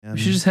We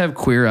should just have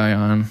Queer Eye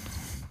on.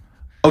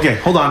 Okay,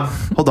 hold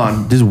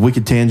on. This is a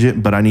wicked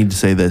tangent, but I need to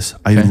say this.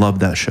 I love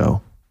that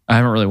show. I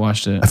haven't really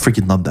watched it. I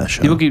freaking love that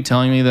show. People keep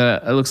telling me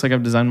that it looks like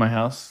I've designed my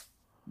house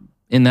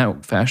in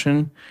that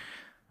fashion.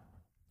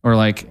 Or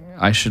like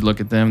I should look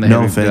at them. They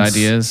have good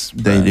ideas.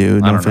 They do.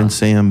 No offense,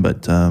 Sam,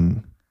 but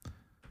I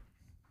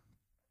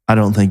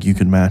don't think you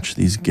can match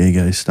these gay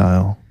guys'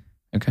 style.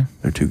 Okay.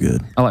 They're too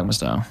good. I like my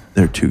style.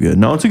 They're too good.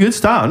 No, it's a good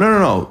style.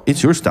 No.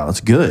 It's your style.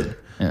 It's good.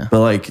 Yeah.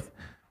 But like,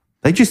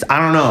 they just, I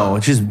don't know.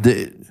 It's just...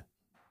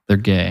 They're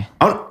gay.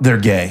 Oh, they're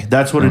gay.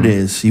 That's what it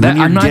is. When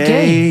you're I'm not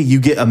gay. You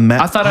get a...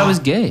 I thought I was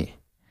gay.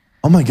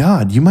 Oh my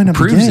God. You might not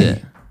Proves be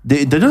gay.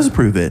 it. That does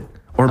prove it.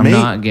 Or I'm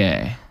not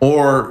gay.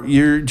 Or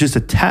you're just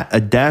a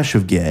dash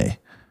of gay.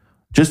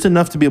 Just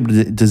enough to be able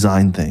to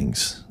design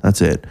things.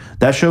 That's it.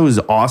 That show is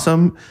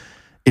awesome.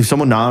 If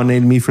someone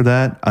nominated me for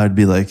that, I'd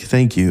be like,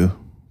 thank you.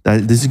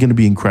 This is going to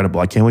be incredible.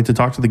 I can't wait to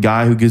talk to the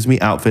guy who gives me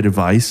outfit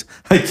advice.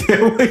 I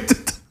can't wait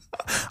to...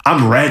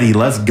 I'm ready.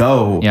 Let's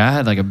go. Yeah, I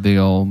had like a big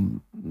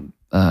old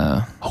can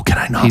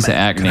I nominate? piece of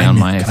acne on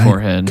my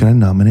forehead. Can I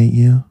nominate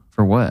you?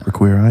 For what? For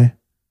Queer Eye?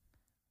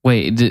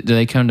 Wait, do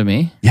they come to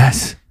me?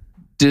 Yes.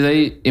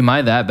 Am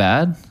I that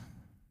bad?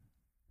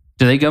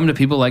 Do they come to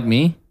people like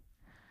me?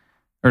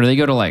 Or do they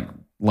go to like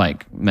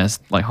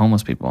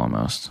homeless people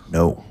almost?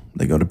 No.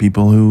 They go to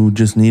people who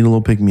just need a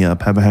little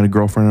pick-me-up. Haven't had a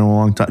girlfriend in a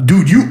long time.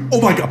 Dude,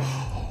 oh my God.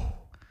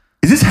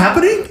 Is this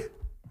happening?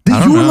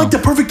 You were like the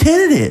perfect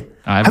candidate.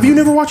 Have you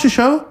never watched the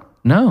show?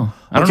 No.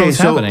 I don't know what's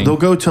happening. They'll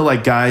go to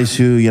like guys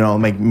who,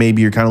 like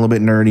maybe you're kind of a little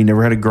bit nerdy,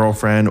 never had a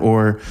girlfriend,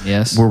 or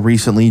were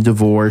recently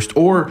divorced,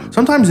 or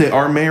sometimes they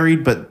are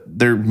married, but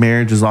their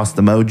marriage has lost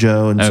the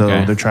mojo, and so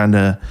they're trying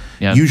to.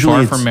 Yeah,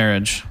 usually far from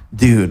marriage.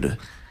 Dude,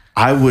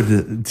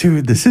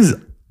 this is.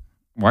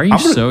 Why are you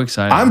so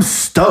excited? I'm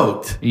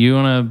stoked. You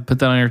want to put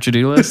that on your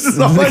to-do list? This is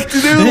on my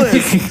to-do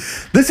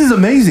list. This is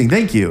amazing.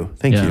 Thank you.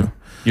 Thank you.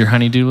 Your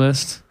honey-do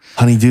list?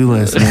 Honey-do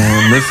list,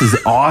 man. This is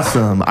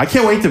awesome. I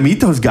can't wait to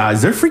meet those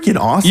guys. They're freaking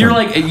awesome. You're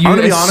like,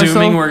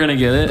 assuming we're going to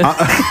get it?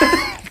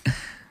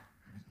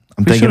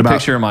 I'm thinking about a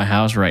picture of my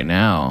house right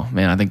now.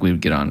 Man, I think we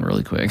would get on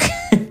really quick.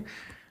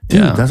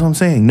 Dude, that's what I'm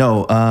saying.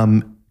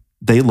 No,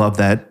 they love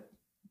that.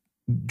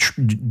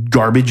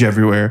 Garbage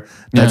everywhere.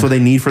 That's what they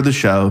need for the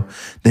show.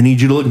 They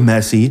need you to look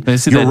messy. They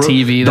see that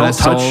TV that I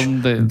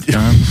sold.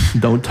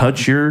 Don't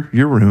touch your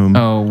room.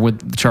 Oh,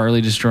 with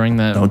Charlie destroying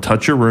that. Don't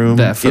touch your room.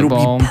 That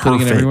football,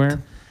 putting it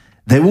everywhere.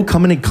 They will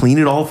come in and clean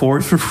it all for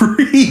us for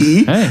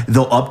free. Hey.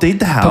 They'll update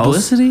the house.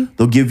 Publicity?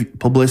 They'll give you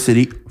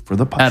publicity for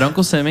the at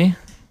Uncle Simi.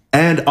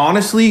 And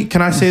honestly,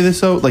 can I say this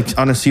though? Like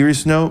on a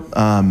serious note,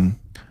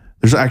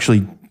 there's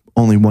actually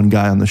only one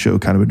guy on the show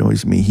kind of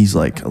annoys me. He's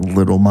like a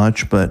little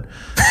much, but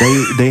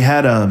they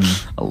had a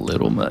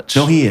little much.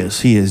 No, he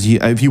is.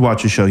 If you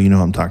watch the show, you know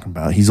what I'm talking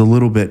about. He's a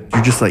little bit.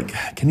 You're just like,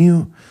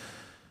 you're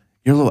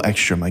a little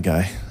extra, my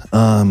guy.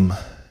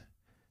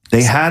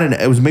 They had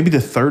it was maybe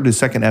the third to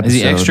second episode.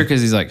 Is he extra because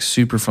he's like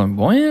super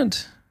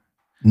flamboyant?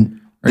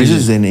 This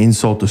is an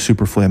insult to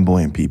super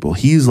flamboyant people.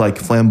 He's like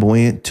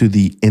flamboyant to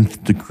the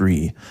nth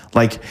degree.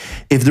 Like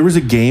if there was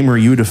a game where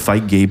you had to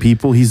fight gay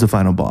people, he's the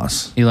final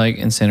boss. He like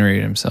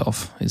incinerated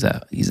himself. He's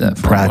that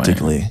flamboyant.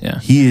 Practically. Yeah.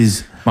 He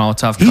is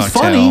Molotov he's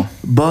cocktail. Funny,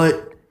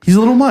 but he's a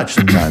little much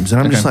sometimes.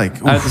 And I'm just like,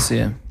 oof. I have to see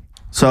him.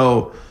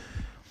 So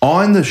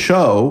on the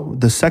show,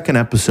 the second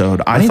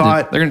episode, I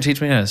thought they're gonna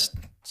teach me how to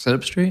sit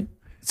up straight.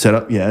 Set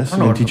up, yes. They're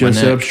going to teach you how to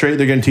sit up straight.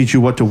 They're going to teach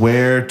you what to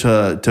wear,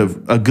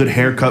 to a good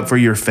haircut for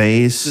your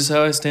face. Is this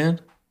how I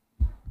stand?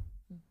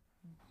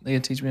 They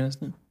going to teach me how to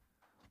stand?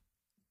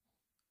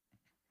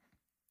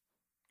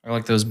 Or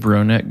like those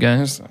bro neck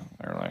guys?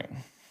 They're like...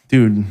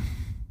 Dude,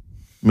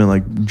 I mean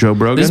like Joe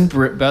Brogan?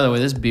 By the way,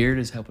 this beard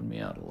is helping me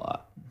out a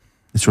lot.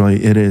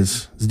 It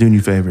is. It's doing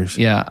you favors.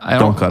 Yeah. I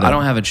don't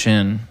have a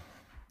chin.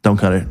 Don't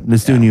cut it.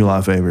 It's doing you a lot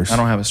of favors. I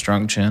don't have a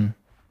strong chin.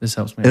 This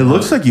helps me. It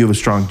looks like you have a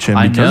strong chin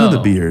because of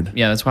the beard.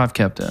 Yeah, that's why I've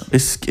kept it.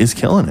 It's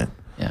killing it.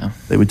 Yeah.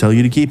 They would tell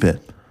you to keep it.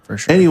 For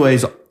sure.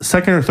 Anyways,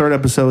 second or third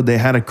episode, they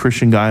had a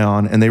Christian guy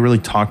on, and they really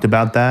talked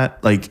about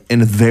that, like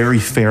in a very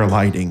fair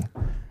lighting.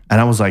 And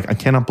I was like, I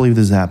cannot believe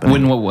this is happening.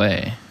 In what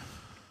way?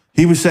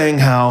 He was saying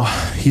how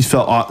he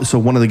felt, so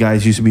one of the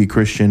guys used to be a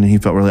Christian, and he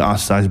felt really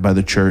ostracized by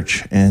the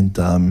church, and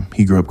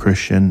he grew up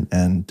Christian,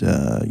 and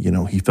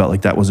he felt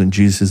like that wasn't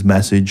Jesus'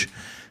 message.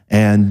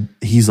 And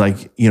he's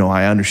like,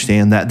 I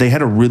understand that. They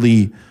had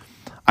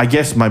I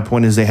guess my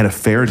point is they had a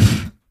fair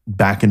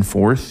back and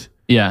forth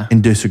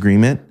in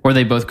disagreement. Were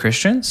they both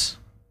Christians?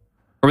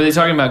 Or were they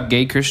talking about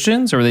gay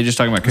Christians, or were they just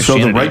talking about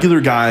Christianity? So the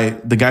regular guy,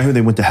 the guy who they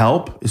went to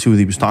help is who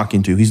he was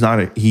talking to. He's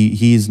not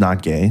he's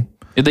not gay.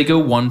 Did they go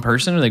one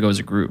person or they go as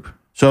a group?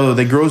 So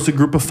they grow as a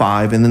group of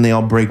 5, and then they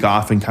all break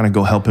off and kind of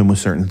go help him with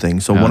certain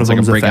things. So one of them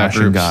is a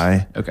fashion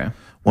guy. Okay.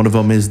 One of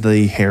them is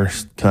the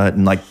haircut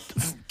and like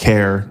take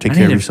care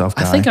of yourself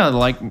guy. I think I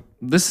like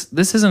this.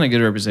 This isn't a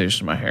good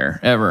representation of my hair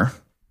ever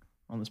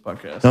on this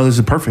podcast. No, this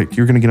is perfect.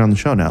 You're going to get on the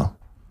show now.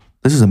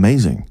 This is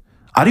amazing.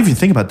 I didn't even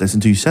think about this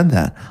until you said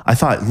that. I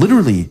thought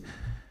literally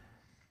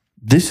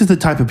this is the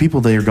type of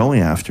people they are going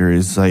after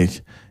is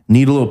like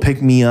Need a little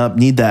pick me up.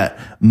 Need that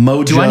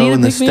mojo Do I need a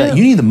in the pick me step. up?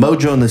 You need the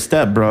mojo in the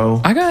step,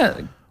 bro.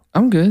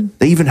 I'm good.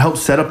 They even helped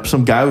set up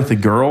some guy with a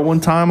girl one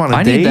time on a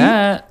I date. need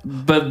that,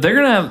 but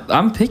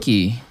I'm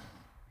picky.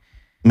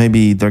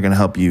 Maybe they're gonna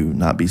help you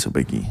not be so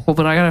picky. Well,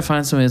 but I gotta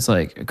find somebody that's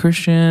like a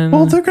Christian.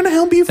 Well, they're gonna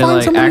help you that find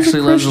like somebody who's a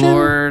actually loves the Christian.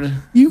 Lord,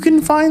 You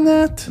can find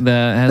that.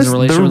 that has a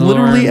relationship They're with the Lord,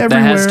 literally that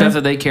everywhere. has stuff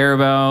that they care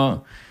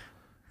about.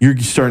 You're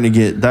starting to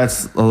get.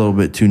 That's a little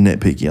bit too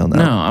nitpicky on that.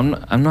 No,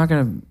 I'm not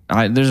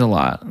gonna. There's a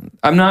lot.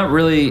 I'm not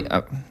really.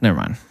 Never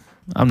mind.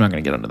 I'm not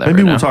gonna get into that.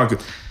 Maybe right we'll now.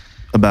 talk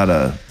about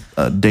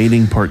a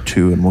dating part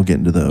 2, and we'll get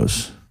into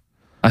those.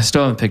 I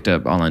still haven't picked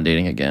up online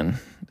dating again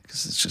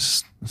because it's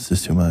just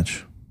too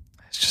much.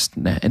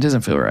 it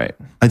doesn't feel right.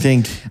 I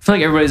think. I feel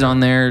like everybody's on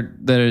there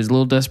that is a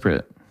little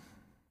desperate,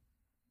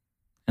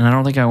 and I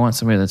don't think I want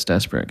somebody that's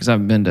desperate because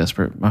I've been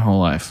desperate my whole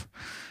life,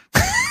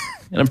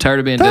 and I'm tired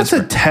of being That's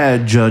desperate. a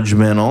tad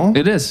judgmental.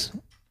 It is.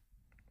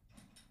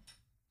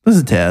 This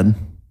is a tad.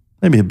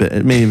 Maybe a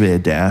bit. Maybe a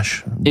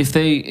dash. If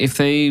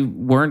they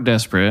weren't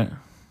desperate,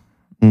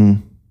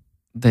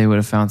 they would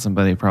have found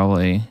somebody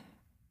probably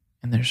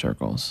in their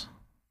circles,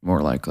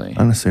 more likely.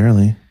 Not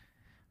necessarily.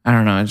 I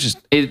don't know. It's just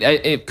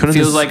it Couldn't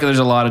feels this- like there's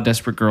a lot of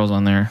desperate girls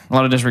on there, a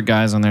lot of desperate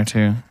guys on there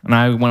too. And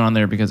I went on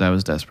there because I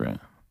was desperate.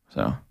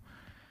 So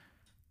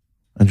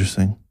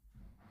Interesting.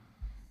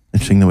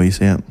 Interesting the way you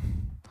see it.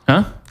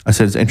 huh? I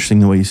said it's interesting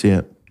the way you see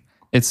it.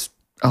 It's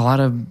a lot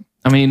of.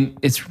 I mean,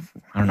 it's.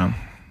 I don't know.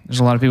 There's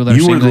a lot of people that are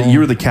You were single. you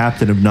were the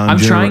captain of non. I'm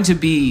trying to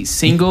be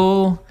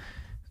single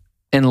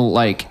and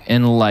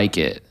like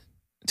it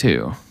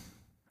too.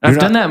 I've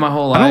done that my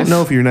whole life. I don't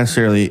know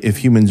if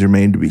humans are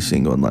made to be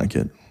single and like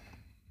it.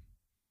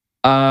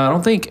 I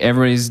don't think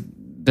everybody's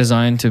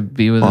designed to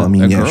be with Well, a I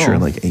mean, yeah, girl. sure,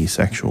 like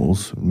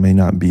asexuals may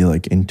not be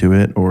like into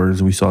it, or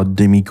as we saw,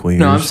 demi-queers.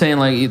 No, I'm saying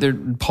like either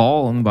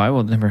Paul in the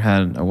Bible never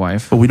had a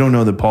wife. But we don't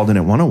know that Paul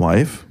didn't want a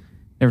wife.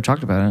 Never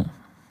talked about it.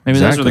 Maybe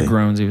those were the Exactly.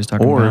 groans he was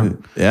talking Or about.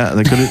 yeah,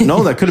 that could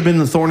no, that could have been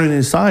the thorn in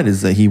his side.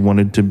 Is that he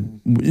wanted to?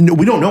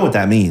 We don't know what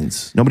that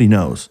means. Nobody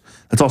knows.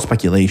 That's all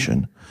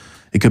speculation.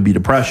 It could be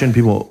depression.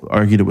 People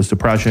argued it was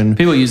depression.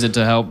 People use it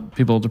to help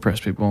people,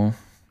 depressed people.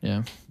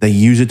 Yeah. They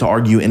use it to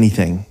argue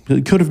anything.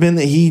 It could have been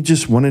that he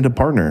just wanted a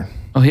partner.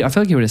 Oh, I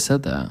feel like he would have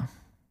said that.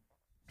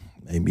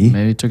 Maybe.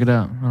 Maybe he took it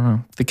out. I don't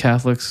know. The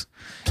Catholics,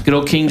 good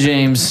old King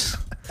James.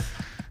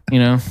 You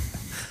know,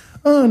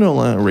 Oh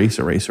no, erase.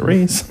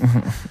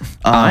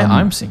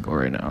 I'm single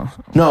right now.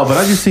 No, but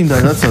I just think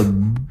that that's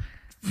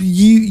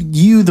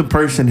you the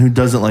person who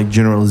doesn't like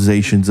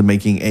generalizations and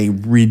making a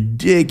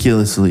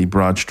ridiculously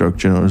broad stroke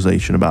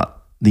generalization about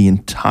the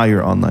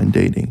entire online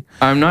dating.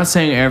 I'm not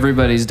saying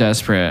everybody's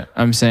desperate.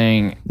 I'm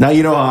saying Now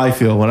you know how I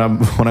feel when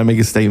I make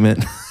a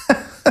statement.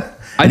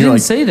 I didn't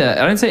say that.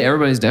 I didn't say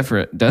everybody's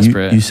desperate.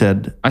 You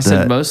said I said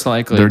that most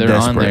likely they're they're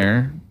on desperate.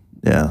 there.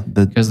 Yeah,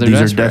 Because they're these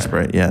are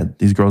desperate. desperate. Yeah,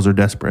 these girls are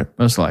desperate,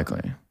 Most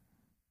likely.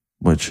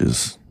 which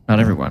is Not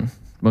everyone.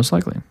 Most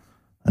likely.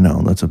 I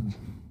know that's a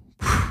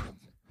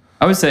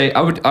I would say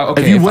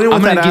okay. If you If went I'm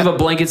with going to that give a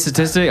blanket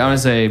statistic. I'm going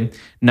to say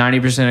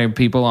 90% of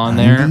people on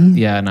there.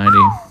 Yeah, 90.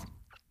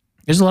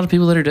 There's a lot of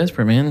people that are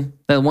desperate, man.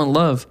 That want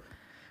love.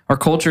 Our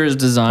culture is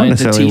designed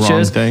to necessarily teach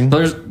wrong us. thing.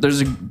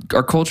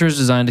 Our culture is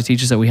designed to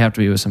teach us that we have to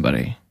be with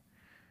somebody.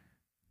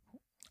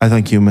 I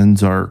think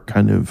humans are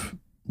kind of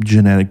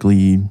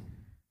genetically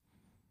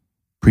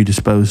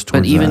predisposed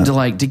towards But even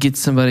that. to get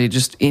somebody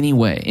just any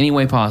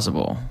way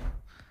possible.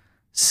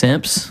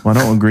 Simps. Well,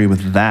 I don't agree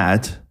with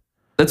that.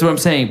 That's what I'm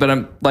saying. But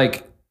I'm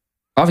like,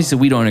 obviously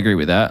we don't agree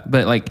with that.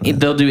 But like,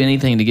 they'll do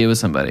anything to get with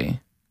somebody.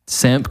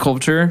 Simp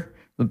culture,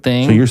 the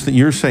thing. So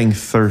you're saying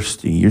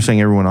thirsty. You're saying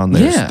everyone on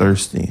there is Yeah.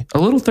 thirsty. A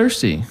little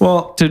thirsty.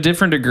 Well, To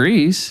different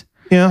degrees.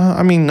 yeah,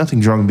 I mean,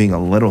 nothing's wrong with being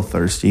a little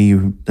thirsty.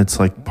 That's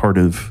like part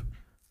of.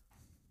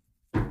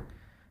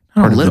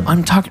 Part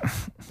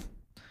of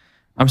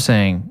I'm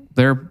saying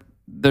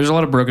there's a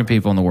lot of broken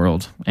people in the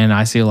world, and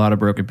I see a lot of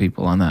broken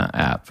people on that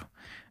app,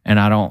 and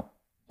I don't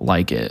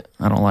like it.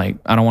 I don't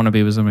want to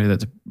be with somebody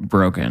that's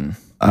broken.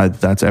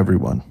 That's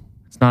everyone.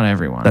 It's not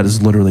everyone. That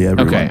is literally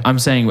everyone. okay. I'm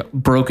saying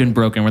broken,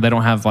 where they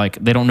don't have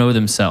they don't know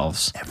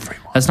themselves.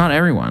 Everyone. That's not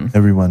everyone.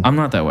 Everyone. I'm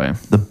not that way.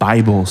 The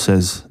Bible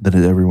says that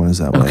everyone is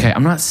that way. Okay,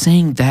 I'm not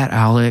saying that,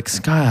 Alex.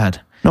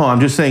 God. No,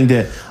 I'm just saying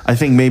that I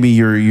think maybe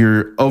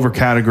you're over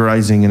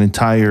categorizing an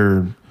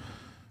entire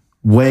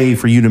way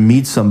for you to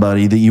meet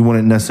somebody that you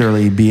wouldn't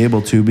necessarily be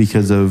able to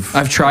because of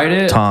I've tried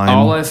it. time.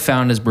 All I've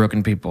found is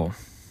broken people.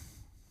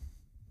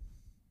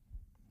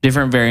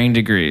 Different varying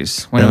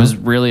degrees. When it was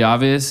really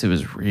obvious, it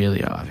was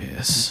really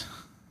obvious.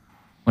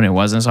 When it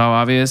wasn't so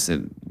obvious,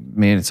 it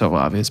made it so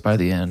obvious by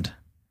the end.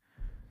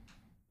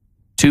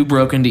 Too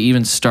broken to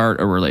even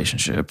start a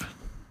relationship.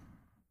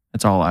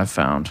 That's all I've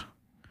found.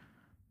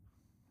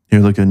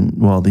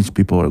 These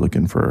people are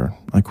looking for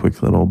a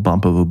quick little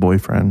bump of a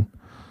boyfriend.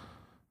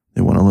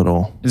 They want a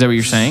little. Is that what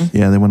you're saying?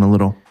 Yeah, they want a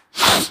little.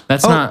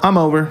 That's not. I'm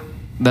over.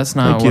 That's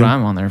not Thank what you.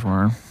 I'm on there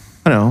for.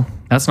 I know.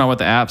 That's not what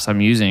the apps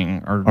I'm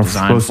using are Are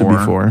designed supposed to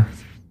be for.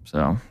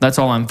 So that's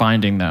all I'm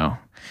finding, though.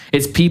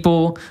 It's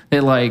people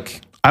that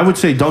I would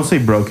say don't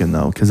say broken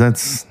though, because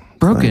that's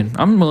Broken. like-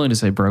 I'm willing to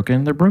say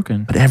broken. They're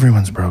broken but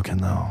everyone's broken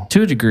though.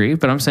 to a degree,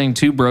 but I'm saying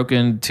too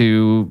broken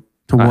to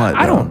what?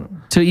 I though?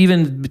 don't to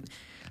even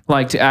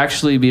like to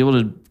actually be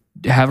able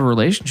to have a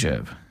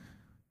relationship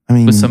I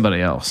mean, with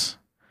somebody else.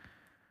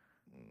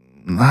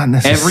 not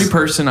necessarily. Every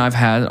person I've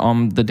had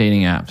on the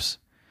dating apps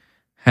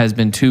has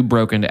been too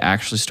broken to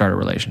actually start a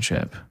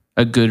relationship,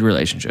 a good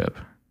relationship.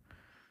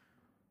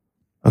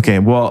 Okay.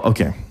 Well.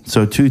 Okay.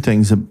 So two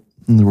things that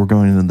we're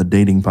going into the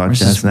dating This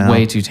podcast is now.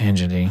 way too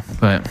tangenty,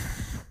 but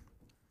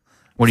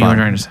what are Fine. you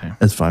trying to say?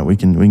 That's fine. We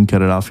can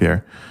cut it off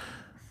here.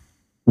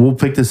 We'll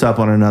pick this up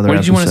on another. What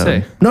did you want to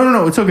episode. say?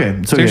 No. It's okay.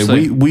 It's okay.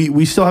 Seriously.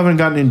 We still haven't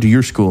gotten into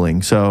your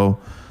schooling, so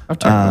I've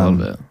talked a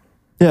little bit.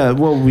 yeah.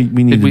 Well, we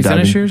need Did to we dive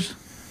finish in. yours?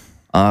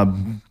 I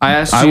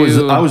asked was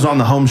you. I was on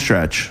the home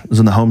stretch. I was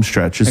in the home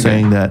stretch, just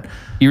saying that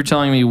You were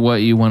telling me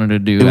what you wanted to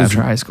do it was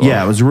after high school.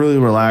 Yeah, it was really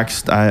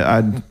relaxed.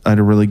 I had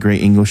a really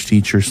great English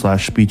teacher /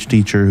 speech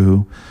teacher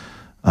who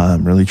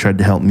really tried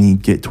to help me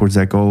get towards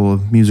that goal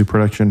of music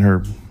production.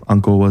 Her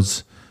uncle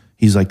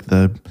he's like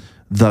the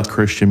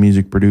Christian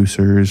music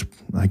producers.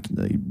 Like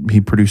he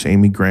produced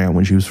Amy Grant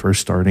when she was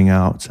first starting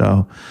out.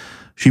 So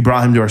she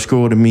brought him to our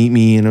school to meet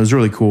me, and it was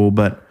really cool.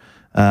 But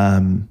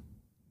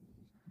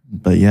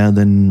yeah,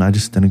 then I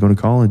just didn't go to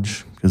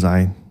college because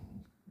I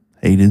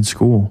hated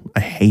school.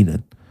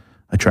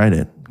 I tried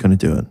it, couldn't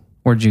do it.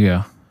 Where'd you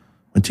go?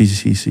 Went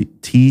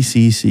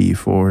TCC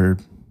for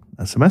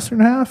a semester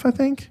and a half, I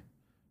think.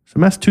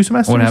 2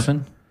 semesters. What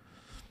happened?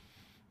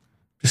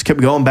 Just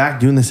kept going back,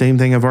 doing the same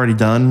thing I've already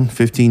done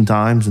 15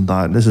 times and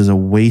thought, this is a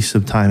waste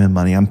of time and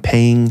money. I'm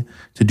paying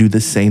to do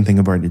the same thing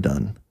I've already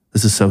done.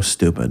 This is so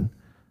stupid.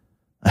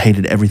 I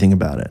hated everything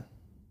about it.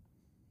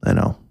 I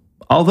know.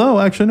 Although,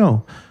 actually,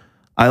 no.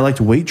 I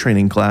liked weight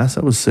training class.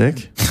 That was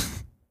sick.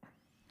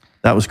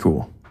 That was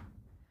cool.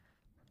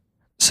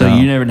 So No.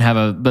 you never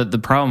have but the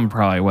problem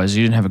probably was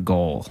you didn't have a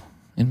goal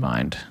in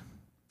mind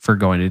for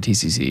going to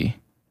TCC.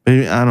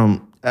 Maybe I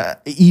don't.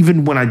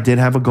 Even when I did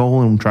have a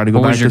goal and tried to go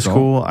What was back to your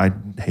school, I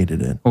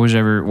hated it. What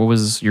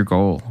was your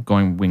goal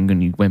going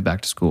when you went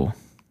back to school?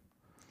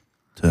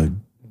 To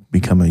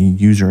become a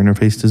user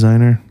interface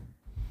designer,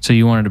 So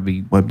you wanted to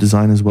be web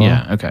design as well.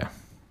 yeah, okay.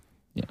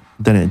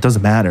 Then it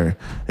doesn't matter.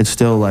 It's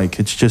still like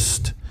it's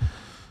just.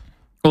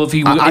 Well, if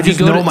you just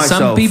go know to, some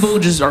myself. people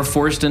just are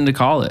forced into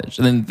college,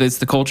 and then it's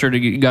the culture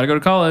you got to go to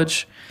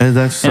college. And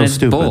that's so And it's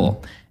stupid.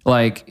 bull.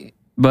 Like,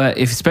 but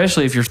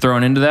especially if you're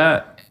thrown into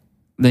that,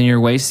 then you're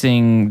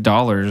wasting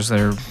dollars.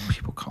 There are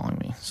people calling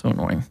me, so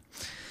annoying.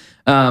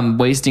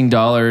 Wasting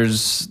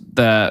dollars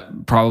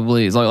that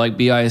probably is like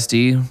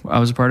BISD I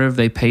was a part of.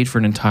 They paid for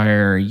an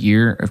entire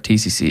year of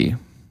TCC.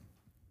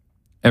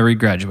 Every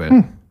graduate,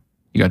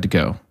 you got to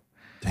go.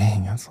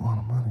 Dang, that's a lot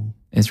of money.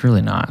 It's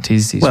really not.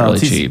 TCC is really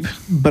cheap.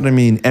 But I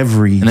mean,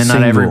 every And then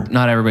single,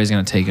 not everybody's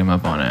going to take him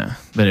up on it.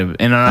 But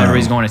not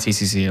everybody's going to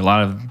TCC. A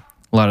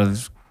lot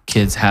of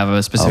kids have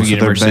a specific so they're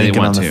university they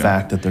banking want on to. the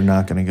fact that they're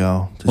not going to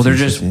go. To Well,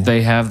 TCC.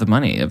 they have the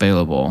money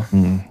available,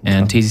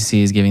 and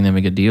TCC is giving them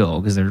a good deal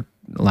because they're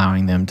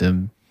allowing them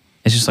to.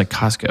 It's just like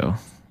Costco,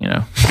 you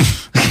know.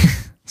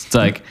 It's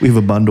like we have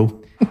a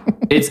bundle.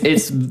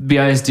 it's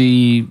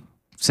BISD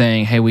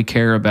saying, "Hey, we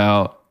care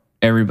about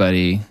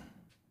everybody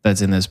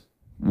that's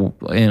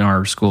in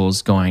our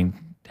schools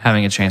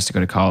having a chance to go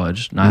to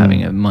college, not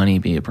having money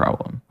be a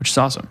problem," which is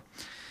awesome.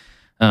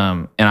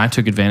 And I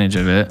took advantage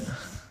of it,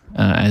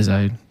 as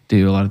I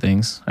do a lot of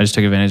things. I just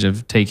took advantage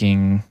of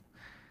taking.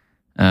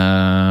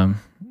 I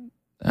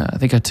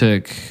think I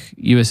took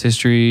U.S.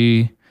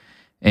 history,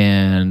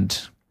 and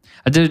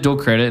I did a dual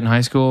credit in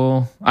high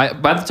school. By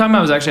the time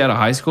I was actually out of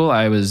high school,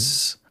 I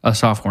was a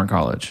sophomore in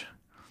college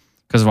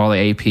because of all the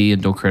AP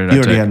and dual credit You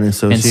I took. already had an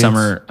associate's? In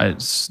summer,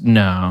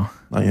 no,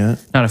 Not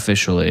yet. not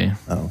officially.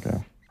 Oh, okay.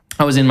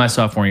 I was in my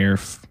sophomore year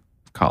of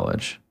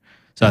college,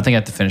 so I think I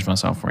had to finish my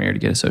sophomore year to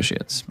get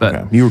associates. But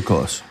Okay. You were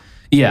close.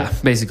 yeah,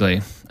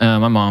 basically,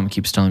 my mom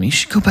keeps telling me you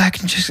should go back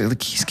and just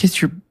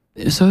get your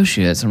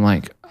associates. I'm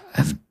like,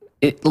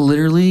 it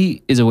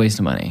literally is a waste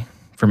of money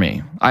for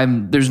me.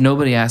 There's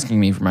nobody asking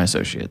me for my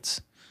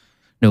associates.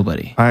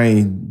 Nobody.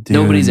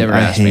 Nobody's ever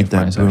asked me hate for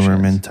my that boomer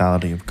associates.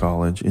 mentality of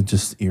college. It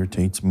just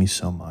irritates me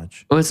so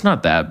much. Well, it's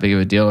not that big of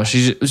a deal.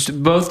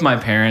 Both my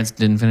parents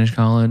didn't finish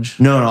college.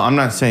 No, I'm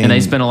not saying. And they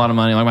spent a lot of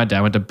money. Like my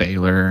dad went to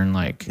Baylor and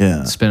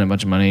Yeah. spent a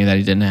bunch of money that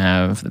he didn't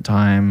have at the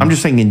time. I'm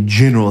just saying in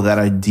general that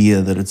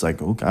idea that it's like,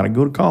 oh, gotta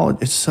go to college.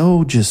 It's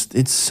so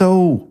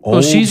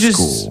old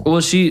school.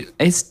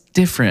 It's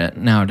different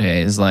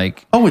nowadays.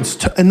 Like, Oh,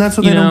 and that's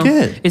what they don't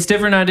get. It's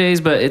different nowadays,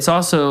 but it's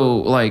also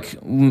like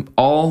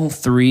all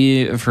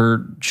three of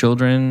her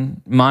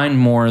children, mine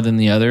more than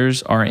the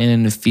others, are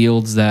in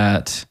fields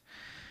that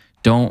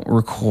don't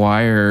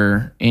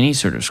require any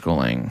sort of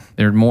schooling.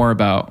 They're more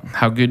about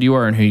how good you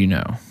are and who you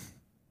know.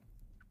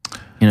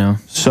 You know?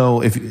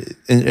 So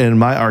in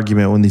my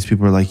argument, when these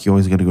people are like, you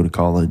always got to go to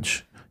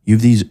college, you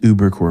have these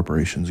Uber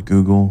corporations,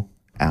 Google,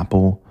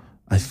 Apple,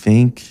 I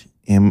think,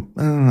 I'm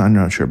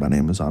not sure about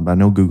Amazon, but I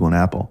know Google and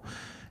Apple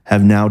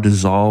have now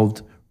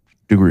dissolved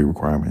degree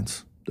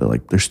requirements. They're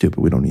like, they're stupid.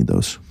 We don't need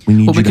those. We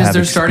need well, you to because have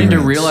they're starting to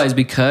experience. realize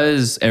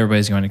because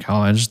everybody's going to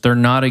college, they're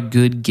not a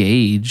good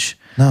gauge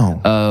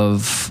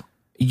of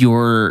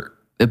your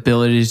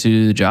ability to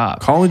do the job.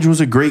 College was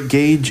a great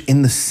gauge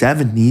in the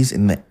 70s,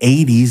 in the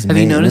 80s, Have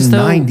you noticed in the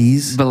though?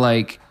 90s. But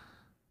like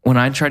when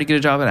I tried to get a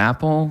job at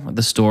Apple, at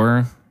the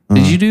store,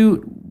 did you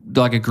do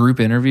like a group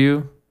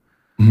interview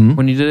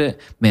when you did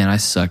it? Man, I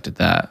sucked at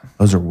that.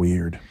 Those are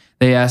weird.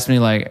 They asked me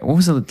like, when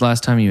was the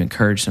last time you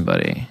encouraged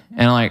somebody?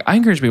 And like, I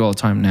encourage people all the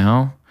time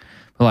now.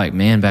 But like,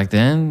 man, back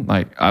then,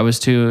 like I was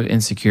too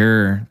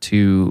insecure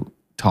to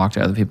talk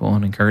to other people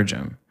and encourage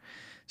them.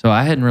 So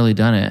I hadn't really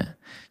done it.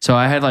 So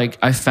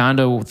I found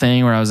a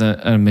thing where I was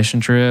at a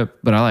mission trip,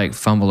 but I like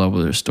fumbled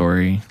over their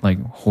story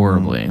like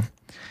horribly.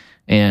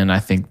 And I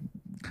think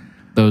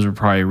those were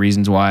probably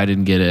reasons why I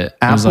didn't get it.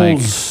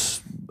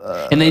 Apple's,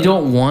 And they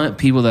don't want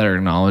people that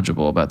are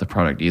knowledgeable about the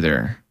product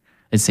either.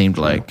 It seemed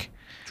like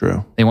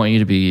true. they want you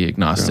to be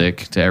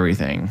agnostic to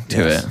everything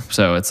to it.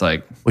 So it's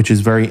like, which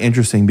is very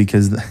interesting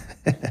because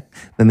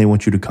then they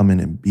want you to come in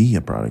and be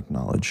a product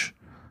knowledge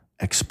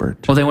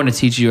expert. well, they want to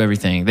teach you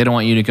everything. They don't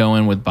want you to go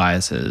in with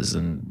biases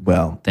and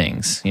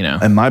things, you know,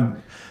 and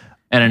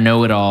a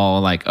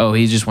know-it-all like, oh,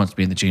 he just wants to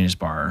be in the Genius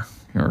Bar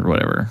or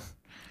whatever.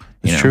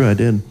 It's true. I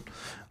did.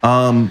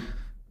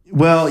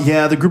 Well,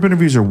 yeah, the group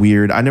interviews are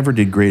weird. I never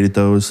did great at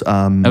those.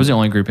 That was the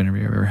only group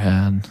interview I've ever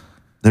had.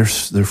 They're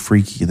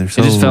freaky. They're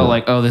so. It just felt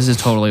like, oh, this is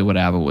totally what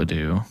Apple would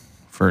do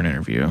for an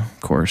interview.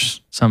 Of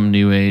course, some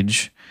new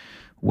age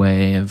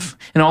way of,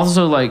 and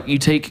also like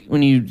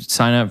when you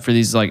sign up for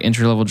these like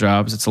entry level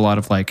jobs, it's a lot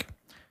of like,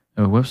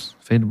 oh, whoops,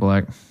 fade to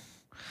black.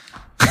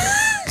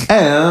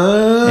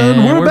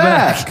 And we're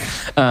back.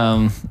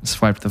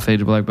 Swipe the fade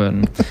to black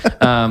button.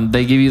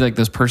 They give you like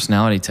those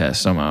personality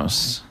tests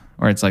almost,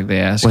 where it's like they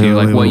ask you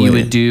like what you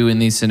would do in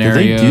these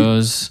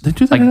scenarios. They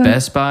do that like in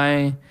Best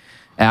Buy.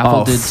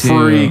 Apple did too.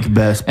 Freak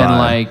Best Buy. And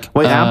like,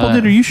 wait, Apple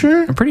did? Are you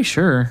sure? I'm pretty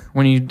sure.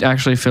 When you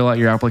actually fill out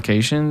your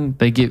application,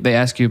 they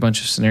ask you a bunch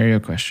of scenario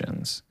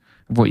questions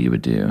of what you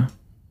would do.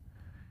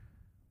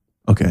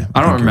 Okay,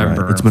 I don't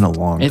remember. Right. It's been a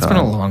long time. It's been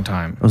a long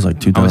time. It was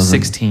like 2000. I was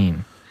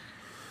 16.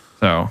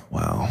 So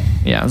wow.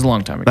 Yeah, it was a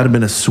long time ago. That'd have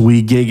been a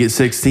sweet gig at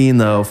 16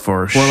 though,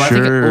 for sure. I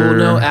think,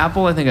 no,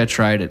 Apple. I think I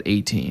tried at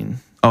 18.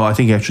 Oh, I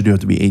think you actually do have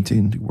to be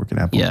 18 to work at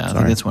Apple. Yeah, I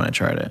think that's when I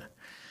tried it.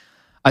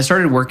 I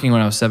started working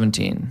when I was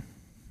 17.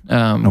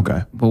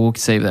 Okay. But we'll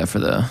save that for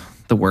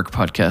the work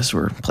podcast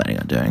we're planning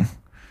on doing.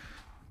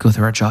 Go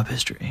through our job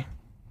history.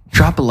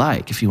 Drop a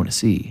like if you want to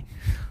see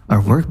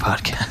our work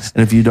podcast.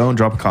 And if you don't,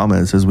 drop a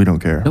comment. It says we don't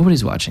care.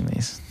 Nobody's watching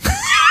these.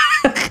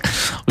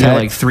 We got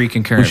like 3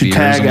 concurrent viewers. We should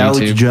tag on Alex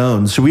YouTube.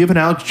 Jones. Should we have an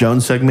Alex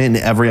Jones segment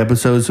in every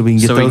episode so we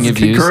can get those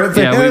concurrent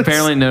fans? Yeah, we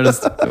apparently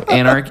noticed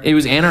it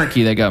was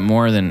Anarchy that got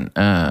more than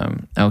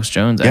Alex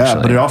Jones, actually.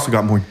 Yeah, but it also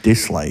got more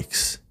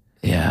dislikes.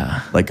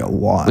 Yeah. Like a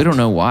lot. We don't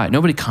know why.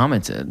 Nobody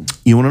commented.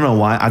 You want to know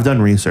why? I've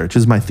done research.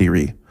 This is my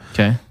theory.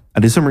 Okay. I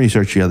did some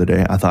research the other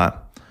day. I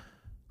thought,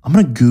 I'm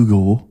going to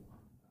Google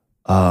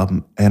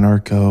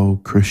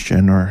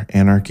anarcho-Christian or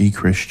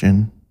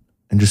anarchy-Christian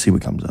and just see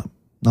what comes up.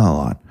 Not a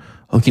lot.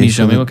 Okay, Can you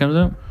show me what comes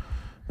up?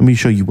 Let me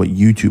show you what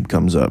YouTube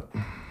comes up.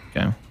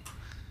 Okay.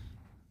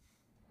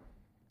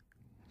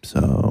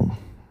 So,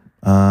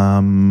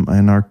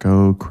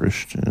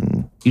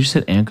 anarcho-Christian. You just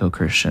said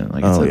anarcho-Christian.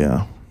 Like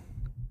yeah.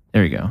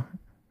 There you go.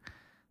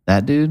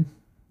 That dude?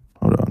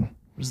 Hold on.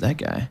 Who's that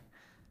guy?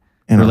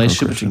 The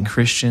relationship between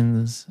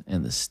Christians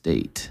and the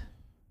state.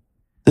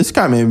 This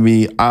guy may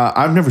be.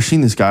 I've never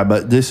seen this guy,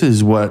 but this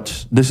is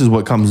what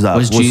comes up.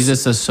 Was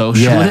Jesus a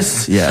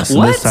socialist? Yes.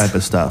 What? This type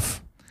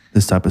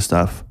of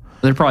stuff.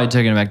 They're probably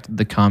taking it back to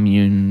the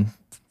commune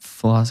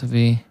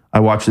philosophy. I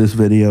watched this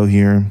video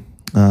here.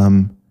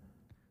 Coronavirus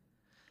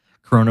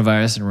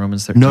and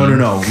Romans 13.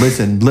 No.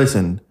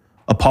 Listen.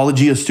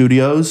 Apologia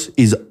Studios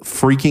is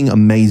freaking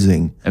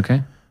amazing.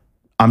 Okay.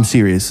 I'm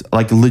serious.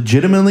 Like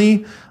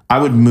legitimately, I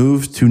would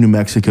move to New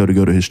Mexico to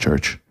go to his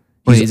church.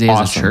 Wait, He's he has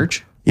a awesome.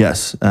 church?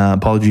 Yes,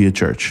 Apologia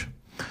Church.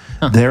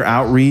 Huh. Their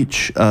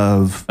outreach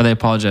of... Are they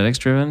apologetics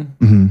driven?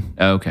 Mm-hmm.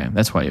 Oh, okay.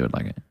 That's why you would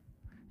like it.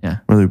 Yeah.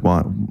 Really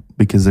want,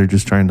 because they're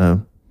just trying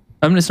to...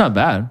 I mean, it's not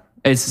bad.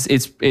 It's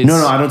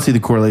No, I don't see the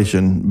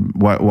correlation.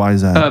 Why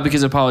is that?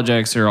 Because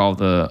apologetics are all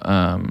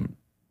the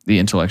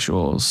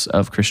intellectuals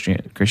of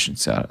Christian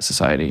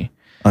society.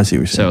 I see what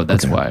you're saying. So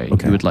that's why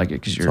you would like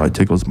it, because you're... So it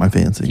tickles my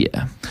fancy.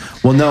 Yeah.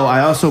 Well, no,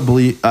 I also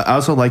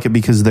like it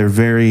because they're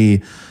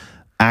very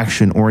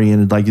action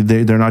oriented. Like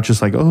they're not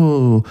just like,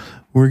 oh,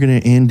 we're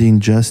going to end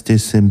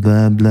injustice and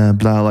blah, blah,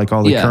 blah, like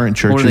all the current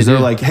churches. They're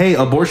like, hey,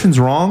 abortion's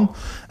wrong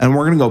and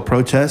we're going to go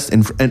protest.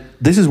 And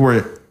this is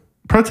where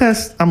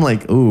protest, I'm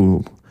like,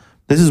 ooh,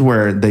 this is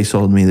where they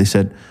sold me. They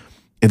said,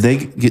 if they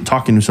get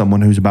talking to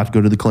someone who's about to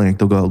go to the clinic,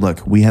 they'll go,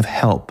 look, we have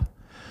help.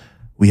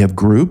 We have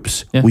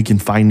groups. Yeah. We can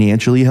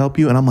financially help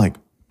you. And I'm like,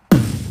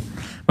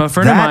 well, a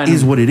friend of mine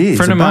is what it is.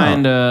 A friend of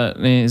mine,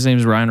 his name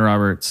is Ryan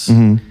Roberts.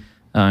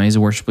 Mm-hmm. He's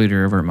a worship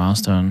leader over at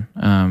Milestone.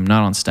 Not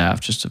on staff,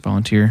 just a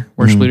volunteer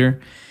worship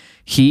leader.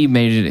 he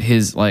made it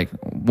his like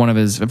one of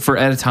his for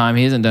at a time.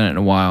 He hasn't done it in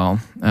a while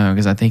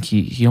because I think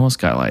he almost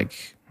got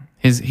like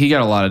he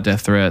got a lot of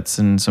death threats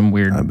and some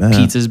weird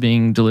pizzas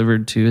being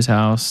delivered to his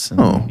house.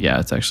 And yeah,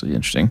 it's actually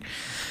interesting.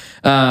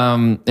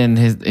 And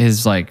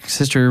his like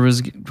sister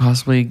was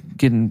possibly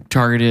getting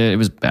targeted. It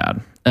was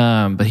bad.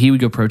 But he would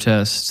go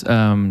protest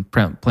Planned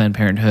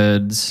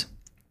Parenthoods,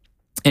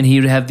 and he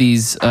would have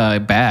these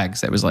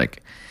bags that was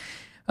like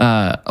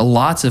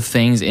lots of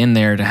things in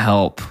there to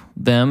help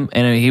them,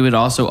 and he would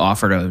also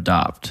offer to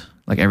adopt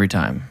like every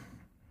time,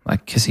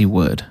 like because he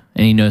would,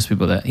 and he knows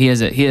people that he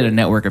had a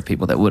network of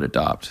people that would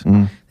adopt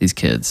these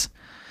kids.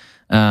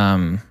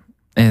 And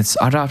it's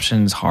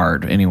adoption's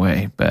hard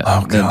anyway, but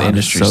the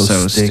industry's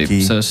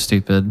so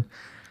stupid.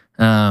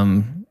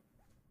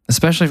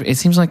 Especially if it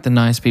seems like the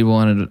nice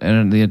people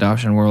in the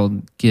adoption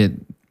world get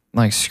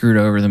like screwed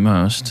over the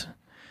most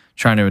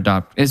trying to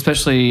adopt.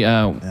 Especially,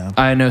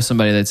 I know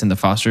somebody that's in the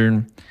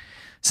foster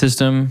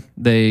system.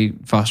 They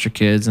foster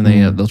kids and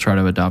they'll try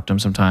to adopt them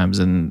sometimes.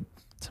 And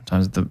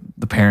sometimes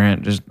the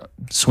parent just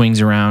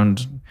swings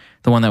around.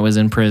 The one that was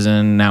in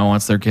prison now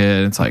wants their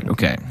kid. It's like,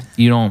 okay,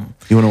 you want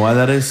to know why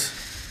that is?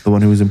 The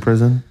one who was in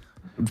prison?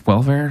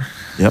 Welfare?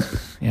 Yep.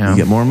 Yeah. You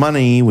get more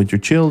money with your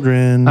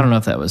children. I don't know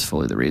if that was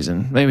fully the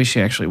reason. Maybe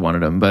she actually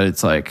wanted him, but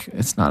it's like,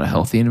 it's not a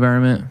healthy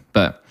environment.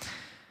 But,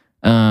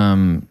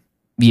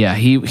 yeah,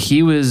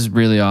 he was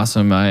really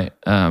awesome.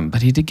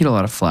 But he did get a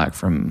lot of flack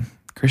from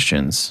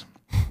Christians.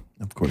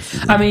 Of course he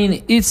did. I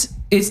mean, it's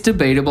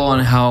debatable on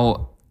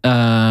how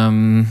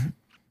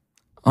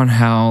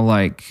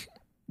like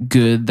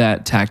good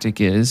that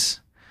tactic is.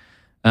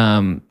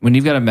 When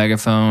you've got a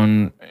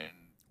megaphone,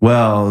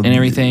 and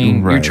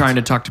everything, you're trying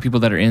to talk to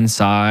people that are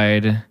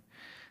inside.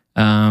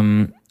 I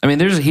mean,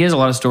 he has a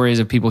lot of stories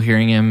of people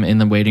hearing him in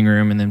the waiting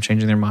room and them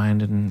changing their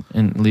mind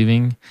and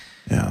leaving.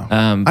 Yeah.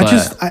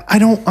 I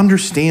don't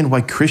understand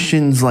why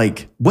Christians,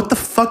 like, what the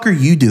fuck are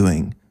you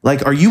doing?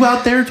 Like, are you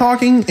out there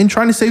talking and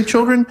trying to save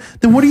children?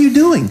 Then what are you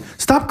doing?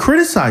 Stop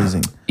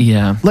criticizing.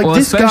 Yeah. Like,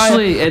 this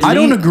guy, I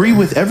don't agree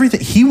with everything.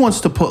 He wants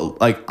to put,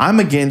 like, I'm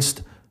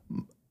against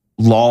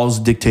laws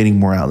dictating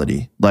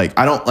morality. Like,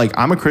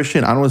 I'm a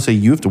Christian. I don't want to say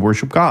you have to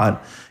worship God.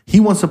 He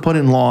wants to put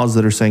in laws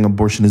that are saying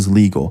abortion is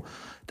legal.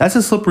 That's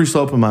a slippery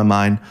slope in my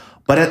mind.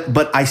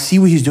 But I see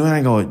what he's doing.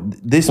 I go,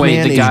 this man is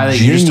genuine. The guy that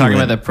you're just talking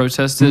about that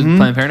protested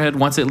Planned Parenthood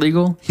wants it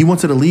legal? He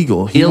wants it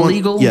illegal.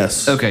 Illegal?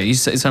 Yes. Okay, it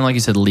sounded like you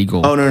said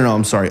legal. Oh, no,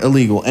 I'm sorry.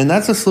 Illegal. And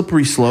that's a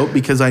slippery slope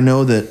because I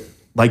know that,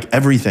 like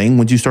everything,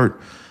 once you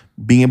start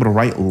being able to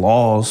write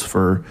laws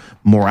for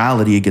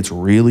morality, it gets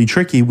really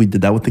tricky. We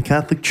did that with the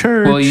Catholic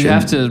Church. Well, you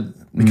have to...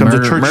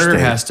 Murder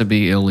has to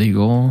be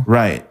illegal.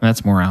 Right.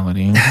 That's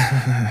morality.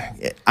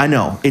 I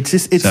know.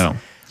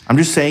 I'm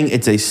just saying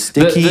it's a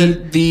sticky...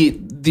 And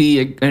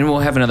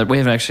we have another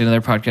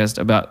podcast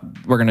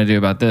we're going to do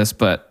about this,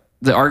 but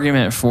the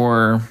argument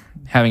for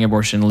having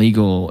abortion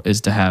legal is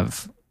to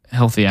have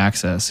healthy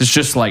access. It's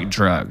just like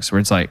drugs, where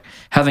it's like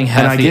having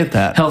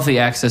healthy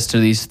access to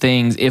these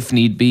things if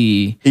need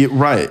be.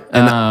 Right.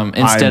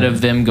 Instead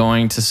of them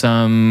going to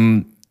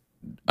some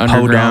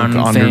underground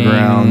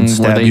thing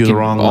stab you the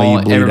wrong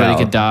way, everybody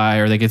could die,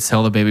 or they could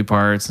sell the baby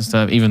parts and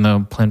stuff, even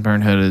though Planned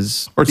Parenthood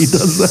already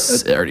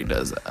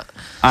does that.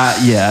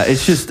 Yeah,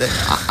 it's just,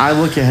 I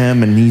look at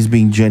him and he's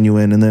being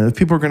genuine, and then if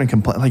people are going to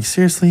complain, like,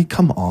 seriously,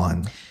 come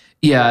on.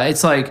 Yeah,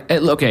 it's like,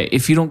 okay,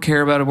 if you don't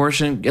care about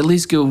abortion, at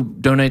least go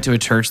donate to a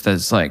church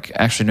that's like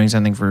actually doing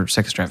something for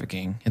sex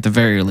trafficking at the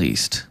very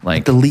least. Like,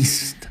 at the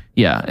least.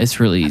 Yeah,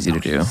 it's really easy to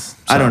do. So.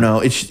 I don't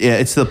know.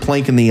 It's the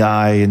plank in the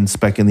eye and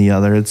speck in the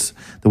other. It's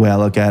the way I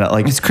look at it.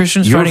 Like, it's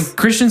Christians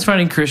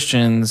fighting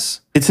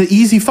Christians. It's an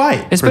easy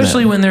fight,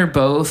 especially when they're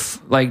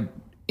both like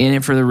in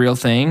it for the real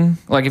thing.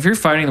 Like, if you're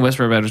fighting the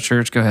Westboro Baptist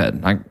Church, go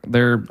ahead. Like,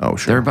 they're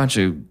a bunch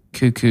of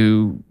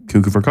cuckoo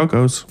for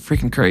cocos,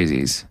 freaking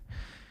crazies.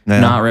 Yeah.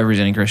 Not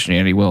representing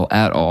Christianity well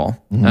at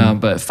all.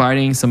 But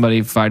fighting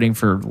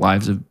for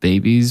lives of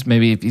babies,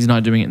 maybe if he's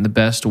not doing it in the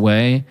best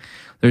way,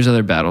 there's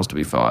other battles to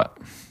be fought.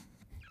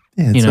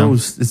 Yeah,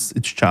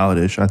 it's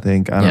childish, I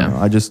think. I don't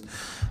know.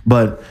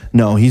 But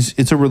no,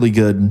 it's a really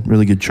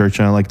good church,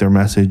 and I like their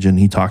message, and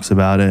he talks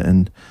about it,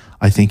 and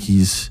I think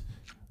he's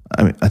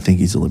a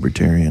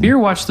libertarian. Have you ever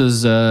watched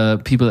those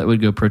people that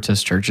would go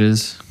protest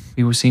churches?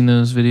 You seen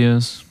those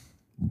videos?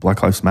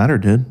 Black Lives Matter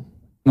did.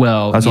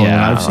 Well, that's all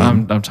I've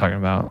seen. I'm talking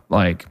about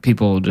like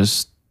people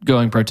just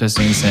going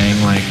protesting and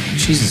saying like,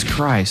 Jesus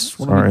Christ.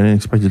 Sorry, I didn't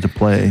expect it to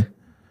play.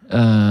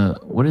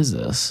 What is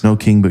this? No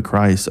king but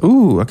Christ.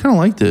 Ooh, I kind of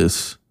like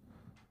this.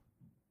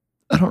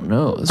 I don't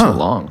know. It's so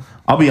long.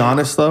 I'll be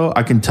honest though.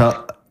 I can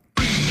tell.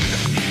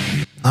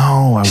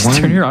 No,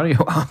 turn your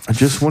audio off. I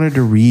just wanted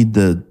to read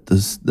the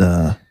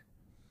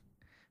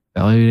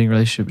evaluating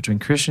relationship between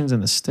Christians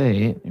and the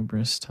state.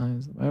 Numerous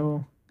times in the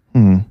Bible.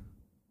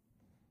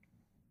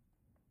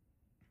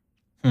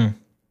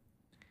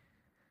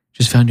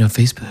 Just found you on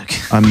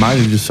Facebook. I might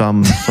have just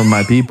some from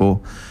my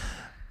people.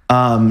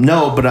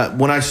 No, but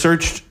when I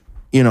searched,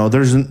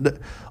 there's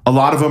a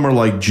lot of them are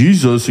like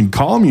Jesus and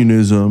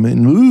communism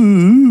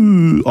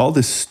and all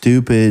this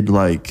stupid,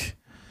 like,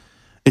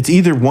 it's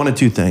either one of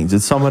two things.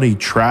 It's somebody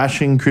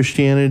trashing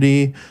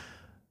Christianity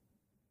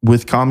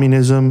with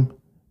communism,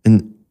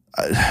 and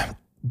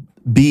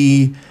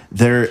B,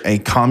 they're a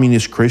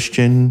communist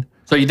Christian.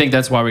 So you think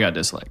that's why we got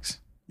dislikes?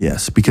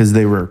 Yes, because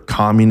they were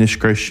communist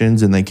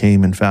Christians and they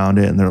came and found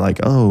it and they're like,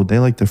 oh, they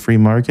like the free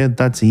market?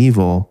 That's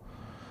evil.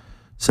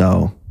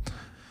 So,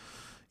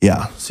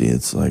 yeah, see,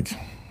 it's like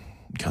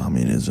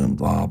communism,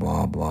 blah,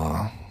 blah,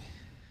 blah.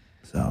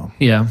 So.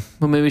 Yeah,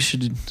 well, maybe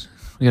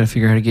we got to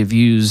figure out how to get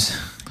views,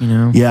 you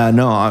know? Yeah,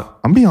 no,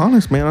 I'm being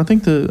honest, man. I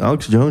think the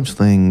Alex Jones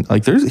thing,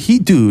 like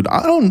dude,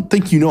 I don't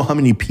think you know how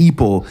many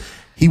people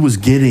he was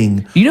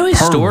getting. You know his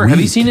store? Week.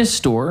 Have you seen his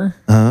store?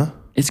 Uh-huh.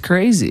 It's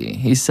crazy.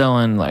 He's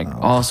selling like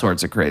all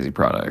sorts of crazy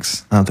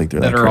products. I don't think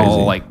they're that are crazy.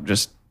 all like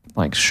just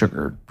like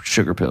sugar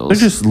pills. They're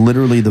just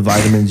literally the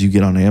vitamins you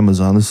get on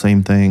Amazon, the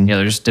same thing. Yeah,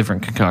 they're just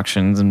different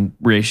concoctions and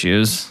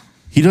ratios.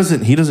 He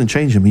doesn't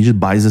change them. He just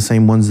buys the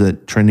same ones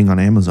that trending on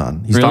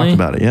Amazon. He's Really? talked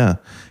about it. Yeah.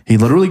 He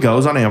literally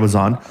goes on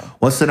Amazon.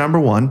 What's the number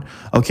one?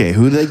 Okay,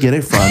 who do they get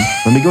it from?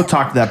 Let me go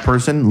talk to that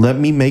person. Let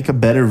me make a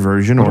better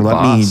version, or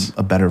let me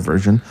a better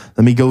version.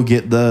 Let me go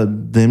get the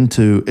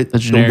white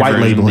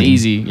version, labeling. the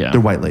easy, yeah. They're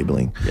white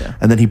labeling. Yeah.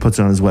 And then he puts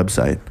it on his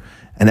website.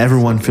 And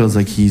everyone feels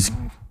like he's,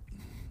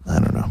 I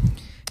don't know.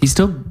 He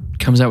still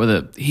comes out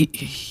with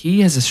he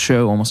has a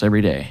show almost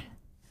every day.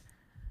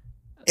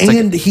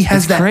 And he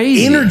has that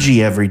crazy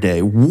energy every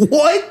day.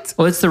 What?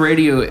 Well, it's the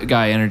radio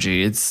guy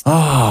energy. It's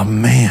oh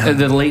man,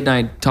 the late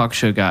night talk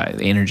show guy.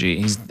 The energy.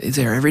 He's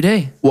there every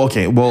day. Well,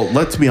 okay. Well,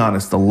 let's be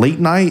honest. The late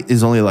night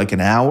is only like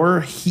an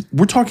hour.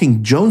 We're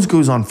talking Jones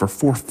goes on for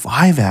 4 or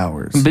 5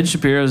 hours. Ben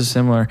Shapiro is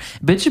similar.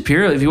 Ben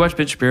Shapiro, if you watch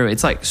Ben Shapiro,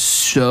 it's like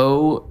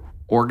so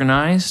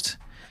organized.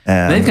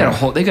 They've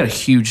got a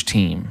huge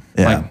team.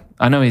 Yeah. Like,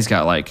 I know he's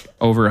got like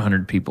over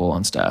 100 people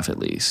on staff at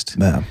least.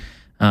 Yeah.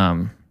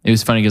 It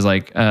was funny because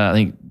like I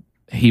think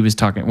he was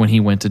talking when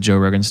he went to Joe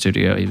Rogan's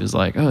studio. He was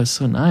like, "Oh, it's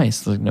so nice.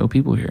 There's like no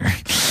people here."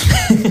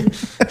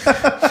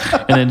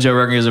 And then Joe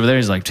Rogan goes over there.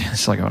 He's like,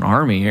 "It's like an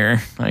army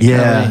here." Like,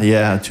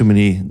 yeah. Too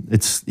many.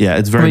 It's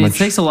very much. It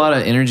takes a lot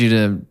of energy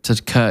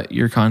to cut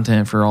your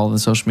content for all the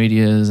social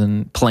medias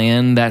and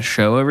plan that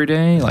show every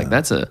day. Like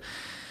that's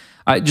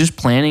just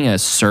planning a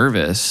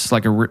service,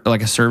 like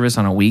a service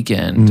on a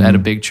weekend at a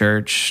big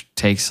church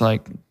takes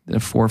like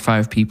 4 or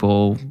 5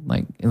 people,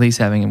 like at least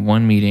having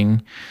one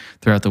meeting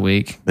throughout the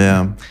week.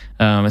 Yeah.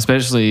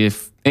 Especially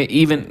if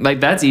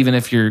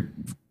your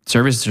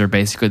services are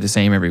basically the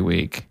same every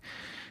week.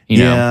 You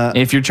know,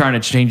 if you're trying to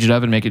change it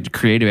up and make it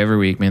creative every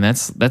week, man,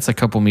 that's a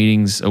couple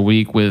meetings a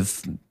week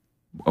with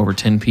over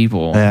 10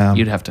 people.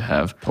 You'd have to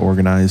have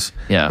organize.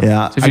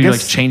 Yeah. So if you're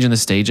like changing the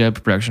stage up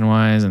production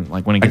wise, and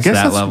like when it gets to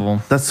that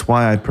level, that's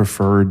why I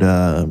preferred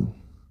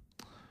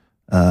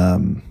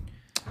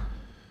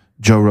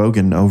Joe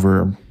Rogan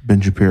over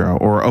Ben Shapiro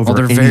or over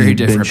they're any very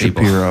different Ben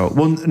Shapiro.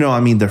 people. Well, no, I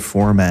mean their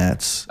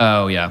formats.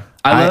 Oh yeah,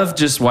 I love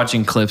just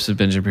watching clips of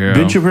Ben Shapiro.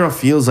 Ben Shapiro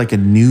feels like a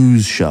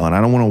news show, and I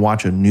don't want to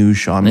watch a news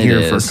show. I'm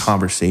here for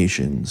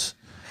conversations.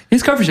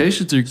 His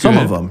conversations are good. Some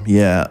of them,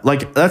 yeah.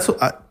 Like that's what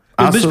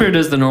Ben Shapiro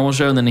does the normal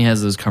show, and then he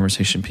has those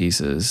conversation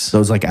pieces.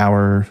 Those like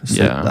hour,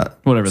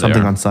 whatever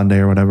something on Sunday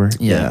or whatever.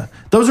 Yeah,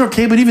 those are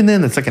okay, but even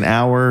then, it's like an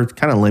hour. It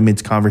kind of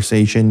limits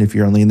conversation if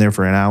you're only in there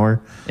for an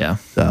hour. Yeah.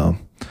 So.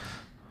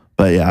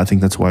 But yeah, I think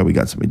that's why we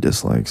got so many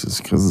dislikes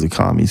is because the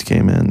commies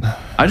came in.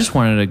 I just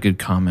wanted a good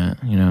comment,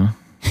 you know.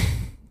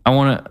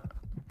 I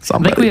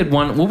think we had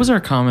one. What was our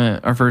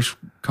comment? Our first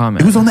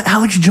comment? It was on the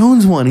Alex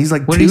Jones one. He's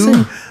like, what did he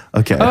say?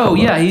 Okay. Oh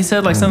yeah, he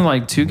said like something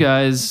like 2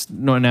 guys,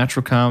 no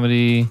natural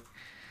comedy.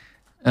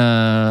 It's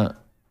not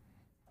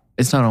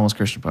Almost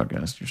Christian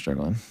Podcast. You're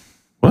struggling.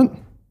 What?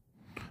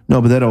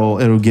 No, but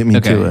it'll get me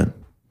to it.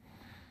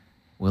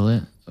 Will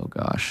it? Oh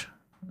gosh.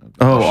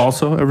 Oh,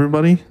 also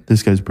everybody,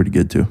 this guy's pretty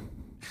good too.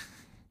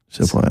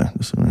 So just want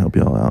to help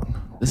you all out.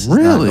 This is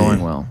not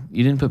going well.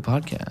 You didn't put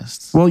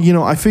podcasts.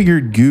 Well, I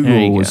figured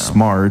Google was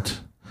smart.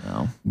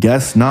 No.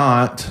 Guess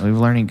not. We're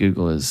learning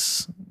Google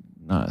is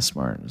not as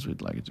smart as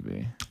we'd like it to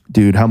be.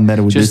 Dude, how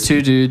meta would this? Just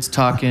 2 dudes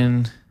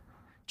talking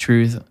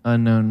truth,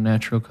 unknown,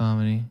 natural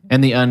comedy.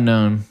 And the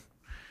unknown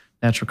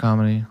natural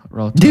comedy.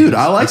 Dude,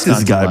 I like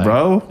this guy,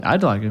 bro.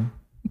 I'd like him.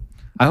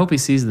 I hope he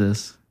sees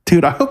this.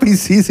 Dude, I hope he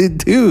sees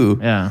it too.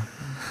 Yeah.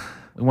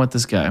 We want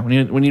this guy.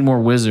 We need more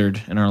wizard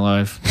in our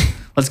life.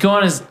 Let's go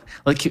on his.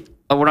 We're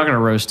not going to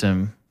roast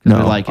him because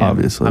we like him.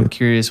 Obviously. I'm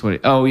curious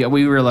what.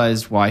 We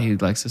realized why he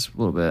likes this a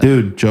little bit.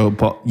 Dude, Joe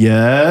Paul.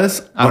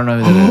 Yes. I don't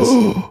know who that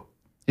is.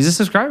 He's a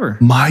subscriber.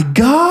 My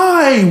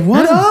guy.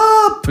 What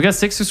up? We got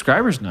 6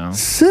 subscribers now.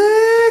 Sick.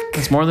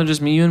 It's more than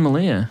just me, you, and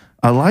Malia.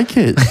 I like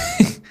it.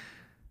 He's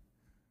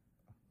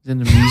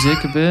into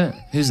music a bit.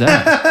 Who's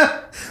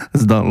that?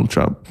 That's Donald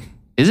Trump.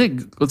 Is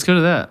it? Let's go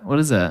to that. What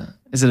is that?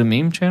 Is it a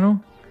meme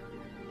channel?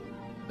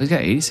 He's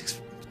got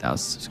 86,000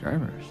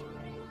 subscribers.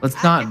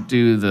 Let's not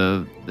do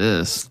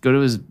this. Go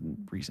to his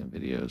recent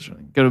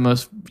videos. Go to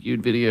most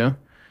viewed video.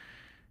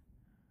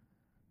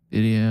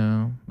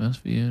 Video,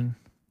 most viewed.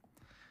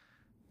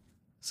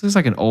 This looks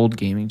like an old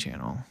gaming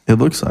channel. It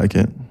looks like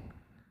it.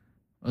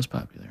 Most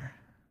popular.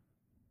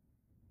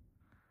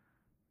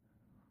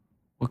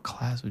 What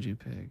class would you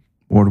pick?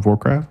 World of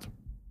Warcraft.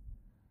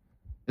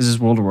 Is this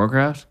World of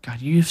Warcraft?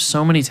 God, you have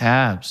so many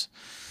tabs.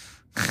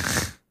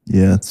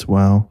 Yeah, it's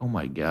wow. Oh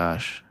my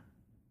gosh.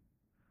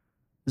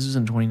 This was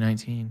in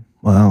 2019.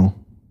 Wow.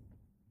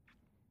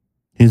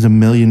 He has 1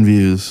 million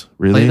views.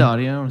 Really? Play the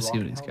audio and see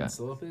what he's got.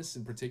 Syllabus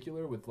in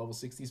particular with level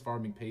 60s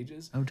farming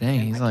pages. Oh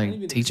dang, he's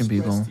like teaching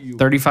people.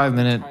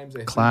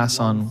 35-minute class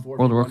on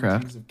World of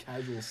Warcraft.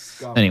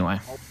 Anyway,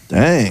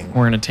 Dang.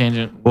 we're in a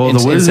tangent. Well,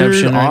 the wizard,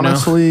 Inception right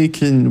honestly,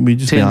 can we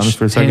just be honest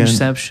for a second?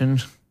 Inception.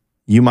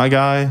 You, my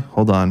guy.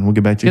 Hold on. We'll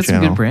get back to your Get some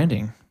channel. good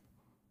branding.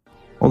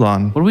 Hold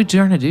on. What are we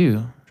trying to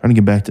do? Trying to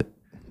get back to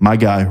my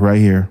guy right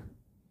here.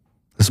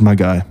 This is my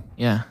guy.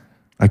 Yeah.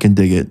 I can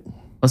dig it.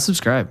 Let's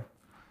subscribe.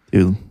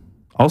 Dude,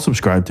 I'll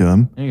subscribe to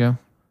him. There you go.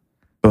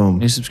 Boom.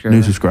 New subscriber.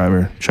 New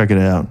subscriber. Check it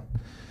out.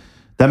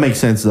 That makes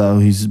sense, though.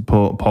 He's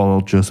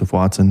Paul Joseph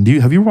Watson.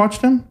 Have you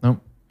watched him? Nope.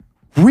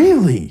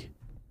 Really?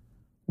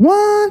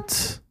 What?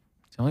 He's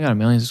only got 1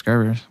 million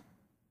subscribers.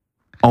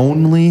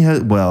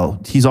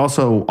 Well, he's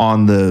also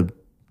on the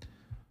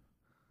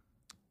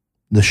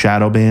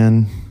shadow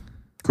ban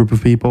group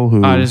of people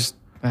who...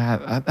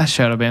 That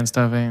shadow ban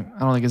stuff I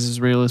don't think it's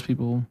as real as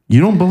people... You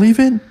don't believe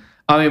it?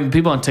 I mean,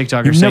 people on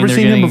TikTok are You've saying never they're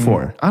seen getting... him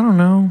before? I don't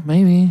know.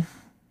 Maybe.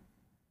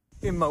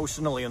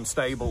 Emotionally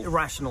unstable,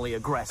 irrationally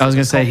aggressive. I was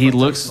going to say he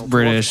looks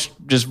British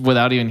just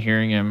without even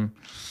hearing him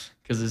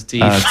because his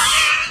teeth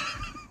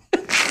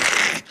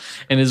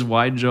and his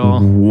wide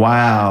jaw.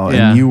 Wow.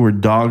 Yeah. And you were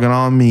dogging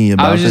on me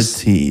about the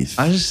teeth.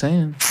 I was just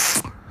saying.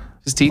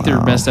 His teeth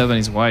are messed up and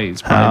he's white.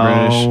 He's probably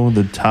British. How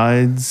the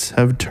tides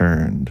have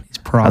turned. He's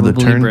probably the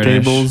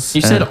British. turntables.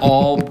 You said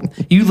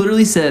you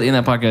literally said in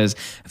that podcast,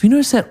 have you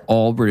noticed that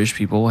all British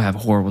people have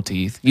horrible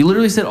teeth? You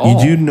literally said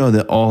all. You do know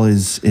that all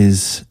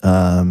is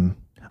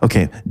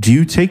okay. Do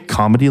you take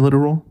comedy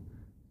literal?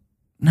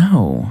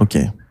 No.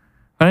 Okay.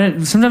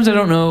 Sometimes I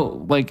don't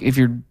know, like, if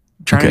you're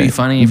trying to be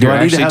funny, if Do you're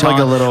I need to actually have, like,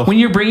 talking. a little... When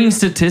you're bringing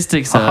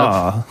statistics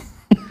up,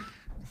 you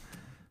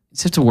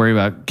just have to worry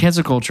about.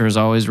 Cancel culture is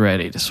always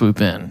ready to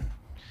swoop in.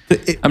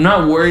 I'm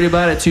not worried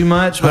about it too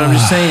much, but I'm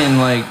just saying,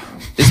 like,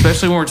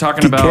 especially when we're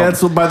talking about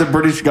canceled by the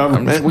British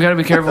government. We got to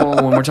be careful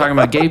when we're talking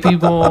about gay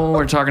people.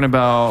 We're talking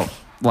about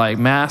like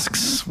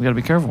masks. We got to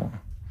be careful.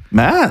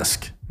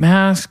 Masks.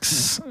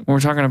 When we're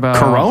talking about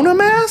Corona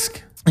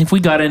mask. If we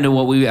got into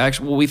what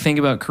we think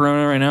about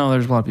Corona right now,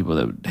 there's a lot of people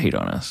that would hate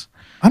on us.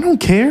 I don't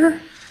care.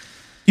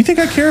 You think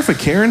I care if a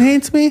Karen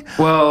hates me?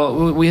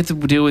 Well, we have to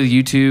deal with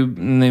YouTube,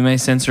 and they may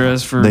censor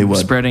us for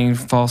spreading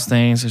false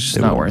things. It's just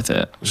not worth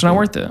it. It's not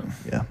worth it.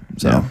 Yeah.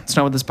 So it's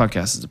not what this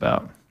podcast is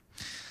about.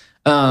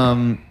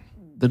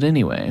 But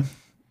anyway,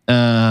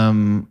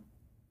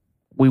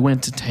 we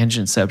went to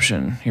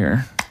Tangentception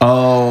here.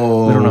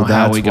 Oh, we don't know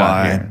how we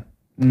got here.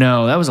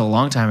 No, that was a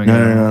long time ago.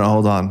 No,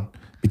 hold on.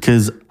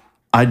 Because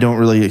I don't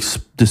really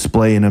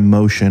display an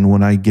emotion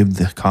when I give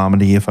the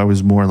comedy. If I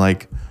was more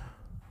like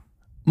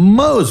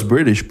most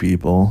British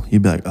people,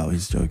 you'd be like, oh,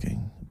 he's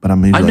joking. But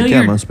I'm usually like,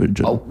 yeah, most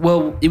British. Oh,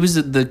 well, it was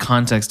the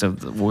context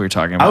of what we were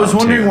talking about. I was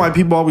wondering why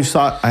people always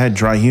thought I had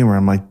dry humor.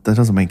 I'm like, that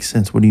doesn't make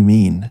sense. What do you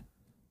mean?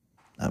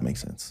 That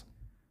makes sense.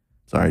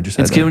 Sorry, just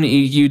it's given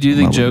you do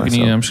the joke,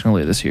 and I'm just gonna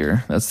lay this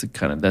here. That's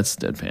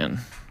deadpan.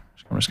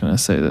 I'm just gonna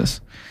say this.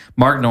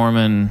 Mark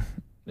Norman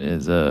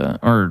is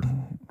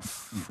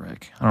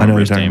frick. I know what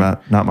you're talking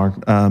about. Not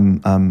Mark.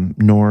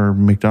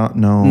 Norm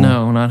McDonald.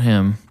 No, not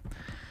him.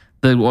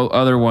 The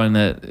other one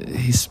that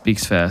he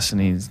speaks fast, and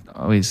he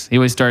always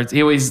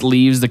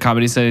leaves the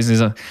comedy settings. And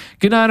he's like,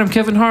 "Good night, I'm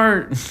Kevin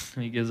Hart."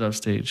 And he gets off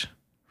stage.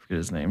 Forget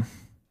his name.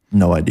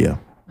 No idea.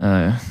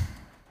 I'll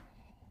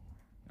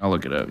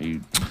look it up.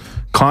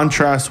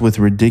 Contrast with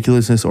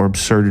ridiculousness or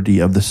absurdity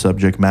of the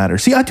subject matter.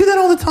 See, I do that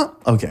all the time.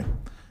 Okay,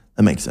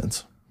 that makes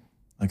sense.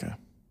 Okay.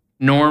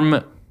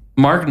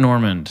 Mark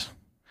Normand.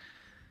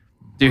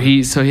 Dude,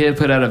 he had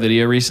put out a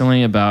video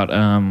recently about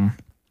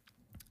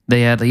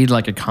he had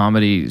like a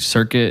comedy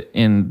circuit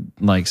in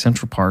like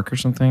Central Park or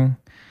something.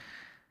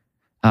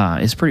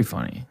 It's pretty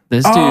funny.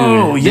 This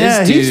dude,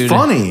 he's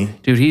funny.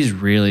 Dude, he's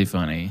really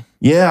funny.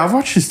 Yeah, I've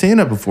watched his stand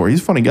up before.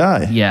 He's a funny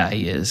guy. Yeah,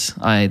 he is.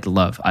 I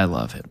love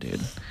him, dude.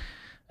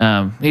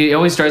 He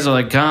always starts with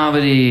like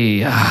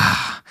comedy.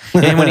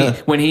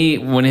 And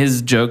when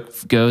his joke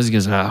goes, he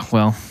goes,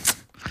 well,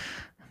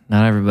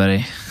 not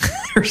everybody.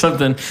 Or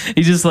something.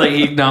 He just like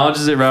he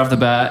acknowledges it right off the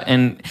bat,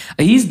 and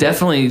he's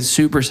definitely a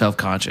super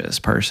self-conscious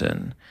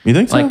person. You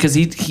think so? Like, because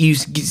you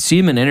see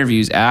him in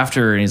interviews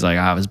after, and he's like,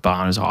 "Oh, his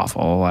bond is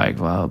awful," like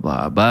blah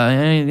blah. But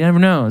you never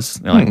know.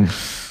 It's like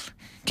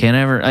can't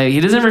ever. He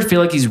doesn't ever feel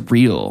like he's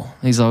real.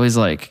 He's always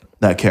like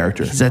that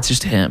character. That's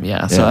just him.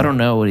 Yeah. So I don't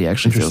know what he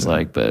actually feels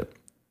like, but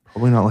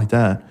probably not like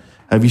that.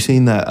 Have you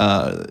seen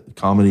that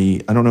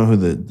comedy? I don't know who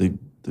the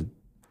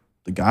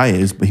guy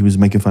is, but he was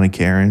making fun of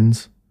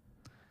Karens.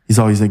 He's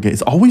always like,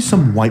 it's always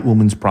some white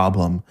woman's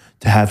problem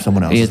to have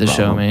someone else's problem. You have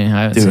to show me.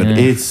 I haven't seen it.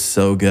 It's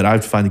so good. I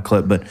have to find the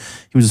clip, but he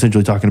was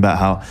essentially talking about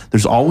how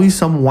there's always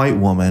some white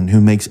woman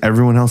who makes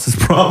everyone else's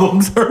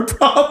problems her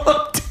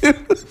problem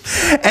too.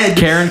 And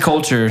Karen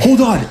culture.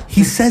 Hold on.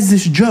 He says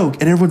this joke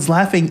and everyone's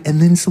laughing,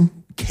 and then some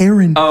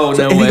Karen. Oh,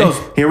 no and way. he goes,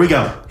 here we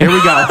go.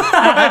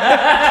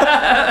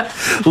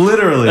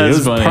 Literally. That's it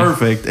was funny.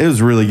 perfect. It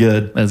was really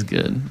good. That's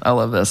good. I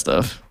love that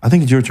stuff. I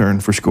think it's your turn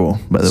for school,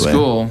 by the way.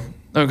 School.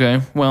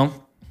 Okay. Well,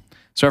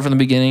 start from the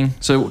beginning.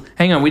 So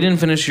hang on. We didn't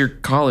finish your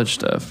college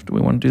stuff. Do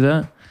we want to do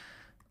that?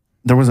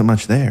 There wasn't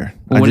much there.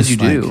 Well, what did you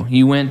do?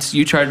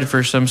 You tried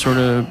for some sort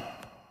of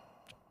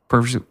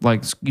perfect,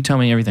 like, you tell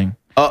me everything.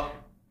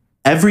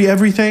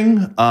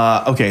 Everything.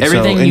 Okay.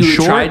 Everything so in you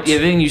short, tried,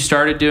 everything you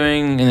started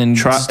doing and then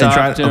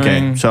stopped doing.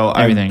 Okay. So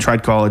everything. I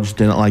tried college,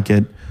 didn't like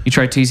it. You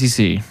tried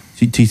TCC.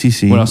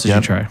 TCC. What else did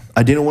you try?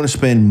 I didn't want to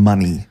spend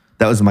money.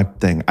 That was my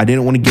thing. I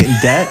didn't want to get in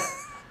debt.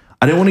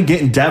 I didn't want to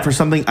get in debt for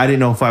something I didn't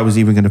know if I was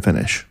even going to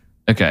finish.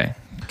 Okay.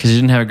 Because you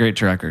didn't have a great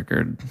track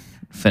record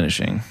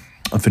finishing.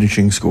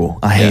 Finishing school.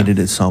 I hated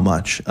it so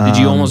much. Did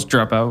you almost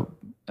drop out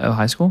of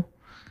high school?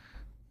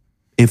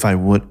 If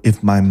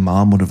my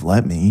mom would have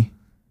let me.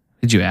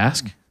 Did you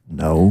ask?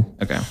 No.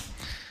 Okay.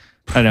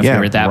 I don't know if you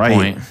were at that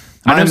point.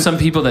 I know some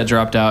people that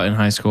dropped out in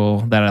high school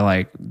that I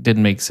like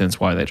didn't make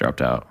sense why they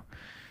dropped out.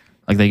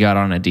 Like they got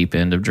on a deep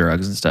end of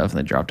drugs and stuff and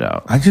they dropped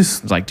out. I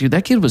was like, dude,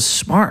 that kid was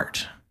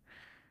smart.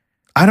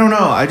 I don't know.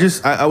 I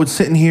was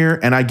sitting here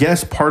and I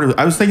guess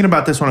I was thinking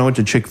about this when I went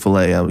to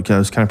Chick-fil-A because I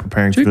was kind of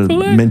preparing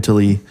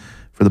mentally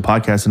for the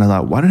podcast and I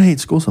thought, why did I hate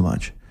school so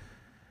much?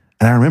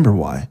 And I remember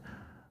why.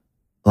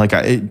 Like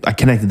I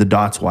connected the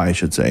dots why, I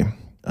should say.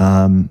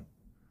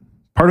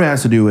 Part of it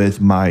has to do with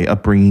my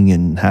upbringing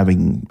and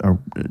having a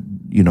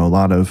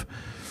lot of,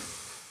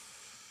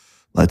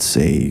 let's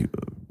say,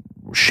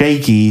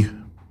 shaky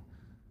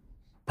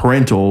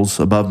parentals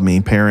above me,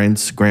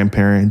 parents,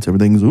 grandparents,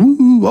 everything's,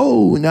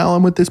 now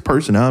I'm with this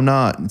person, now I'm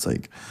not. It's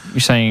like,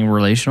 you're saying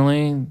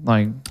relationally,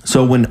 like,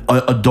 so when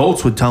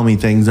adults would tell me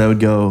things, I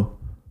would go,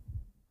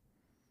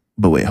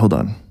 but wait, hold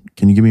on,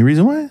 can you give me a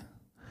reason why?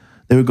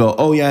 They would go,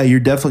 oh yeah, you're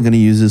definitely going to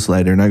use this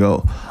later. And I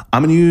go,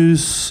 I'm going to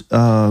use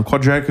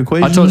quadratic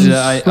equations. I told you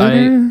that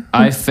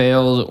I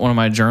failed one of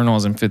my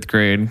journals in 5th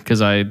grade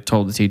because I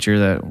told the teacher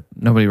that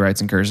nobody writes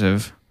in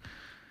cursive.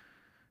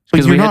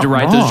 Because we had to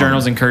write those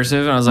journals in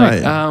cursive. And I was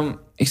like,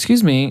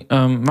 excuse me,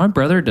 my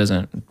brother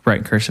doesn't write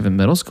in cursive in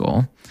middle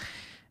school.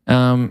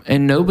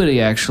 And nobody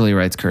actually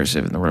writes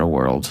cursive in the real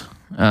world.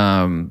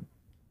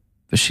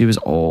 But she was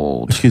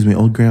old. Excuse me,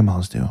 old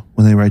grandmas do.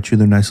 When they write you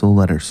their nice little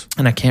letters.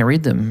 And I can't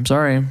read them. I'm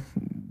sorry.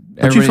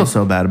 But you feel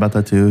so bad about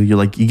that too. You're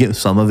like, you get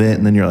some of it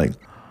and then you're like.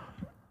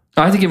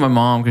 I have to get my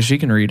mom because she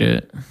can read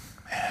it.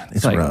 Man,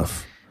 it's like,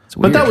 rough. It's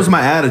weird. But that was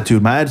my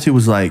attitude. My attitude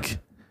was like,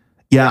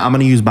 yeah, I'm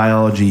going to use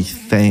biology.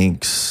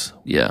 Thanks.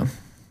 Yeah.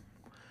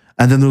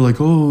 And then they're like,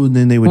 oh, and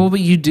then they would. Well,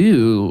 but you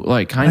do,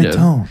 like, kind of. I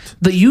don't.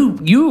 But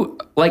you,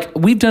 like,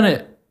 we've done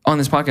it on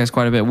this podcast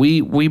quite a bit.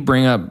 We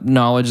bring up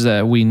knowledge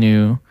that we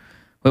knew,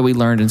 what we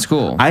learned in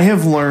school. I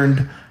have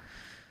learned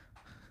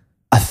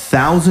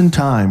 1,000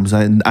 times,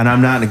 and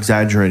I'm not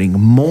exaggerating,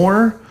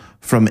 more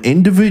from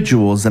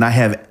individuals than I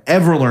have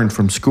ever learned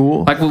from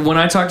school. Like when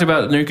I talked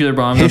about nuclear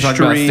bombs, I talked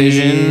about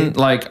fission,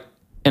 like,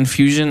 and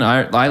fusion.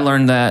 I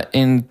learned that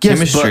in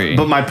chemistry.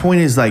 But my point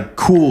is, like,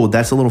 cool,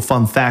 that's a little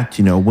fun fact,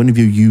 when have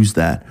you used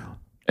that?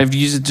 I've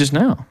used it just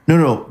now.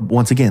 No.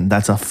 Once again,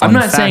 that's a fun fact. I'm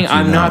not saying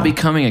I'm not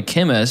becoming a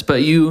chemist,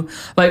 but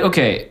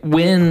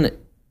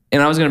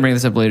and I was going to bring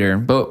this up later,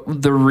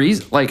 but the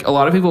reason, like, a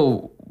lot of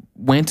people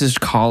went to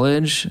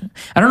college.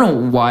 I don't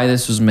know why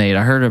this was made.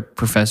 I heard a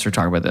professor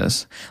talk about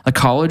this. Like,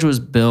 college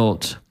was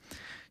built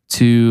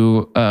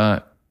to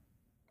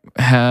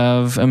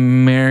have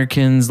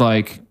Americans,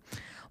 like,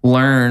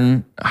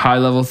 learn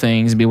high-level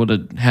things and be able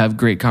to have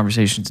great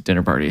conversations at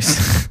dinner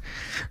parties.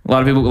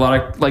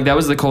 That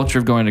was the culture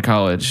of going to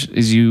college,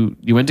 is you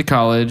went to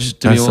college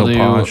to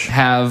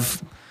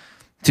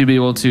be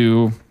able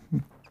to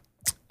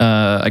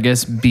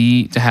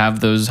have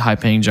those high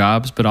paying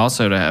jobs, but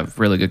also to have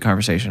really good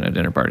conversation at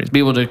dinner parties, be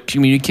able to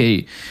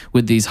communicate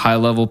with these high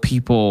level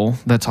people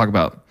that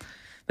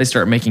they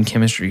start making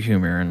chemistry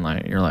humor. And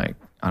like, you're like,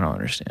 I don't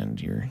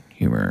understand your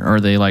humor. Or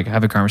they like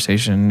have a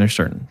conversation and they're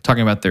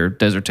talking about their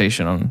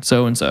dissertation on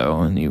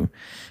so-and-so, and you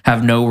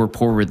have no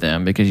rapport with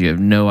them because you have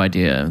no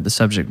idea the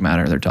subject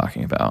matter they're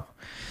talking about.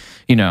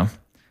 I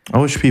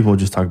wish people would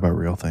just talk about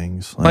real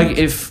things. That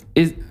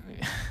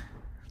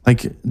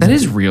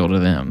is real to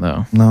them,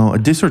 though. No, a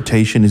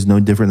dissertation is no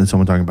different than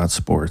someone talking about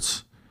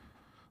sports.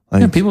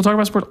 Like, people talk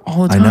about sports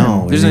all the time. I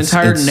know. There's an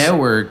entire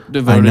network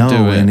devoted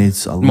to it. And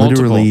it's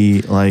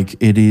literally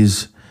like, it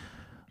is,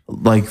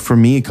 like, for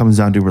me, it comes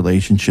down to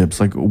relationships.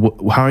 Like,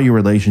 how are your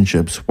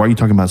relationships? Why are you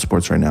talking about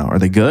sports right now? Are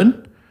they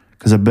good?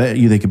 Because I bet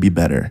you they could be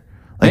better.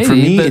 Like, for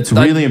me, it's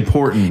really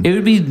important. It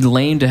would be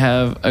lame to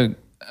have a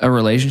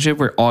relationship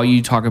where all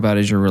you talk about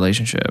is your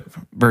relationship,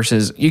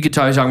 versus you could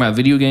talk about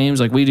video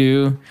games like we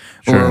do,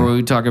 or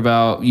we talk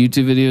about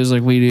YouTube videos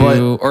like we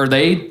do,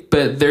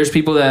 but there's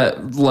people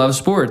that love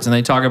sports and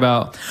they talk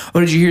about, oh,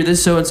 did you hear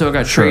this so-and-so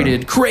got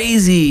traded?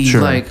 Crazy. Did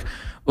you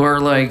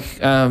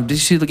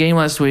see the game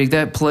last week?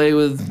 That play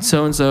with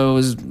so-and-so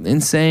was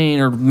insane.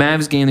 Or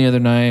Mavs game the other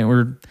night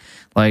where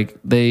like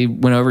they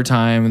went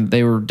overtime and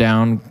they were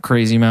down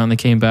crazy amount and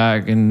they came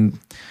back and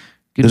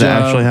Good Did job.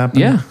 that actually happen?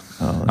 Yeah.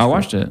 Oh, I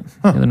watched it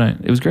the other night.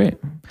 It was great.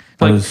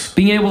 Like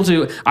being able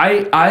to,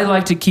 I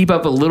like to keep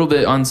up a little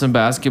bit on some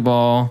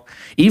basketball,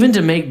 even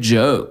to make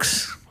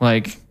jokes,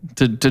 like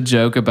to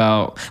joke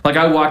about, like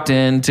I walked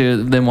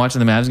into them watching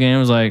the Mavs game. I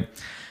was like,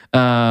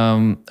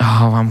 I'm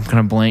going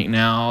to blank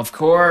now. Of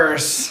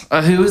course.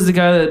 Who was the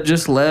guy that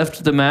just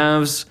left the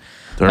Mavs?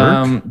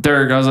 Dirk?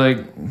 Dirk. I was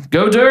like,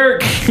 go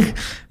Dirk.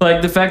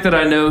 Like the fact that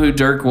I know who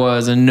Dirk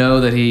was and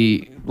know that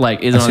he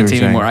like isn't on the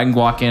team anymore. I can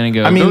walk in and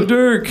go, go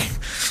Dirk.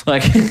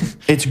 Like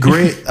it's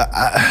great.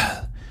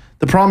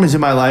 The problem is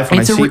in my life when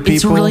I see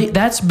people.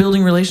 That's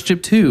building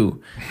relationship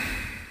too.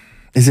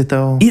 Is it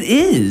though? It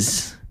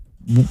is.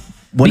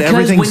 When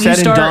everything's said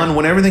and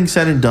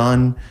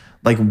done,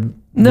 like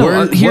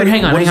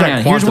hang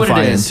on. Here's what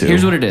it is.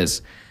 Here's what it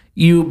is.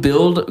 You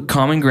build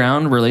common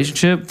ground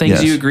relationship,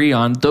 things you agree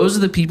on. Those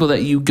are the people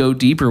that you go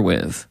deeper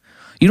with.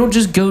 You don't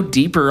just go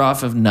deeper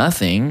off of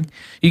nothing.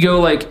 You go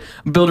like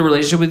build a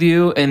relationship with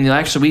you, and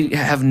actually we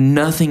have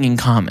nothing in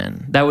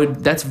common.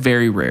 That's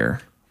very rare.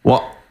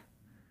 Well,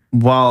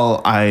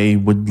 while I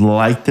would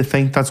like to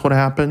think that's what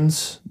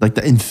happens, like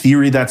in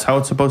theory, that's how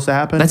it's supposed to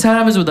happen. That's how it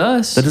happens with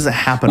us. That doesn't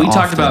happen. We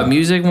talked about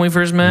music when we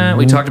first met.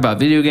 We talked about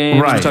video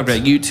games. Right. We talked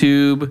about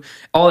YouTube,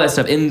 all that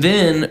stuff, and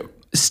then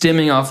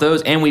stemming off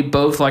those, and we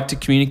both like to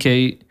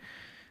communicate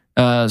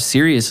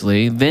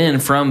seriously. Then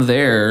from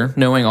there,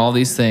 knowing all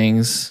these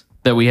things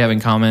that we have in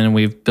common and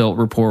we've built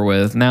rapport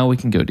with, now we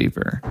can go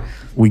deeper.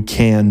 We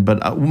can,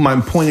 but my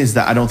point is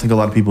that I don't think a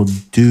lot of people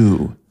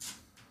do.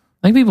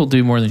 I think people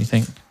do more than you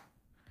think.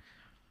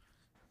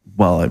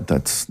 Well,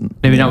 that's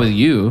maybe not with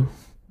you.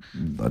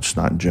 That's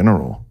not in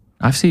general.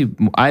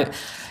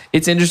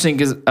 It's interesting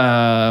because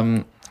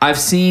I've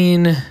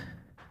seen.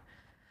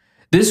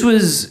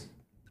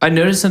 I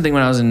noticed something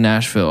when I was in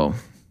Nashville.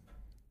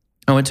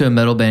 I went to a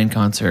metal band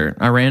concert.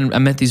 I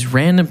met these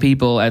random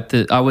people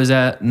I was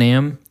at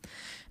NAMM. I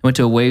went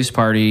to a Waves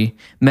party.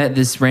 Met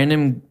this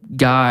random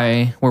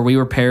guy where we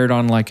were paired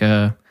on like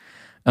a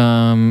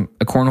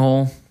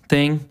cornhole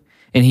thing.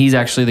 And he's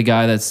actually the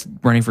guy that's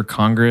running for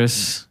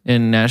Congress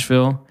in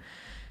Nashville.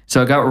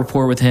 So I got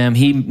rapport with him.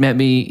 He met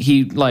me.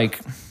 He like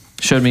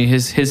showed me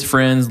his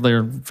friends.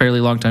 They're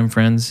fairly longtime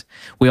friends.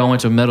 We all went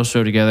to a metal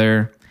show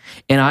together.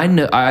 And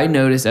I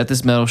noticed at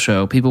this metal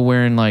show, people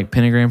wearing like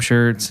pentagram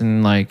shirts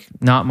and like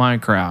not my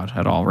crowd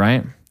at all,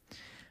 right?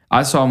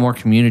 I saw more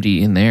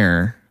community in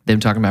there, them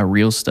talking about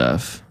real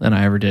stuff than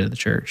I ever did at the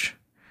church.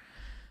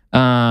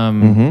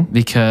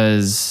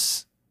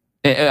 Because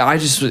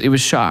it was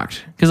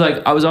shocked because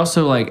like I was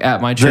also like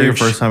at my church. Is that your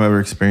first time ever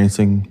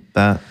experiencing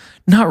that?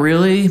 Not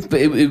really, but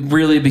it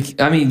really.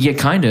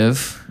 Kind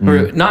of.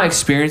 Or not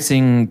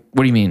experiencing.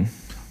 What do you mean?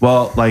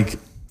 Well, like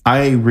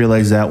I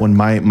realized that when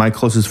my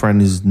closest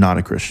friend is not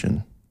a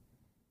Christian,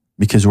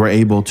 because we're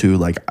able to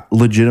like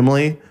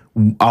legitimately.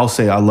 I'll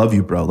say I love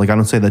you, bro. Like I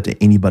don't say that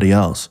to anybody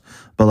else,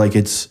 but like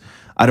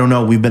I don't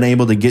know. We've been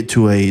able to get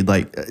to a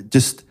like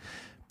just.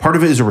 Part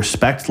of it is a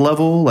respect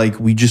level. Like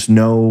we just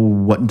know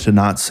what to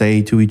not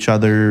say to each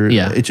other.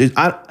 Yeah.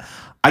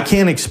 I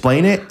can't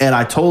explain it. And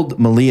I told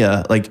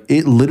Malia, like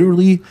it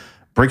literally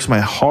breaks my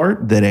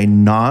heart that a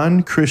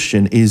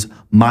non-Christian is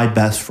my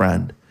best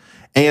friend.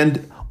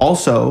 And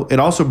also, it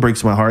also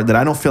breaks my heart that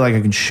I don't feel like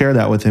I can share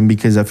that with him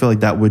because I feel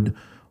like that would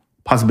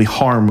possibly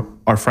harm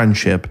our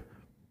friendship.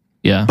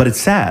 Yeah. But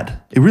it's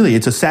sad.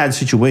 It's a sad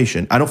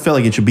situation. I don't feel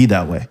like it should be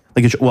that way.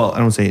 Like I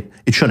don't say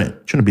it shouldn't.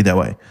 It shouldn't be that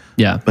way.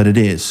 Yeah. But it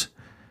is.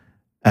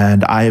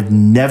 And I have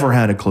never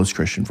had a close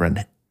Christian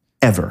friend,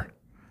 ever,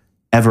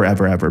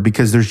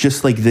 because there's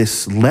just like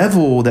this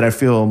level that I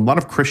feel a lot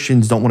of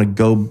Christians don't want to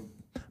go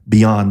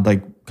beyond,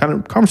 like kind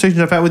of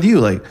conversations I've had with you.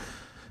 Like,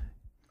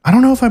 I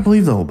don't know if I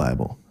believe the whole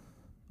Bible.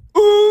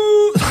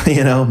 Ooh,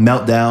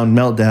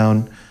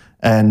 meltdown.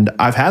 And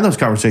I've had those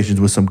conversations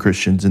with some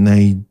Christians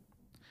and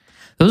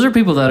those are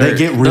people that they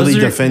get really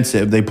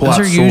defensive. They pull out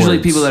swords. Those are usually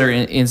people that are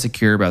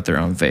insecure about their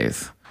own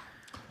faith.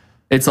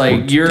 It's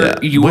like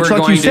you were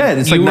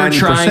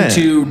trying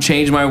to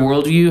change my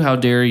worldview. How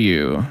dare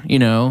you? You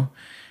know,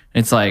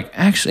 it's like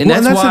actually, and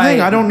that's the why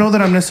thing. I don't know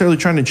that I'm necessarily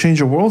trying to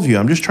change a worldview.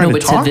 I'm just trying to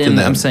talk to them.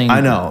 I'm saying I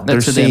know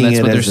that's for them.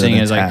 That's what they're seeing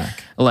is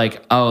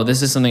like, oh,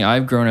 this is something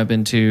I've grown up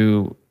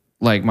into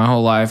like my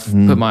whole life.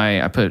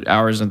 I put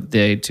hours of the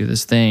day to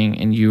this thing,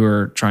 and you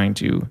are trying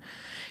to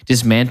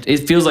dismantle.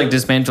 It feels like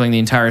dismantling the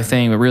entire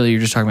thing, but really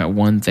you're just talking about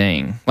one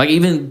thing. Like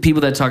even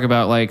people that talk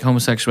about like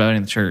homosexuality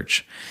in the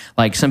church.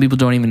 Like some people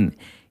don't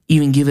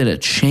even give it a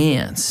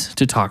chance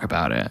to talk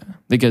about it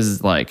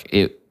because like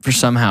it for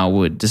somehow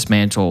would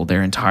dismantle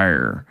their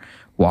entire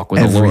walk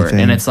with the Lord.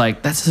 And it's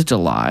like that's such a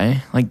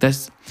lie. Like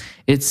it's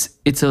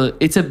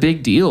a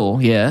big deal,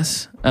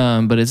 yes.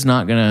 But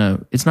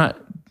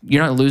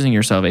you're not losing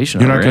your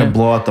salvation. You're not going to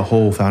blow out the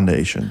whole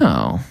foundation.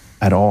 No.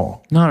 At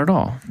all. Not at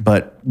all.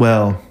 But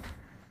well,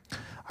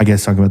 I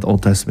guess talking about the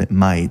Old Testament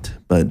might,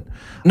 but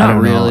not I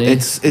don't really. Know.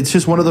 It's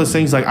just one of those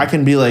things like I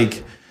can be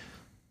like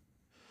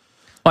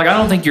I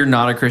don't think you're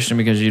not a Christian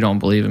because you don't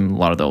believe in a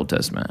lot of the Old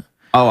Testament.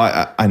 Oh,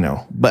 I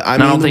know, but I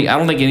don't think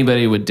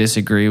anybody would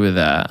disagree with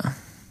that.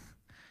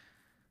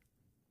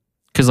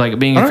 Because like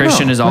being I a don't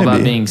Christian know. is all about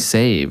Maybe. being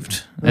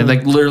saved. And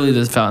like literally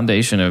the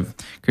foundation of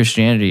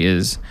Christianity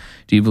is,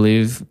 do you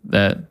believe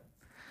that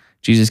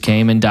Jesus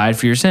came and died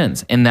for your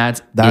sins? And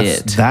that's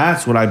it.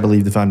 That's what I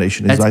believe the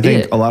foundation is. That's I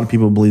think it. a lot of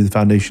people believe the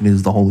foundation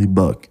is the holy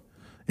book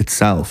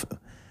itself,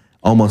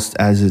 almost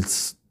as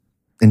its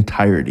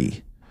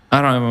entirety.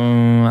 I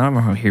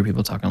don't hear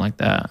people talking like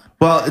that.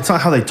 Well, it's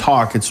not how they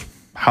talk, it's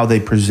how they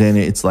present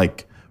it. It's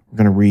like, we're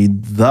going to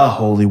read the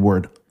holy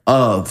word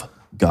of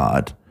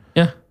God.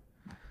 Yeah.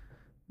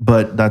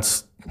 But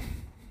that's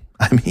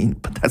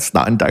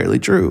not entirely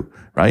true,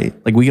 right?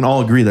 Like we can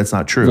all agree that's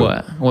not true.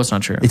 What? What's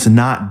not true? It's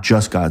not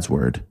just God's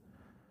word.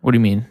 What do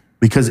you mean?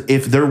 Because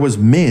if there was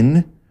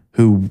men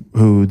who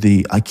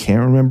I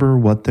can't remember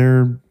what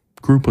their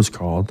group was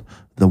called,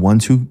 the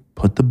ones who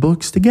put the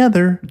books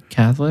together.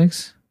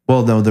 Catholics?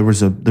 Well, no,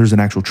 there's an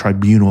actual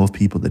tribunal of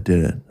people that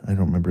did it. I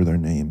don't remember their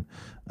name.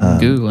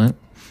 Google it.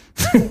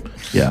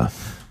 Yeah.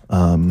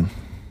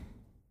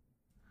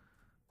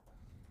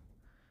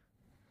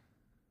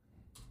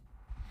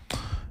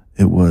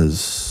 It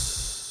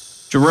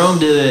was Jerome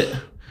did it.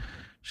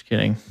 Just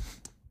kidding.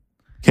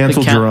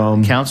 Cancel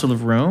Jerome. Council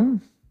of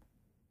Rome?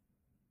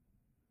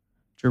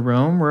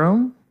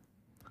 Rome?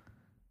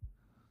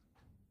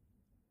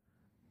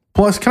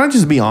 Plus, can I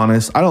just be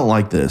honest? I don't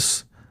like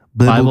this.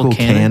 Biblical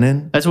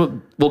canon. That's what,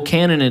 well,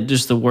 canon is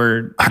just the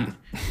word.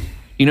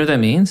 You know what that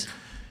means?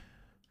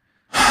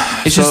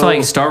 It's just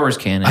like Star Wars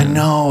canon. I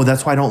know.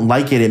 That's why I don't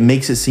like it. It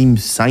makes it seem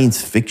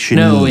science fiction.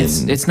 No,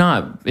 it's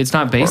not. It's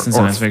not based in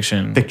science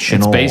fiction.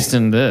 Fictional. It's based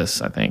in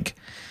this, I think.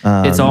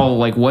 It's all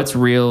like what's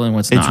real and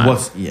what's not.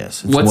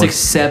 What's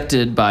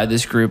accepted by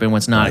this group and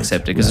what's not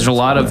accepted. Because there's a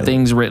lot of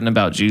things written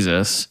about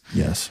Jesus.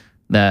 Yes.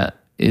 That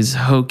is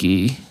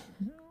hokey.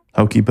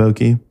 Hokey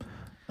pokey.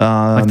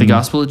 Like the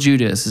Gospel of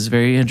Judas is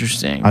very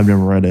interesting. I've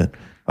never read it.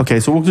 Okay,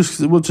 so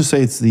we'll just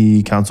say it's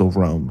the Council of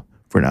Rome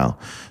for now.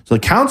 So the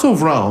Council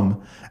of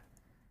Rome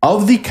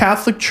of the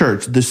Catholic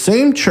Church, the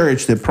same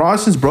church that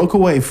Protestants broke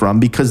away from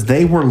because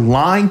they were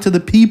lying to the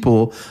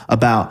people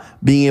about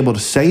being able to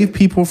save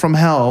people from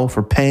hell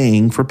for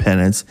paying for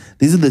penance.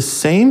 These are the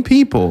same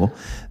people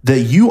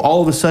that you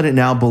all of a sudden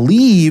now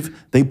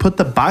believe they put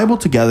the Bible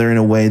together in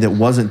a way that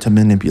wasn't to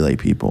manipulate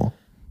people.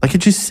 Like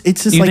it's just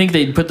you like, think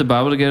they put the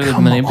Bible together to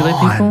come manipulate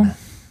on. people?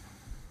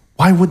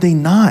 Why would they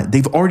not?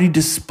 They've already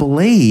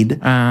displayed.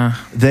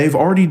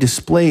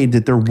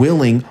 That they're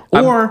willing.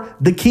 Or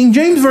the King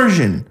James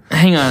version.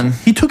 Hang on.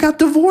 He took out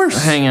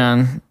divorce. Hang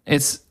on.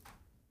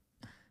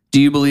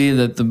 Do you believe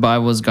that the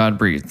Bible is God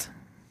breathed?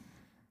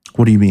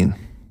 What do you mean?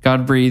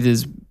 God breathed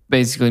is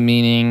basically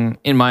meaning,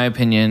 in my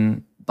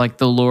opinion, like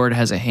the Lord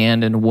has a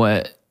hand in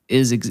what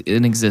is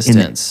in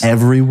existence. In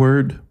every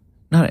word?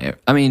 I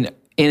mean,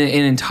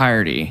 in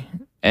entirety.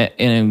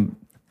 I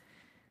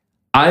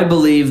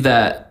believe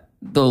that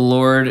the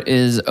Lord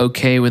is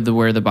okay with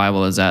where the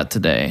Bible is at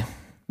today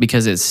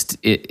because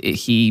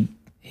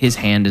his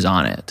hand is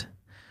on it.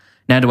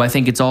 Now, do I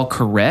think it's all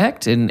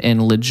correct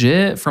and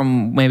legit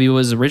from maybe what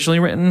was originally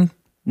written?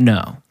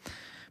 No.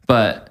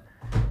 But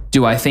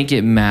do I think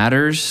it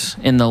matters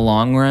in the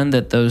long run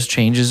that those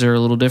changes are a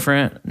little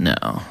different?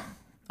 No.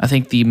 I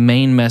think the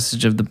main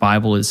message of the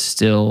Bible is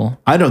still...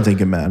 I don't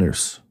think it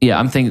matters. Yeah,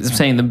 I'm saying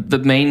the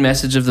main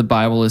message of the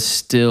Bible is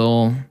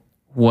still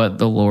what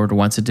the Lord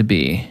wants it to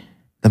be.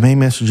 The main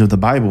message of the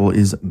Bible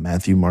is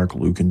Matthew, Mark,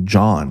 Luke, and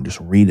John. Just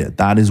read it.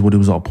 That is what it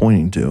was all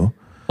pointing to.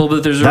 Well,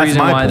 but there's a reason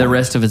why the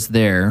rest of it's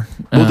there.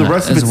 Well, the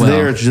rest of it's well.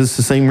 there. It's just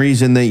the same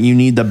reason that you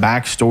need the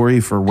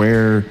backstory for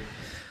where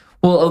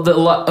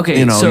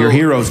so your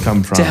heroes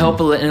come from. To help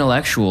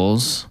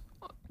intellectuals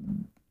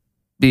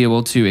be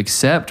able to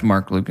accept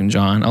Mark, Luke, and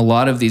John, a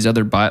lot of these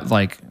other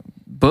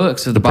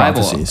books of the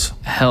Bible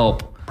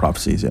help.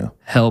 Prophecies, yeah.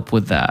 Help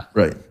with that.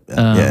 Right.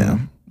 Yeah.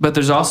 But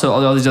there's also,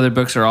 all these other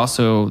books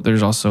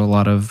there's also a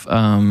lot of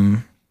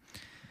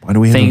Why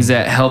do we things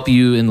that help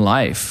you in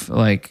life,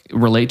 like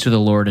relate to the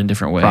Lord in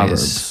different ways.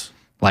 Proverbs.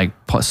 Like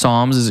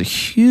Psalms is a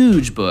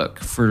huge book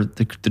for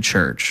the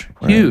church.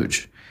 Right.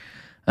 Huge.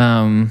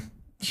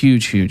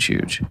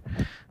 Huge.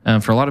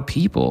 For a lot of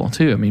people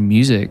too. I mean,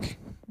 music.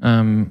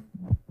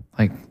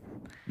 Like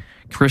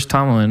Chris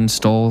Tomlin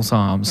stole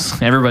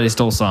Psalms. Everybody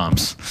stole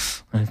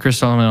Psalms. And Chris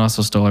Tomlin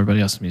also stole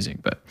everybody else's music,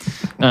 but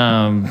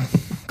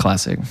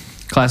classic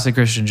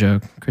Christian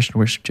joke, Christian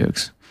worship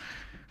jokes.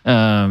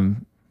 But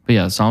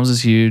yeah, Psalms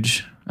is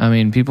huge. I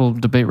mean, people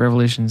debate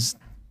Revelations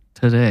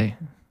today.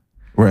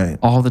 Right.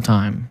 All the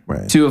time.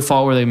 Right. To a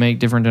fault where they make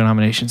different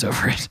denominations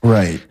over it.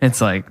 Right. It's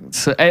like,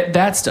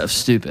 that stuff's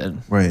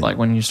stupid. Right. Like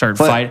when you start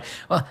fighting.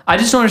 Well, I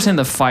just don't understand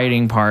the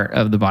fighting part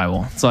of the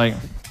Bible. It's like,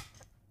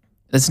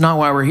 that's not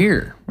why we're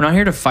here. We're not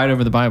here to fight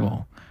over the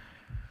Bible.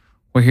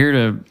 We're here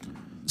to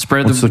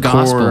spread the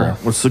gospel.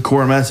 What's the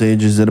core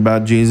message? Is it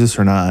about Jesus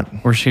or not?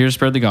 We're here to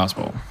spread the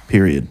gospel.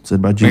 Period. Is it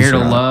about We're Jesus here to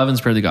or not? love and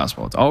spread the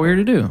gospel. It's all we're here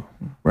to do.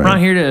 We're Right. not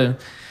here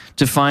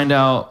to find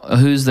out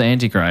who's the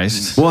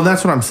Antichrist. Well,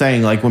 that's what I'm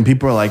saying. Like when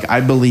people are like,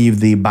 I believe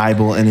the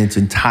Bible in its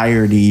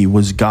entirety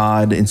was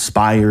God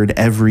inspired,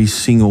 every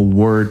single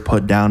word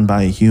put down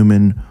by a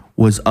human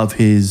was of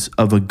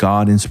a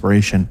God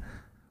inspiration.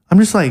 I'm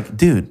just like,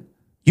 dude,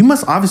 you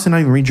must obviously not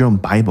even read your own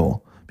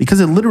Bible, because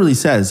it literally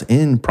says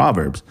in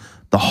Proverbs,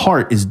 the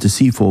heart is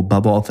deceitful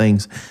above all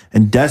things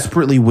and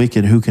desperately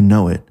wicked. Who can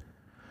know it?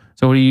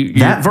 So what do you?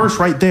 That verse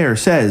right there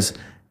says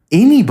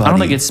anybody. I don't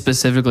think it's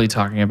specifically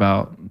talking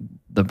about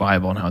the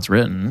Bible and how it's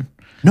written.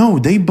 No,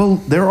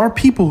 there are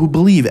people who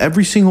believe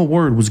every single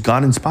word was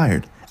God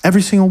inspired.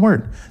 Every single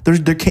word.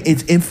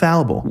 It's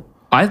infallible.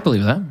 I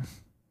believe that.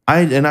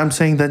 I'm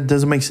saying that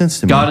doesn't make sense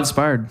to me. God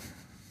inspired.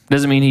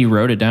 Doesn't mean he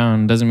wrote it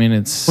down. Doesn't mean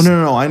it's. Well,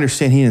 no. I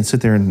understand he didn't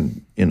sit there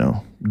and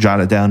jot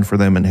it down for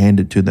them and hand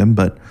it to them.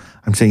 But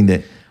I'm saying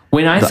that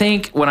when I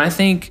think,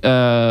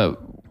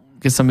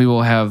 because some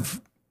people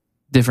have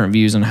different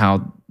views on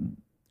how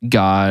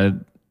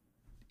God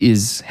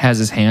has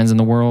his hands in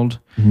the world,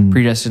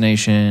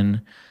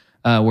 predestination,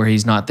 where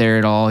he's not there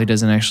at all. He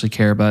doesn't actually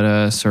care about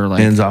us, or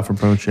like hands off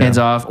approach. Yeah. Hands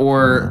off.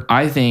 Or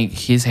I think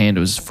his hand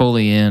was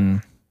fully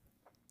in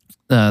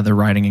the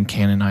writing and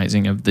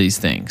canonizing of these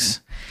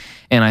things.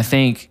 And I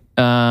think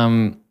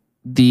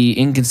the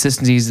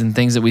inconsistencies and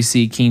things that we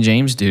see King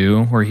James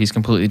do, where he's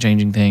completely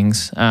changing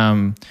things,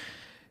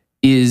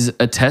 is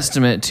a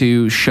testament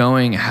to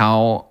showing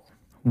how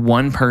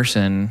one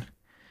person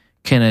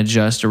can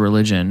adjust a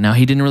religion. Now,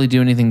 he didn't really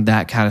do anything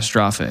that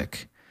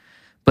catastrophic,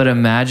 but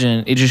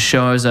imagine, it just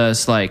shows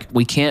us like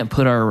we can't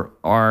put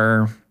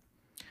our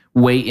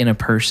weight in a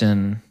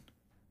person,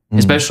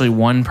 especially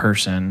one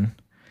person,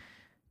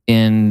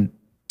 in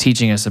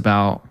teaching us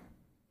about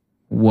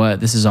what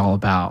this is all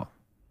about.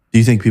 Do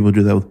you think people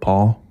do that with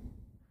Paul?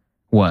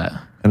 What?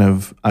 Kind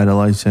of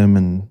idolize him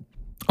and...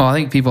 Oh, I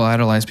think people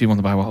idolize people in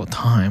the Bible all the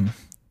time.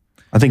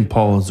 I think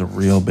Paul is a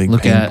real big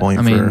pain point.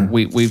 I mean,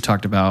 we've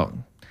talked about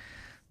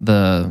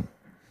the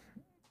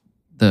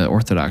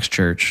Orthodox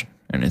Church,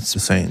 and it's the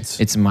saints.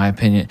 It's in my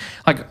opinion.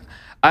 Like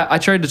I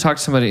tried to talk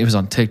to somebody, it was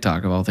on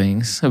TikTok of all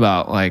things,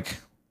 about like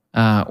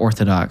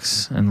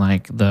Orthodox and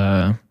like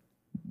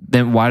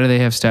then why do they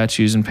have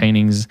statues and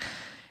paintings,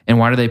 and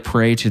why do they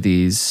pray to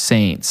these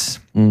saints?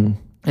 And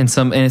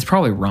it's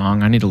probably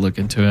wrong. I need to look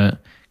into it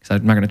because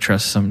I'm not going to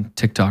trust some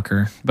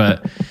TikToker,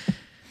 but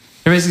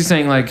they're basically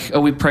saying like, oh,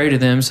 we pray to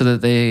them so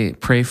that they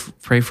pray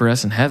for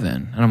us in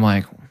heaven. And I'm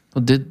like,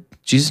 well, did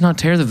Jesus not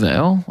tear the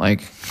veil?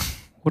 Like,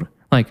 what?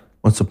 Like,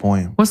 what's the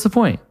point? What's the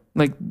point?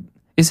 Like,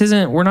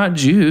 we're not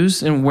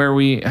Jews, and where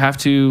we have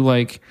to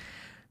like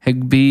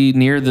be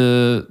near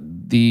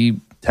the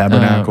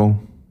tabernacle.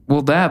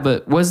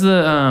 But what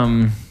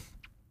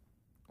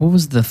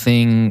was the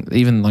thing?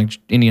 Even like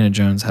Indiana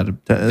Jones had a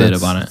bit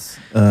about it.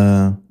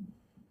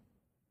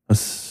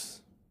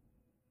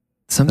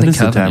 Something that is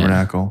covenant. The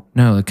tabernacle.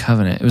 No, the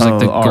covenant. It was like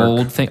the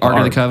gold thing. Ark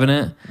of the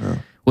Covenant. Yeah.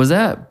 Was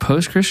that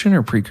post-Christian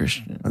or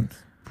pre-Christian? That's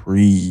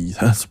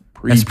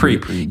pre.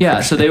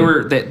 Yeah, so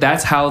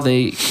that's how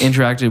they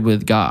interacted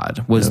with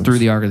God, was through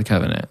the Ark of the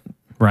Covenant,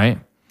 right?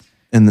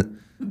 And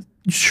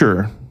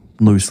sure,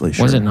 loosely,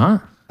 sure. Was it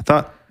not? I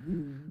thought.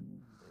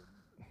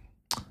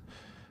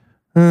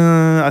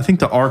 I think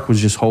the Ark was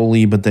just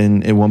holy, but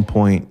then at one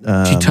point,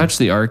 if you touch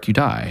the Ark, you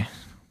die.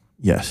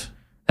 Yes,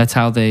 that's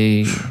how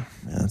they.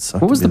 Man,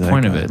 what was the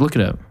point of it? Look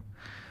it up.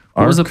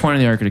 What was the point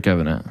of the Ark of the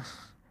Covenant?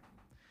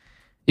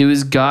 It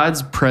was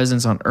God's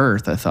presence on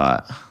earth, I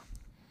thought.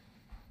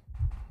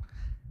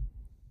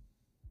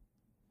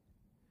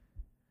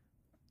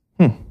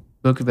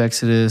 Book of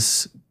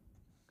Exodus.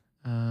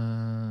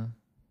 2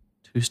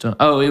 stone.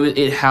 Oh,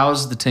 it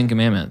housed the 10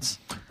 Commandments.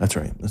 That's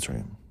right.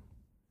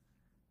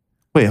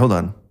 Wait, hold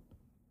on.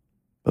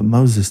 But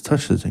Moses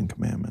touched the 10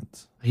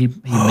 Commandments. He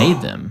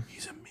made them.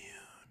 He's immune.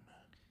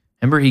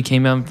 Remember, he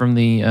came out from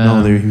the.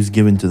 No, he was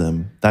given to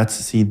them.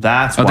 That's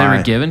why. Oh, they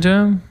were given to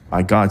him?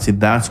 My God, see,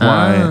 that's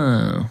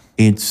why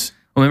it's.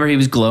 Remember, he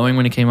was glowing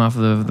when he came off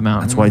of the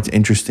mountain. That's why it's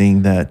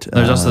interesting that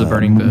there's also the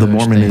burning bush.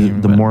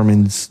 The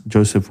Mormons,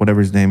 Joseph, whatever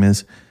his name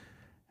is,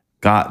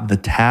 got the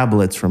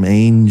tablets from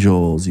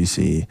angels. You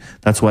see,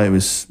 that's why it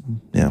was.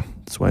 Yeah,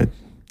 that's why.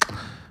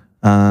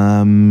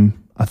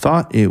 I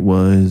thought it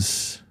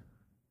was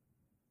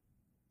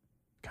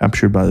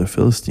captured by the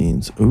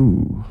Philistines.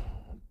 Ooh,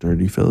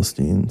 dirty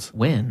Philistines.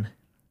 When?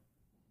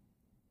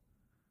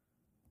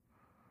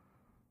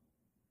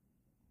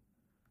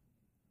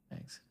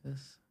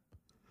 Exodus.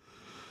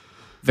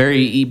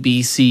 Very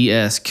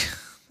EBC-esque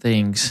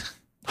things.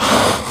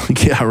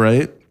 Yeah,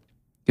 right?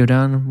 Go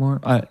down more.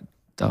 I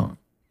don't.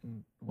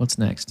 What's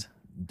next?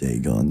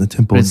 Dagon. The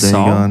Temple of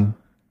Dagon.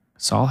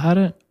 Saul had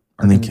it?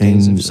 And then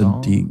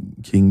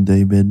King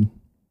David.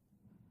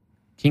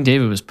 King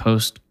David was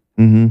post.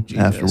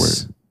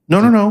 Afterward.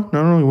 No.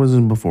 It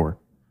wasn't before.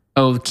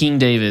 Oh, King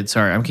David.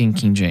 Sorry, I'm King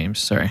James.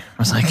 Sorry, I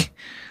was like,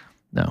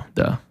 no,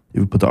 duh.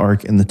 You put the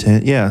ark in the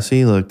tent. Yeah.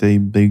 See, look, they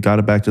got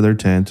it back to their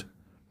tent,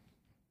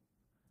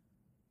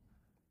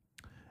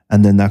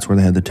 and then that's where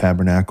they had the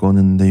tabernacle, and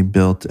then they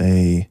built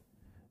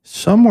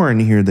somewhere in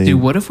here.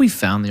 Dude, what if we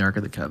found the Ark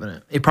of the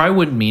Covenant? It probably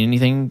wouldn't mean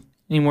anything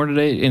anymore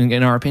today,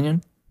 in our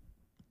opinion.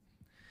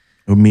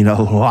 It would mean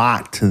a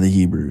lot to the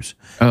Hebrews.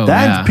 Oh,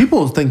 yeah.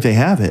 People think they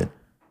have it.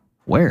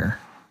 Where?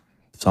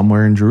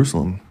 Somewhere in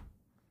Jerusalem.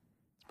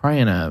 Probably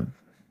in a,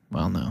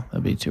 well, no,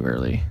 that'd be too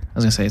early. I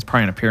was going to say it's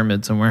probably in a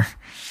pyramid somewhere.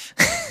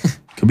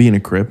 Could be in a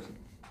crypt.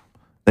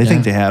 They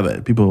think they have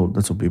it.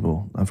 That's what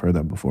people, I've heard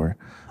that before.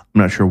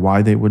 I'm not sure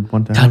why they would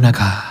want to have it.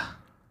 Tanaka.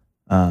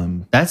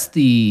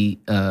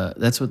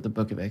 That's what the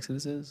book of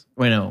Exodus is?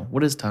 Wait, no.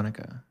 What is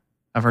Tanaka?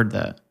 I've heard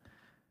that.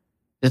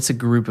 It's a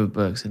group of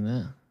books, isn't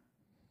it?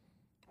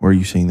 Where are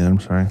you seeing that? I'm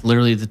sorry.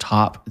 Literally at the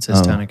top, it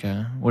says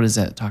Tanaka. What is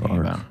that talking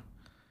about?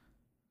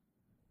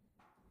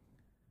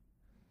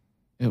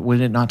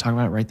 Would it not talk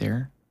about it right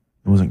there?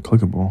 It wasn't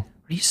clickable.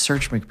 What do you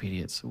search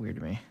Wikipedia? It's so weird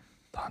to me.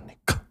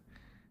 Tanaka.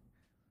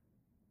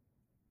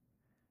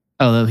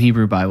 Oh, the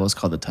Hebrew Bible is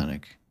called the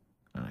Tanakh.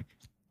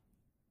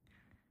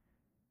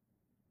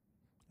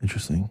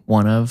 Interesting.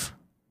 One of.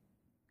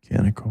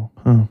 Mechanical.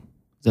 Huh.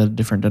 Is that a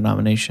different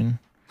denomination?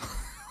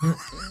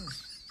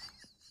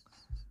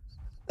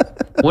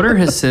 What are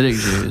Hasidic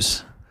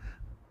Jews?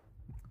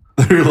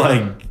 They're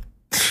like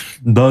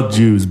the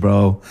Jews,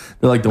 bro.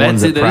 They're like the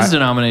ones that there's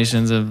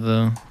denominations of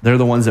the. They're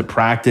the ones that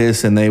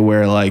practice, and they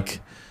wear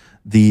like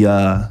the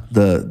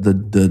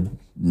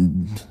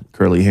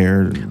curly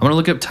hair. I'm gonna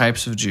look up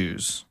types of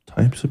Jews.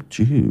 Types of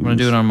Jews. I'm gonna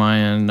do it on my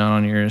end, not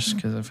on yours,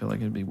 because I feel like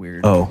it'd be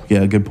weird. Oh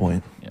yeah, good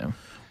point. Yeah.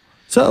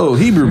 So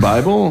Hebrew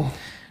Bible.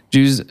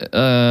 Jews.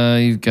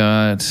 You've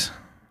got.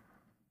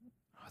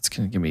 It's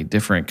gonna give me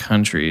different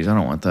countries. I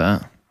don't want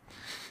that.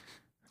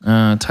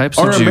 Types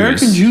of Jews. Are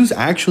American Jews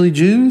actually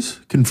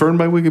Jews? Confirmed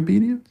by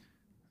Wikipedia?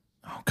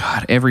 Oh,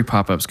 God. Every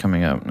pop-up's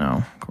coming up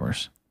now, of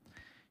course.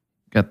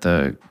 Got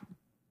the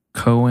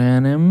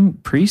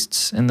Kohanim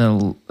priests and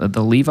the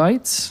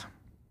Levites.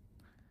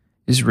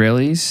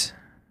 Israelites.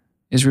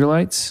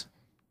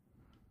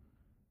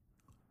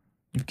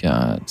 You've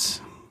got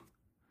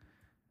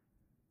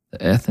the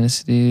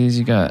ethnicities.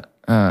 You got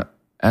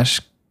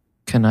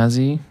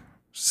Ashkenazi.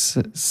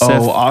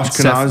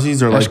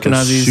 Ashkenazis are like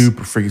the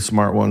super freaking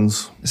smart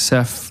ones.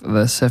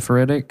 The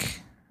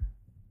Sephardic.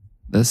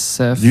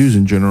 Jews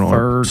in general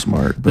are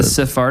smart. The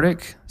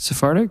Sephardic.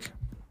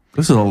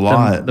 This is a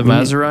lot. The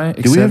Masoret,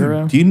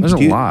 etc. There's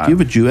a lot. Do you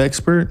have a Jew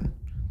expert?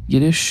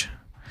 Yiddish.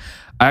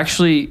 I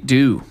actually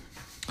do.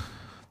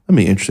 That'd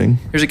be interesting.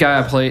 There's a guy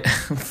I played.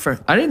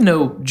 I didn't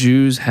know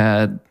Jews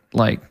had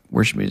like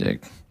worship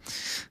music.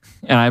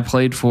 And I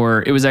played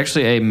for, it was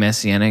actually a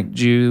Messianic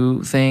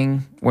Jew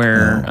thing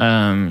where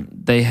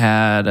they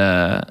had,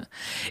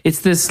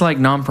 it's this like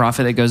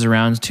nonprofit that goes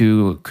around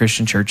to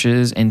Christian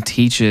churches and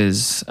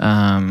teaches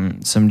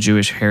some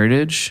Jewish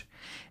heritage.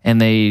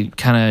 And they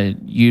kind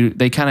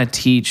of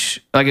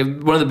teach, like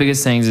one of the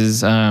biggest things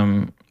is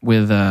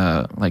with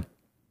like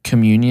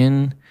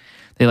communion.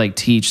 They like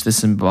teach the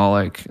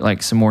symbolic,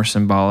 like some more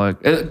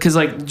symbolic, because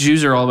like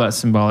Jews are all about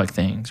symbolic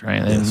things,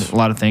 right? Yes. And a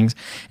lot of things,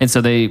 and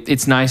so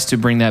it's nice to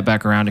bring that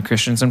back around to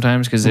Christians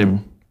sometimes because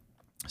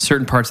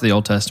certain parts of the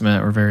Old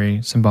Testament were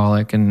very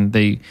symbolic, and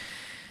they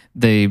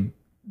kind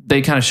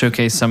of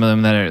showcase some of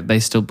them that they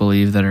still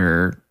believe that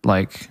are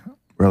like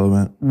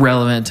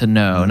relevant to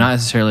know. Not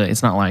necessarily,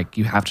 it's not like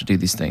you have to do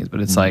these things, but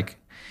it's like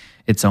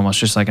it's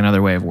almost just like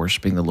another way of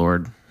worshiping the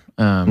Lord.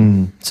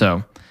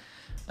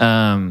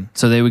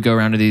 So they would go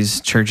around to these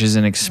churches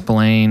and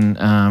explain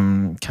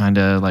kind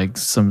of like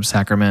some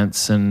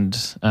sacraments and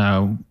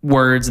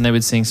words, and they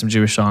would sing some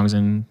Jewish songs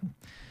in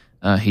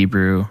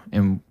Hebrew,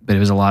 but it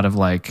was a lot of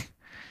like,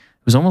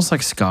 it was almost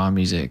like ska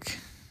music.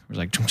 It was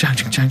like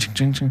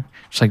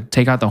just like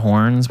take out the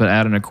horns but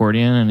add an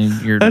accordion,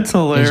 and that's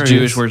hilarious. It's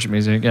Jewish worship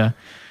music. Yeah,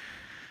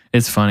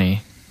 it's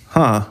funny.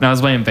 Huh? And I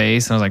was playing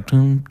bass, and I was like,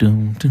 dum,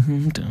 dum,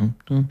 dum, dum,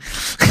 dum.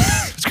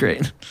 It's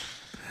great.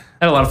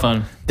 I had a lot of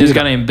fun. There's a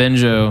guy named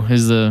Benjo.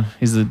 He's the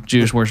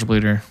Jewish worship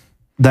leader.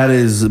 That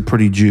is a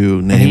pretty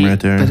Jew name right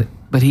there.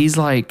 But he's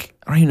like,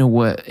 I don't even know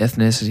what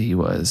ethnicity he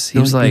was. He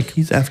was like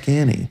he's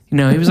Afghani.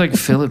 No, he was like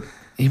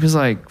he was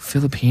like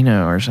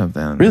Filipino or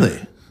something. Really?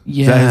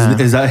 Yeah.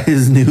 Is that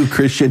his new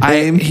Christian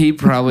name?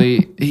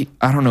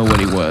 I don't know what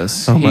he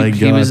was. Oh my God.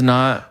 He was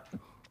not.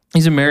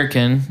 He's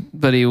American,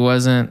 but he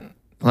wasn't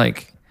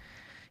like.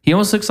 He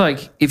almost looks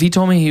like, if he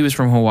told me he was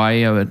from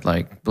Hawaii, I would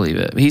like believe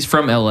it. He's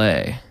from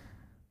LA.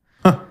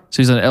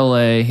 So he's in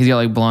LA. He's got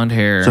like blonde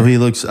hair. So he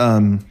looks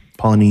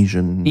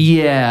Polynesian.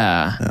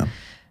 Yeah.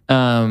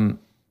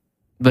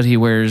 But he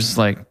wears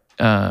like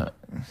the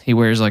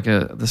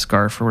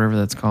scarf or whatever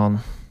that's called.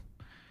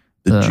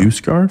 The Jew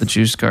scarf? The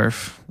Jew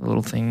scarf. The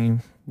little thing you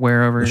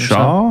wear over the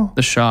shawl?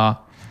 The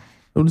shawl.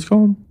 What is it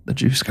called? The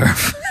Jew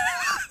scarf.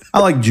 I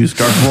like Jew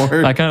scarf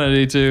more. I kind of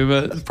do too,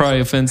 but it's probably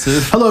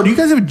offensive. Hello, do you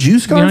guys have Jew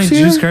scarves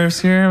here? Jew scarves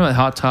here? Like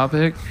Hot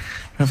Topic.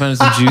 Trying to find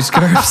some Jew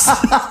scarves.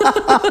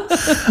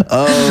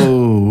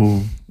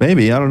 Oh,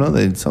 maybe. I don't know.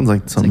 It sounds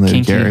like something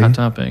that Gary. Hot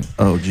Topic.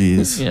 Oh,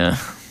 geez. Yeah.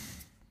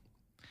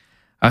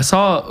 I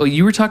saw,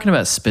 you were talking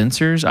about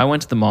Spencer's. I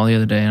went to the mall the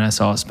other day and I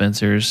saw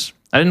Spencer's.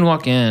 I didn't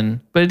walk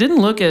in, but it didn't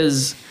look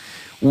as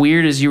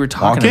weird as you were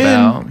talking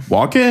about.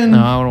 Walk in. No,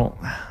 I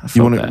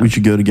don't. We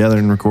should go together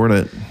and record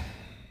it.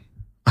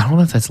 I don't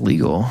know if that's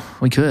legal.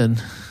 We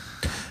could.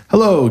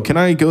 Hello, can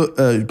I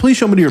go? Please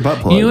show me your butt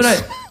plugs. You know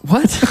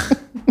what?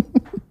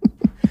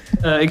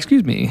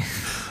 Excuse me.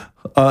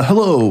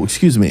 Hello,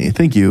 excuse me.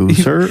 Thank you,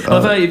 sir. I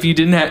love how if you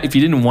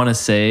didn't want to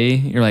say,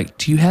 you're like,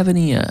 do you have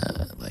any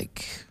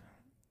like,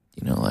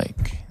 you know,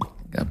 like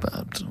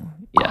about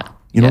yeah.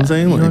 You know what I'm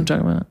saying? You know Like, what I'm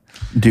talking about?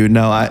 dude,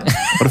 no. What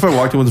if I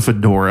walked in with a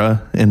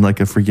fedora and like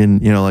a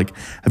freaking, you know, like,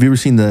 have you ever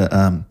seen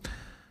the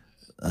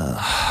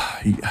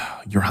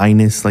Your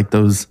Highness, like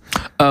those?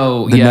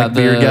 Oh, the yeah,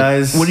 neckbeard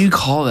guys. What do you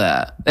call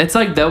that? It's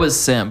like that was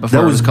simp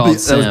before it was called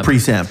simp. That was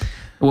pre-simp.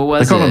 What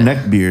was They called it?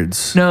 them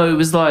neckbeards. No, it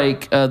was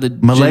like the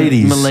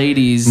Miladies.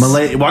 Miladies.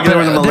 Walking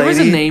around with a There was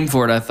a milady. name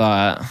for it, I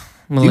thought.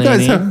 You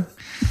guys Milady.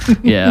 have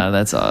Yeah,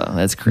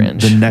 that's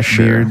cringe. the Sure.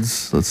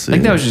 neckbeards. Let's see. I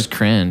think that was just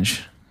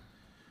cringe.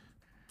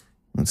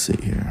 Let's see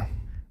here.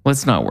 Well,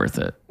 it's not worth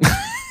it.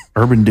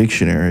 Urban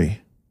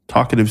Dictionary.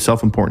 Talkative,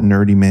 self-important,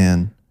 nerdy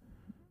man.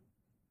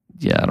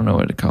 Yeah, I don't know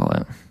what to call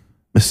it.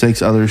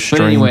 Mistakes others But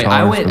strain. anyway, I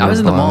tolerance for was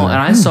in the their mall body.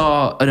 and I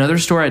saw another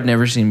store I'd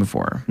never seen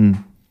before. It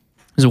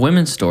was a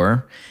women's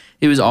store.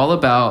 It was all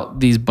about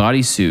these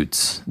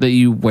bodysuits that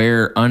you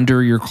wear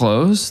under your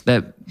clothes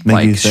that Make you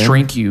like thin?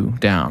 shrink you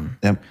down.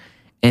 Yep.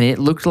 And it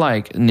looked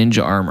like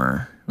ninja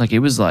armor. Like it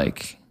was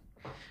like,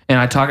 and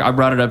I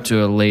brought it up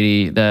to a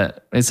lady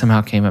that it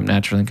somehow came up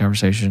naturally in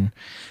conversation.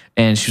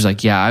 And she was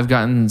like, yeah, I've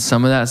gotten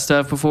some of that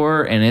stuff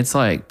before and it's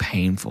like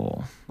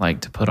painful,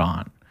 like to put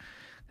on.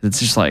 It's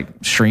just like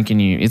shrinking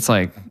you. It's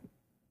like,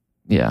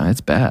 yeah,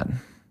 it's bad.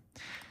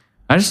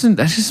 That's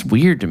just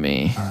weird to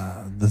me.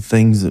 The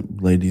things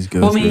that ladies go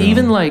Well, I through. mean,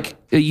 even like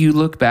you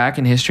look back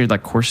in history,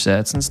 like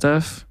corsets and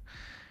stuff.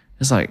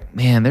 It's like,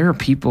 man, there are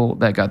people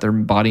that got their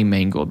body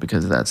mangled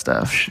because of that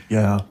stuff.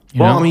 Yeah.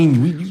 You Well, know? I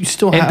mean, you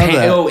still And have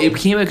that. it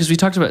came up because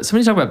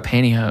somebody talked about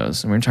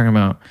pantyhose, and we were talking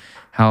about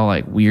how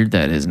like weird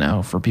that is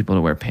now for people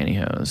to wear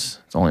pantyhose.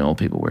 It's only old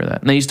people wear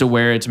that, and they used to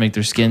wear it to make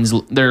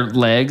their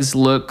legs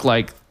look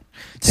like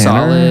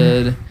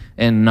solid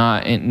and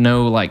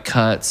no like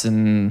cuts.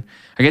 And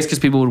I guess because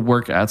people would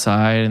work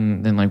outside,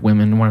 and then like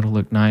women wanted to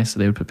look nice, so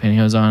they would put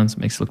pantyhose on, so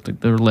it makes it look like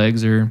their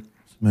legs are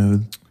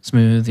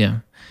smooth. Yeah.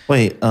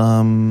 Wait, why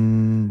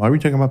are we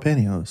talking about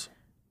pantyhose?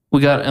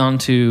 We got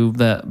onto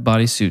that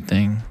bodysuit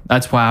thing.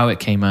 That's how it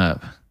came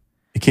up.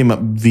 It came up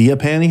via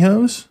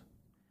pantyhose?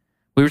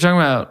 We were talking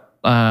about,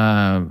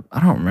 I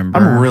don't remember.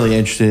 I'm really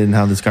interested in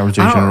how this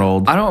conversation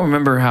rolled. I don't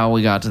remember how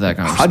we got to that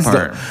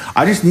conversation.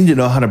 I just need to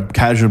know how to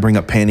casually bring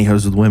up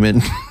pantyhose with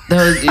women.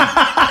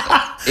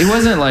 It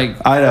wasn't like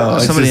I know.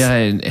 it's somebody just-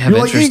 I have you're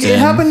like, interest it in.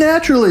 happened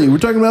naturally. We're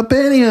talking about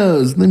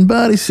pantyhose and then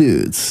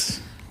bodysuits.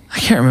 I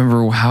can't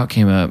remember how it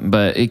came up,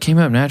 but it came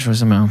up naturally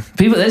somehow.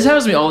 This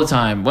happens to me all the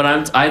time. When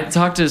I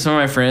talk to some of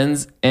my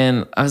friends,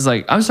 and I was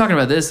talking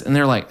about this, and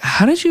they're like,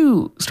 "How did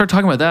you start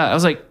talking about that?" I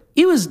was like,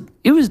 "It was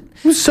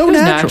so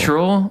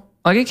natural.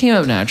 Like it came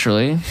up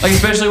naturally. Like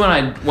especially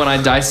when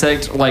I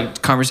dissect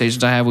like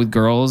conversations I have with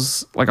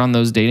girls, like on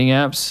those dating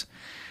apps.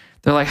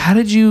 They're like, "How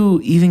did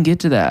you even get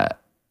to that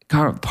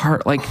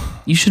part? Like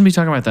you shouldn't be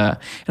talking about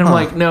that." And I'm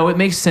like, "No, it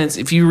makes sense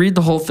if you read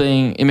the whole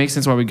thing. It makes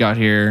sense why we got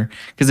here."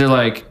 Because they're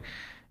like.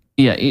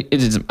 Yeah,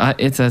 that's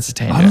a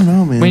tangent. I don't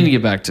know, man. We need to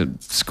get back to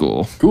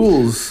school.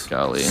 Schools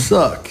Golly.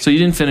 suck. So you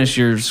didn't finish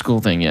your school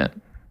thing yet?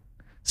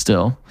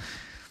 Still?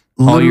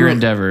 All your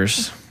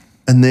endeavors.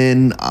 And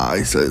then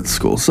I said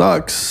school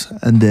sucks.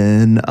 And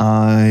then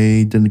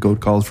I didn't go to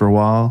college for a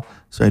while.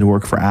 So I had to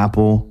work for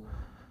Apple.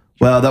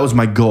 Well, that was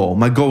my goal.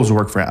 My goal was to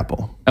work for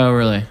Apple. Oh,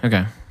 really?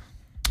 Okay.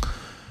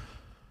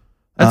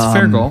 That's a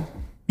fair goal.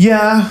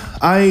 Yeah,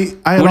 I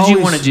What did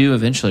you want to do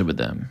eventually with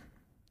them?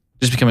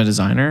 Just become a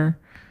designer?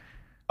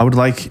 I would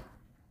like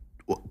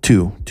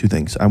two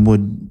things. I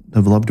would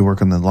have loved to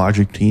work on the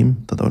Logic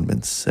team. Thought that would have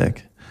been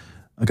sick.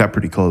 I got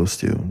pretty close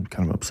too. I'm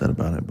kind of upset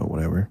about it, but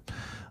whatever.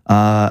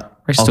 I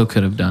still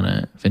could have done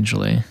it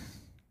eventually.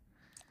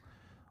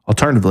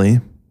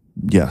 Alternatively,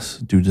 yes,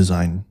 do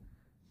design.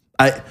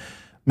 I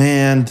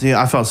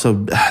felt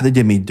so, they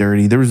did me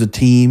dirty. There was a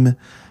team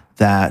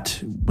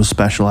that was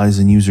specialized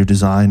in user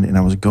design, and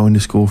I was going to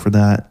school for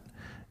that.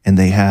 And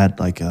they had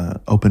like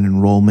a open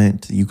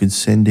enrollment. You could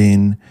send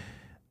in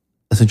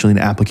essentially an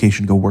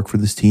application to go work for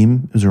this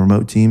team. It was a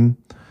remote team.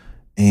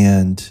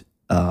 And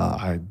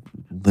I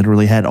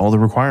literally had all the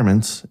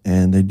requirements,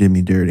 and they did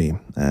me dirty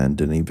and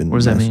didn't even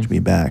message me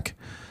back.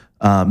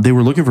 They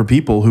were looking for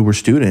people who were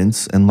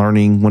students and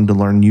wanted to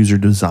learn user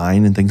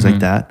design and things like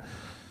that.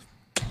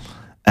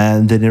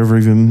 And they never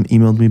even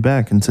emailed me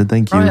back and said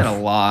thank you. I had a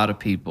lot of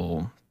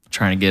people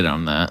trying to get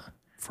on that.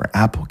 For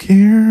Apple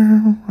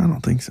Care? I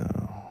don't think so.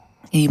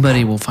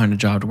 Anybody will find a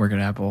job to work at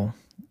Apple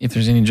if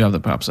there's any job that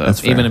pops up,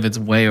 That's fair. even if it's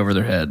way over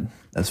their head.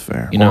 That's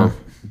fair. You know? Or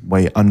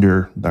way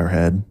under their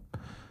head.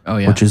 Oh,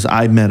 yeah. Which is,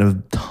 I met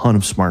a ton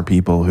of smart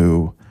people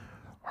who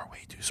are way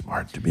too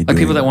smart to be Like doing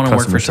people that want to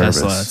work for customer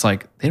Tesla. service. It's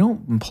like they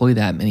don't employ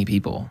that many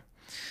people.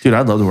 Dude,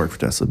 I'd love to work for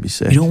Tesla. It'd be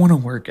sick. You don't want to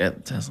work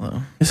at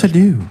Tesla. Yes, I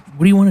do.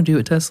 What do you want to do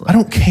at Tesla? I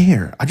don't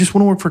care. I just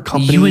want to work for a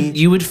company.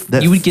 You would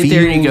get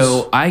there and you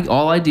go,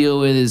 all I deal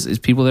with is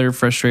people that are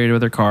frustrated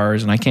with their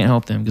cars, and I can't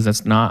help them because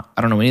I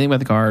don't know anything about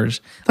the cars.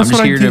 I'm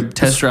just here to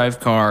test drive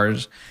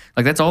cars.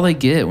 Like, that's all they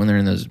get when they're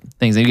in those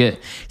things. They get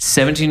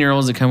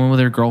 17-year-olds that come in with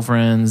their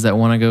girlfriends that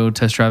want to go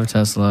test drive a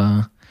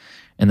Tesla,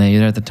 and they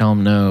either have to tell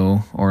them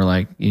no or,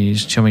 like, you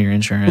just show me your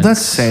insurance. Well,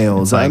 that's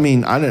sales. Like, I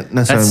mean, I didn't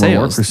necessarily want to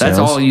work for sales. That's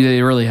all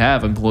they really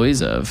have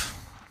employees of.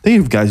 They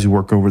have guys who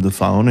work over the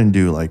phone and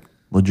do, like,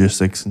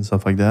 logistics and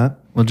stuff like that.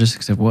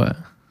 Logistics of what?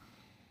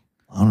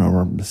 I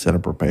don't know, set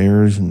up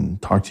repairs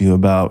and talk to you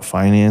about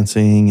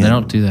financing. They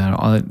don't do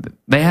that.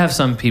 They have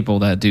some people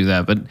that do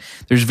that, but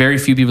there's very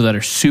few people that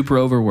are super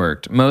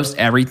overworked. Most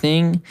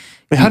everything.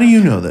 Wait, how do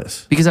you know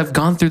this? Because I've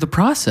gone through the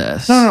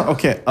process. No.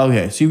 Okay.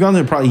 So you've gone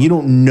through the process. You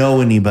don't know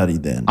anybody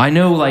then? I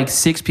know like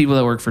 6 people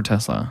that work for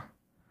Tesla.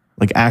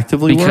 Like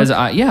actively because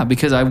work?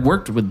 Because I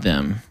worked with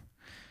them.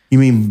 You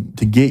mean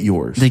to get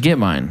yours? They get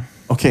mine.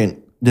 Okay.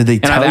 Did they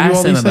tell you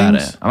all these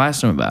things? I've asked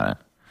them about it.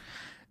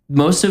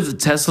 Most of the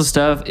Tesla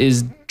stuff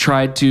is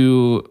tried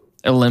to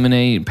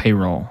eliminate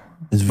payroll.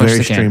 It's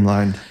very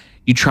streamlined.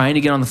 You trying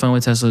to get on the phone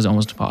with Tesla is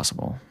almost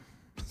impossible.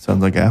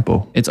 Sounds like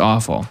Apple. It's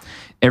awful.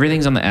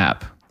 Everything's on the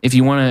app. If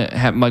you want to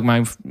have like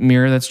my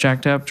mirror that's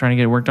jacked up, trying to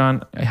get it worked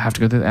on, I have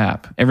to go through the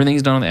app.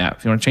 Everything's done on the app.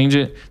 If you want to change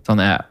it, it's on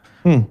the app.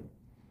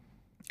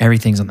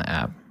 Everything's on the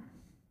app.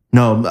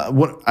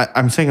 No,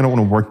 I'm saying I don't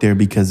want to work there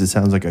because it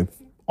sounds like an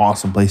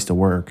awesome place to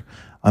work.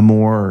 I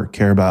more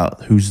care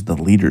about who's the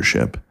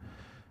leadership.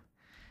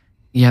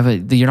 Yeah,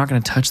 but you're not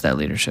going to touch that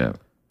leadership.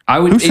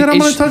 Who said I'm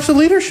going to touch the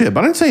leadership?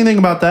 I didn't say anything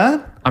about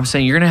that. I'm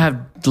saying you're going to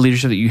have the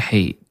leadership that you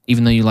hate,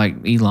 even though you like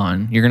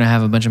Elon. You're going to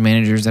have a bunch of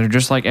managers that are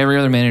just like every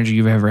other manager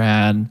you've ever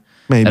had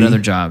at other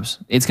jobs.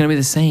 It's going to be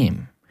the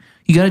same.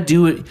 You got to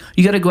do it.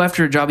 You got to go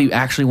after a job you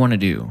actually want to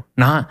do,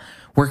 not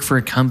work for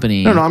a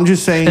company. No, I'm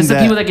just saying that's the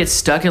people that get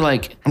stuck at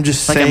like I'm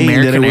just like saying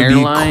American that it would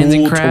Airlines be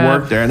cool and crap. to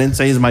work there. I didn't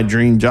say it's my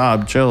dream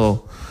job.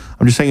 Chill.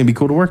 I'm just saying it'd be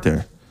cool to work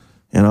there.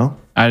 You know?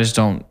 I just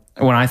don't.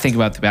 When I think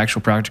about the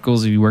actual practicals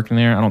of you working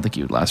there, I don't think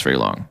you would last very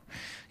long.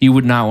 You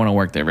would not want to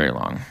work there very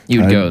long.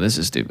 You would go, this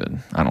is stupid.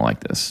 I don't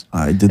like this.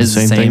 I did the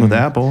same thing with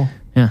Apple.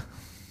 Yeah.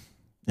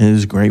 It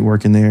is great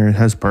working there. It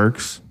has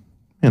perks,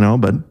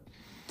 but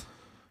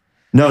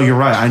no, you're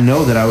right. I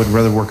know that I would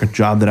rather work a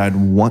job that I'd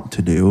want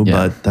to do,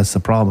 but that's the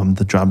problem.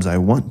 The jobs I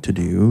want to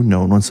do,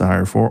 no one wants to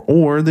hire for,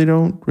 or they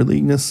don't really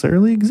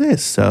necessarily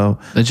exist. So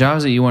the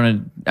jobs that you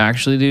want to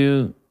actually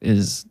do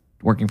is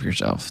working for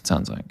yourself, it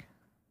sounds like.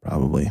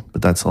 Probably,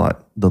 but that's a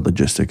lot. The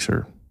logistics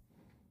or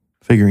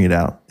figuring it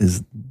out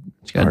is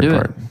you gotta do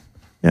it.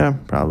 Yeah,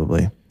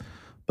 probably.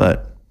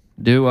 But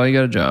do it while you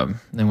got a job.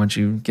 Then once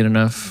you get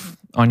enough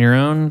on your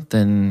own,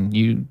 then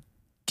you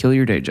kill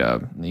your day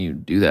job. And you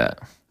do that.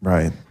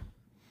 Right.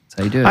 That's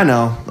how you do it. I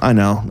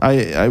know.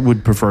 I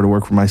would prefer to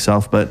work for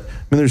myself, but I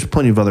mean, there's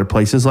plenty of other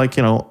places. Like,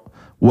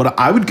 what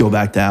I would go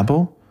back to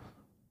Apple,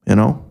 in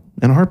a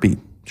heartbeat.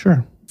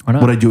 Sure. Why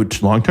not? Would I do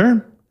it long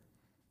term?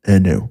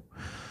 No.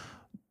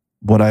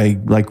 Would I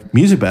like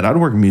Music Bed? I'd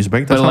work in Music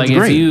Bed. That sounds like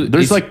great.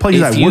 There's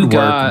places I would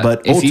work,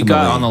 but if you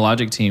got on the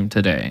Logic team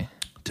today,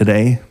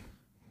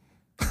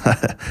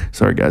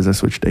 sorry guys, I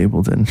switched to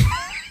Ableton.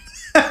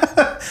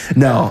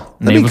 No,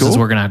 Ableton's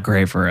working out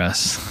great for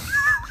us.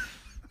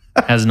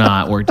 Has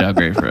not worked out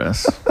great for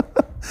us.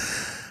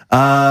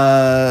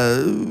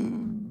 I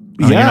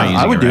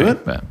would do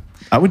it. But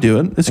I would do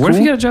it. It's what cool.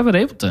 if you got a job at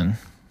Ableton?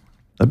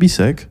 That'd be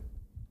sick.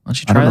 Why don't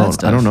you try that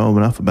stuff? I don't know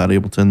enough about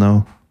Ableton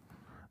though.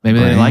 Maybe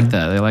they like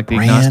that. They like the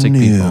agnostic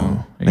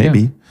people.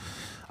 Maybe.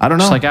 I don't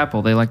know. Just like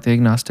Apple, they like the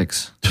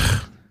agnostics.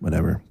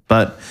 Whatever.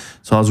 But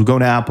so I was going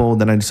to Apple,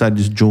 then I decided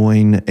to just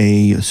join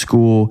a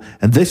school.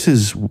 And this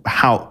is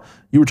how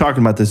you were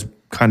talking about this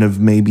kind of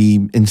maybe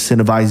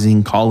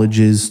incentivizing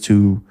colleges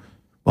to,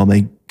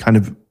 they kind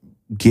of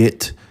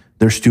get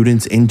their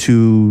students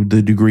into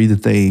the degree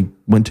that they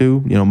went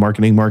to,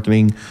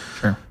 marketing,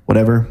 sure,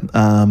 whatever.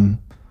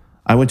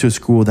 I went to a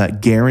school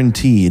that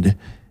guaranteed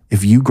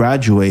if you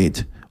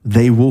graduate,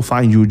 they will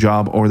find you a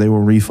job or they will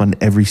refund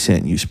every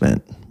cent you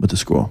spent with the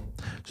school.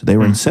 So they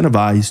were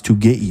incentivized to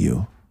get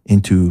you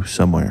into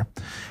somewhere.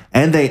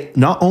 And they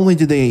not only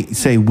did they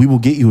say, we will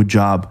get you a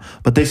job,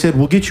 but they said,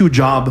 we'll get you a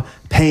job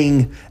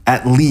paying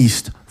at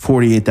least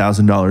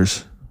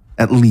 $48,000,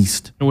 at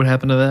least. And what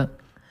happened to that?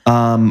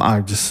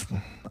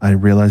 I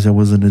realized I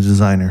wasn't a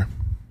designer,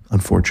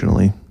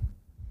 unfortunately.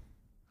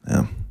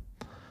 Yeah.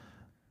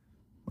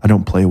 I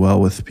don't play well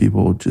with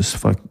people just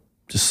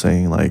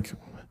saying like,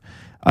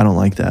 I don't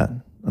like that.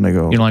 And I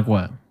go, you don't like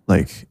what?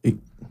 Like,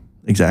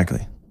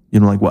 exactly.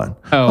 You don't like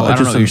what? Oh, I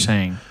don't know what you're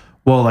saying.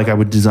 Well, like I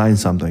would design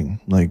something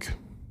like,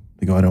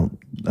 they go, I don't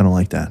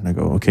like that. And I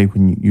go, okay,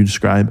 when you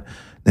describe,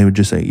 they would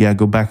just say, yeah,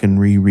 go back and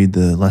reread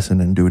the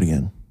lesson and do it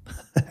again.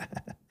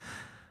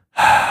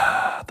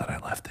 I thought I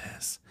left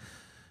this.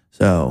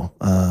 So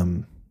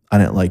I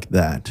didn't like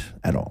that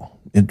at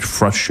all. It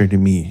frustrated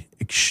me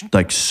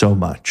like so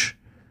much.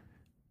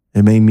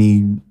 It made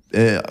me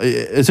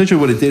essentially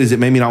what it did is it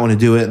made me not want to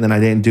do it, and then I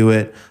didn't do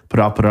it, put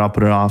it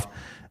off,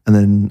 and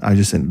then I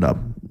just ended up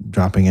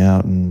dropping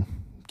out and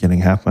getting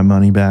half my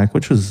money back,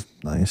 which was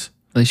nice.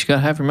 At least you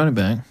got half your money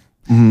back.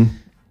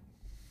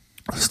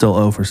 Still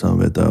owe for some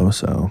of it though,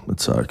 so it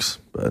sucks.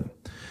 But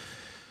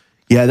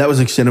yeah, that was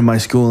the extent of my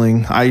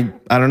schooling. I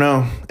don't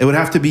know. It would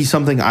have to be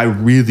something I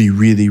really,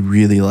 really,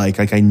 really like.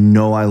 Like I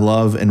know I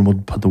love and will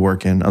put the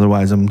work in.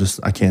 Otherwise,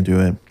 I can't do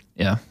it.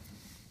 Yeah.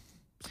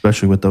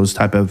 Especially with those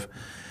type of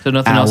So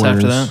nothing hours. else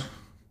after that?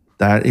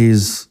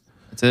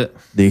 That's it.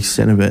 The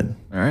extent of it.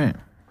 All right.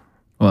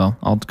 Well,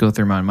 I'll go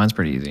through mine. Mine's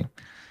pretty easy.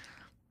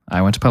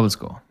 I went to public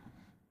school.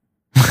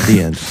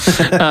 The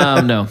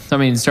end. No, I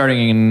mean,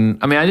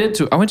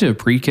 I went to a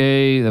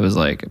pre-K that was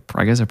like,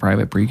 I guess a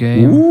private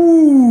pre-K.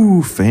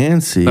 Ooh,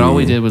 fancy. But all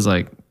we did was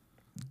like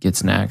get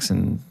snacks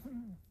and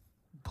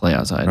play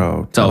outside.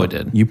 Oh, That's all we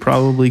did. You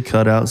probably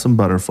cut out some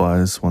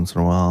butterflies once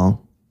in a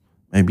while.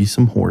 Maybe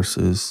some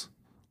horses,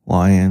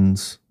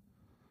 lions.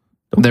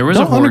 There was a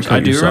Don't horse. I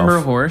undercut do yourself. remember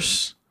a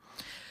horse.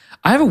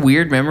 I have a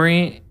weird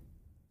memory.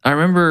 I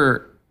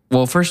remember,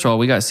 well, first of all,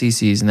 we got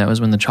CC's, and that was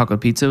when the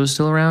chocolate pizza was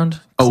still around.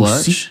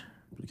 Clutch.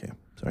 Okay,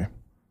 sorry.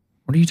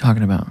 What are you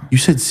talking about? You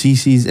said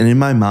CC's, and in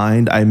my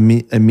mind, I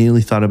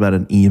immediately thought about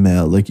an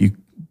email, like you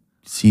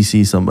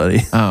CC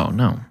somebody. Oh,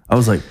 no. I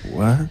was like,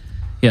 what?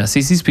 Yeah,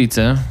 CC's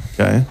Pizza.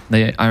 Okay.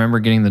 I remember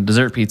getting the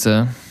dessert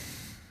pizza.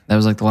 That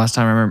was like the last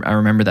time I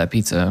remember that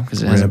pizza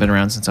because it hasn't been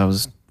around since I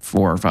was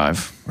 4 or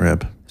 5.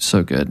 Rip.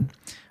 So good.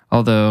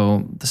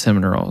 Although the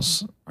cinnamon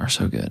rolls are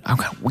so good.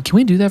 Okay, can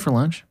we do that for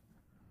lunch,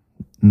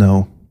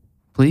 No.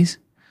 please?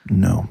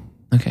 No.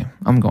 Okay,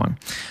 I'm going.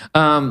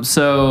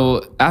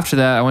 So after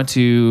that, I was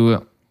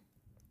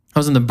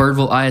in the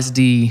Birdville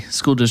ISD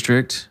school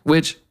district,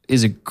 which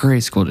is a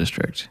great school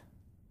district,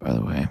 by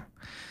the way.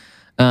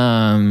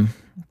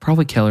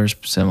 Probably Keller's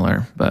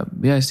similar,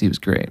 but BISD was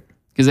great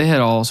because they had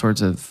all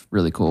sorts of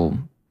really cool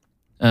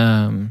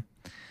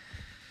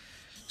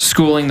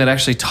schooling that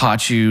actually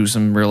taught you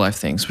some real life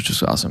things, which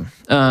was awesome.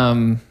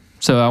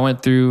 So I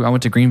went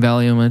to Green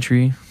Valley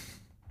Elementary,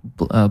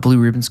 Blue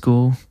Ribbon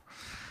School.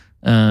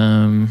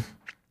 Played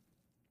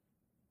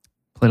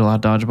a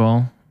lot of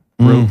dodgeball,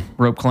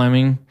 rope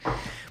climbing,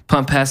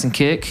 pump, pass, and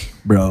kick.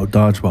 Bro,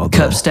 dodgeball.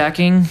 Cup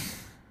stacking,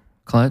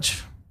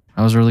 clutch.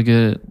 I was really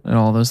good at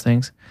all those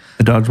things.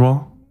 A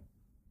dodgeball?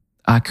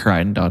 I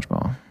cried in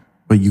dodgeball.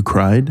 But you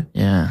cried?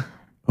 Yeah.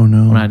 Oh,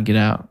 no. When I had to get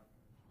out,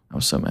 I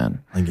was so mad.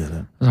 I get it.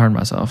 I was hard on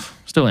myself.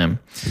 Still am.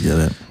 I get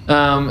it.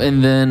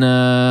 And then,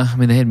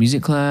 they had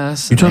music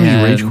class. You telling me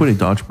you rage quit at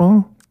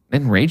dodgeball? I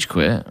didn't rage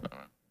quit.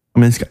 I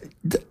mean,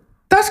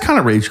 that's kind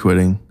of rage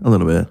quitting a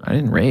little bit. I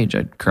didn't rage.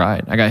 I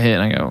cried. I got hit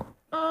and I go,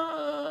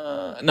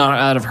 not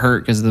out of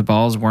hurt because the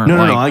balls weren't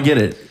No, I get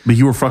it. But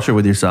you were frustrated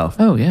with yourself.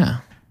 Oh,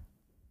 yeah.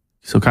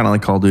 So kind of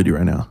like Call of Duty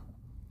right now.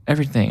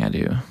 Everything I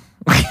do.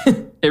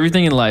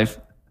 Everything in life.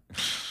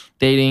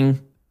 Dating,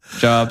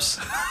 jobs,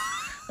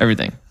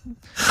 everything.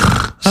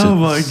 Oh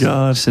my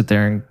God. Sit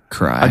there and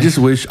cry. I just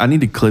wish I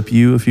need to clip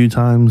you a few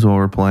times while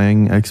we're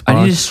playing Xbox.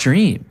 I need to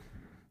stream.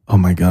 Oh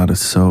my God.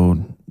 It's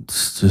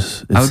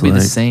I would be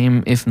the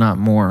same, if not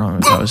more,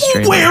 if I was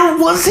streaming. Where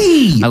was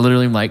he? I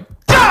literally am like,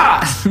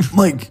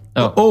 Like,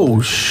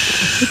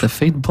 the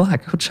fade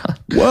black. Oh, John.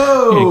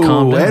 whoa.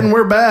 Calm down. And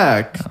we're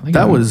back.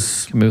 That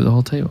was Can move the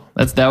whole table.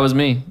 That was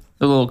me.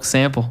 A little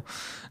sample.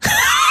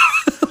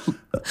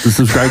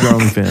 subscribe to our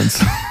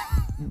OnlyFans.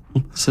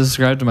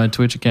 Subscribe to my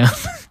Twitch account.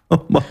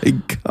 Oh my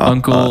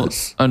God.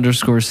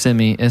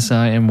 Uncle_Simi,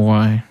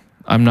 SIMY.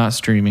 I'm not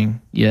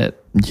streaming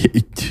yet.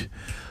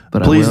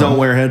 But Please don't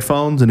wear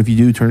headphones, and if you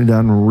do, turn it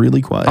down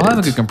really quiet. I'll have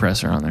a good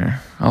compressor on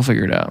there. I'll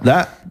figure it out.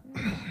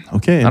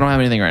 Okay. I don't have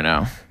anything right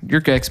now.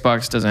 Your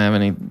Xbox doesn't have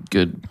any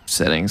good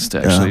settings to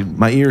actually.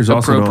 My ears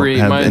also don't appropriate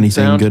have my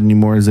anything sound. good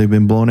anymore, as they've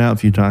been blown out a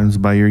few times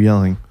by your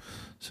yelling.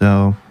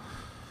 So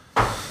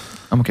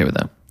I'm okay with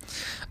that.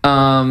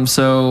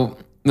 So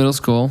middle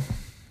school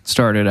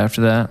started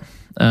after that.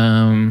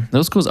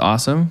 Middle school is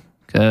awesome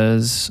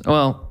because,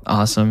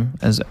 awesome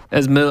as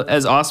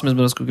awesome as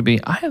middle school could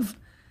be. I have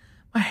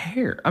my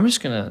hair. I'm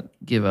just gonna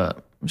give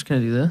up. I'm just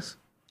gonna do this.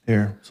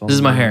 here, This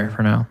is my hair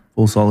for now.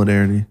 Full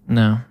solidarity.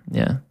 No,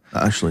 yeah,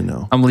 Actually,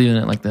 no. I'm leaving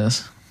it like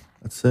this.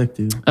 That's sick,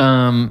 dude.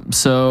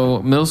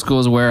 So middle school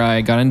is where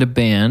I got into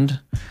band.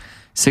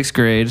 6th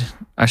grade,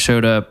 I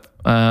showed up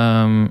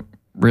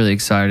really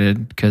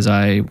excited because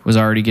I was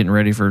already getting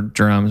ready for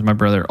drums. My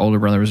older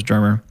brother was a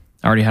drummer.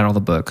 I already had all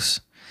the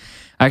books.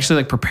 I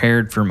actually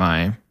prepared for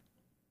my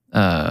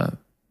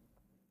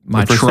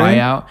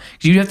tryout.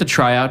 You'd have to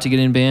try out to get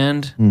in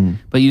band,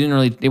 but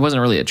it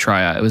wasn't really a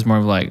tryout. It was more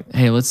of like,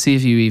 hey, let's see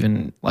if you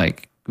even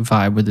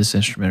vibe with this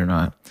instrument or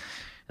not.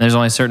 And there's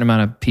only a certain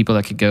amount of people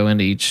that could go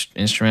into each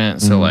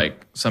instrument. So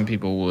some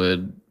people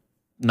would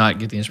not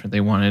get the instrument they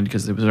wanted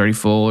because it was already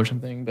full or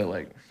something.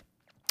 But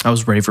I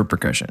was ready for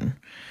percussion.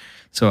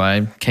 So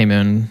I came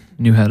in,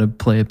 knew how to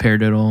play a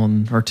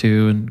paradiddle or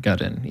two, and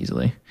got in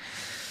easily.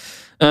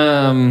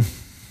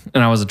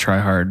 And I was a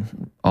tryhard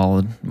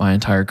my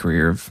entire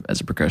career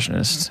as a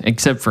percussionist,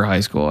 except for high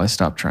school. I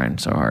stopped trying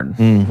so hard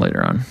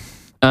later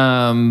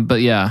on.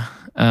 But yeah,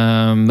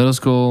 middle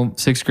school,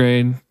 6th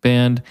grade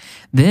band.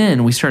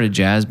 Then we started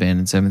jazz band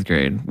in 7th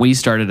grade. We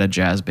started a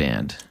jazz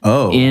band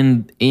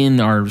in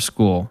our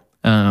school,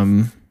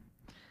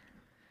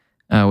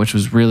 which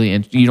was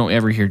really, you don't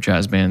ever hear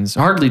jazz bands,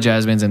 hardly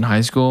jazz bands in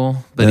high school,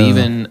 but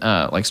even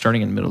like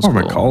starting in middle school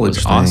my college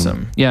was thing.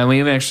 awesome. Yeah, we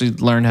even actually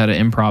learned how to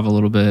improv a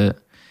little bit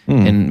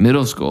in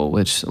middle school,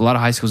 which a lot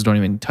of high schools don't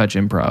even touch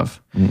improv.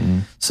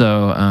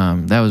 So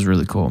that was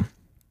really cool.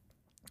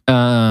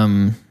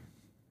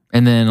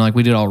 And then like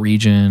we did all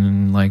region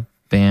and like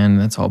band.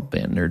 That's all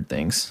band nerd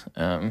things.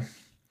 That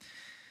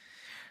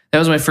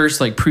was my first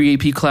like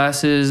pre-AP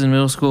classes in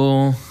middle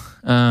school.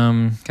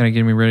 Kind of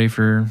getting me ready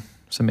for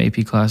some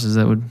AP classes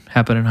that would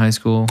happen in high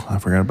school. I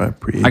forgot about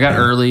pre-AP. I got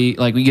early,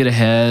 like we get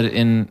ahead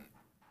in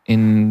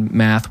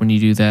math when you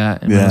do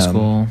that in middle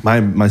school.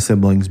 My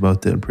siblings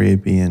both did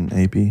pre-AP and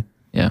AP.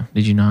 Yeah,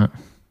 did you not?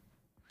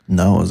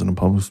 No, it was in a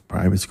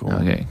private school.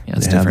 Okay, yeah,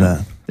 it's They have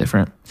different. that.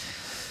 Different.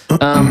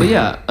 But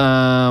yeah,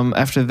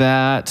 after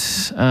that,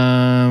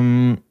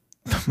 my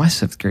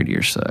 7th grade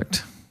year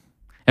sucked.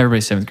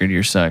 Everybody's 7th grade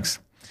year sucks.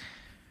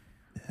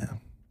 Yeah.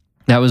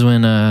 That was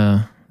when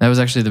that was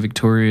actually the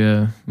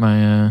Victoria.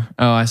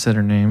 I said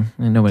her name.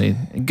 And nobody.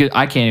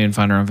 I can't even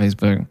find her on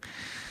Facebook.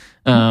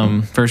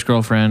 First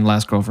girlfriend,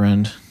 last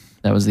girlfriend.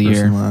 That was the First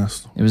year. and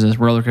last. It was a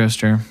roller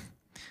coaster.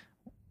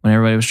 When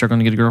everybody was struggling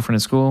to get a girlfriend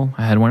at school,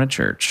 I had one at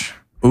church.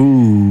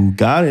 Ooh,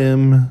 got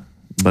him,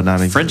 but not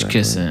French exactly.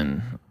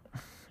 kissing.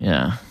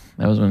 Yeah,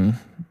 that was when I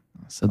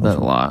said that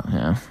a lot.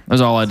 Yeah, that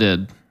was all I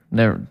did.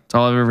 Never. That's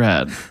all I've ever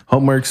had.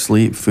 Homework,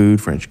 sleep, food,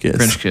 French kiss.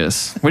 French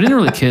kiss. We didn't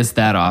really kiss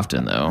that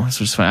often though. It's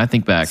just funny. I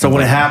think back. So when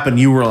like, it happened,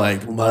 you were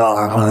like, blah,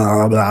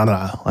 blah, blah,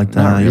 blah, like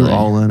that. Not You were really.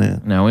 all in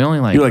it. No, we only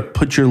like You like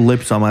put your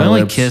lips on my we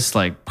only lips. kissed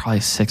like probably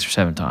 6 or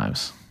 7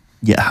 times.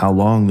 Yeah, how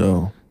long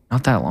though?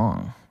 Not that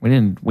long. We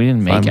didn't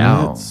make 5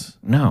 out. minutes?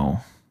 No.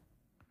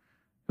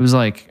 It was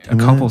like 2 a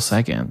couple minutes?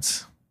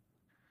 seconds.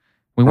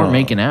 We weren't Oh.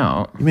 making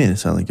out. You made it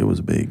sound like it was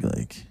a big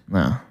like.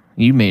 No.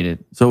 You made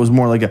it. So it was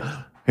more like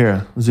a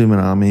here, zoom in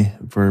on me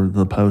for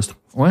the post,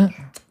 What?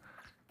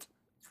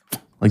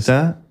 like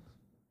that.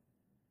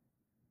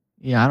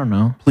 Yeah, I don't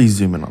know. Please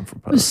zoom in on for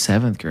It was post.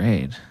 7th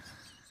grade.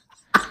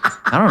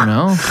 I don't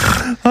know.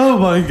 Oh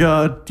my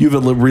god, you've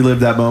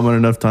relived that moment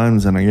enough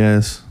times, then I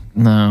guess.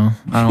 No,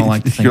 I don't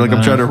like to think You're like, I'm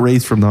about trying to it.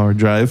 erase from the hard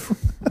drive.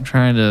 I'm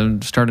trying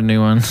to start a new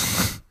one.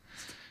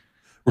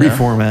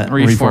 Reformat.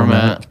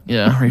 Reformat.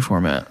 Yeah,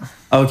 reformat.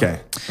 Okay.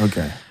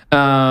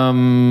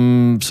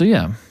 So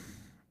yeah,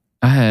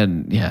 I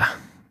had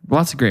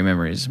lots of great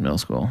memories in middle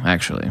school.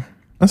 Actually,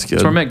 That's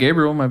good. so I met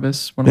Gabriel, one of my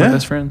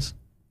best friends,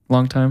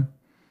 long time.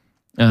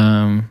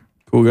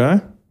 Cool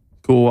guy.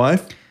 Cool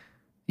wife.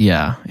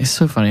 Yeah, it's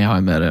so funny how I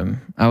met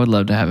him. I would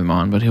love to have him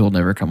on, but he will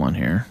never come on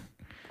here.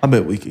 I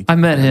bet we could. I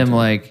met him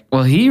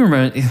he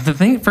remember the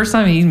thing. First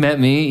time he met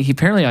me,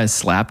 apparently I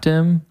slapped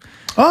him.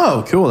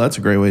 Oh, cool. That's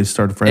a great way to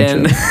start a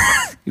friendship.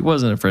 And it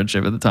wasn't a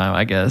friendship at the time,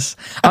 I guess.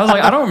 I was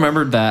like, I don't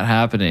remember that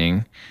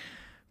happening.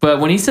 But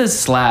when he says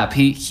slap,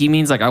 he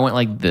means like I went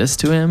like this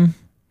to him.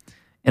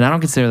 And I don't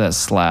consider that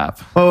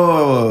slap.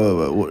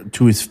 Oh,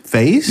 to his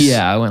face?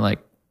 Yeah, I went like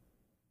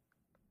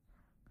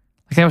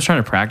I was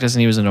trying to practice and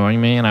he was annoying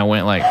me. And I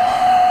went like,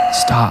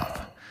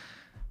 stop.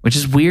 Which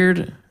is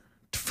weird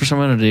for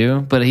someone to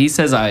do. But he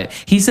says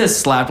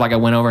slap like I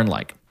went over and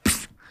like.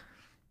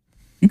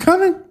 You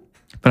kind of.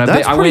 But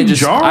That's I pretty went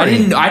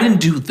jarring. I didn't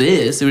do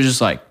this. It was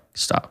just like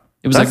stop.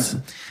 It was That's-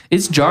 like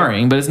it's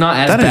jarring, but it's not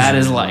as That bad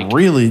is as like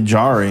really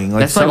jarring.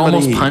 Like that's like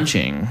almost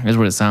punching is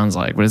what it sounds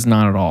like, but it's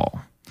not at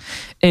all.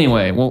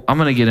 Anyway, well, I'm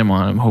gonna get him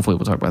on. Hopefully,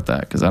 we'll talk about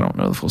that because I don't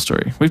know the full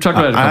story. We've talked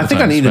about it. A couple I think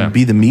times, I need to but-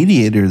 be the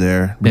mediator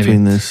there Maybe.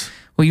 between this.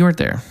 Well, you weren't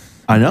there.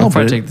 I know, I'll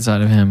probably but take the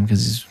side of him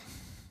because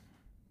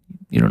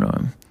you don't know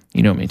him.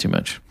 You know me too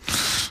much.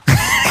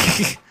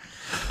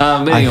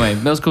 But anyway,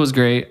 middle school was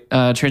great.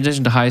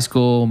 Transition to high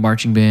school,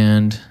 marching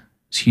band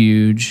was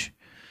huge.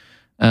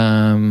 We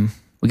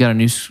got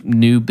a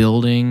new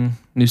building,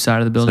 new side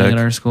of the building Sick. at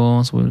our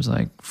school, so it was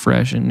like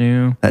fresh and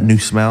new. that new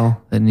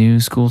smell. The new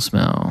school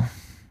smell.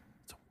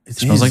 It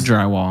Smells like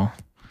drywall.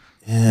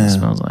 Yeah. It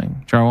smells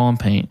like drywall and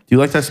paint. Do you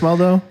like that smell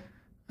though?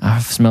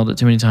 I've smelled it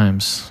too many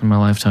times in my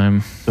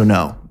lifetime. So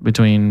no.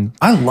 Between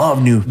I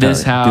love new this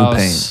new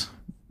house, paint.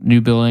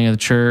 new building of the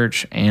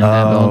church, and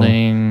that Oh,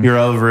 building. You're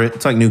over it.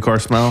 It's like new car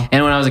smell.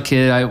 And when I was a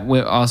kid, I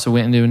also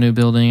went into a new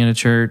building in a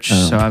church.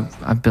 Oh. So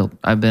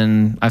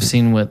I've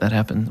seen what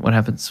happens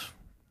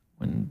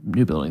when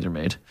new buildings are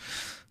made.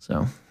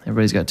 So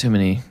everybody's got too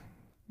many.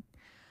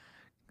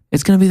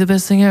 It's gonna be the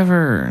best thing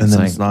ever. And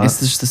then it's not. It's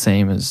just the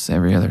same as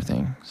every other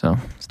thing. So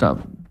stop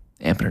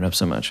amping it up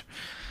so much.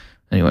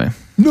 Anyway,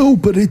 No,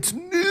 but it's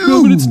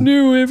new.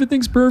 new.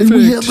 Everything's perfect. And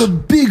we have a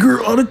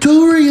bigger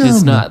auditorium.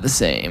 It's not the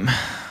same.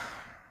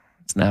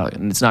 It's not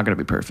going to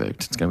be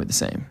perfect. It's going to be the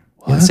same.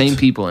 Yeah, What? the same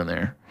people in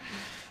there.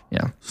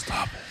 Yeah.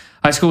 Stop it.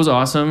 High school was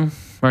awesome.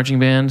 Marching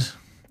band.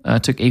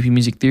 Took AP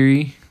Music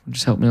Theory,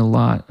 which helped me a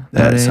lot.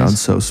 That nowadays.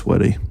 sounds so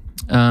sweaty.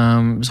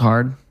 It was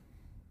hard.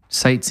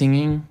 Sight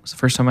singing was the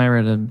first time I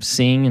ever had to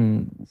sing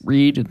and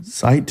read.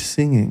 Sight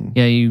singing.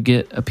 Yeah, you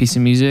get a piece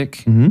of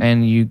music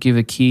and you give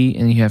a key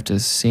and you have to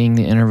sing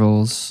the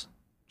intervals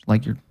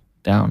like you're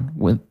down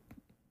with,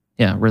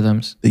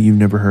 rhythms That you've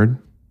never heard?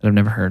 that I've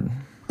never heard.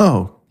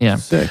 Oh, Yeah.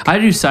 sick. I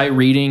do sight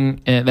reading.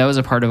 That was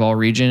a part of all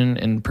region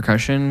and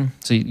percussion.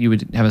 So you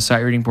would have a sight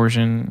reading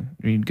portion.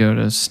 You'd go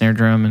to snare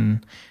drum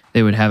and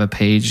they would have a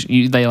page.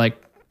 They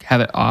like have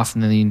it off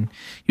and then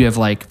you have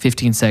like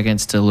 15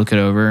 seconds to look it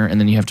over and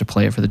then you have to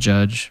play it for the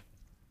judge.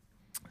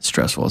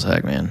 Stressful as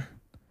heck, man.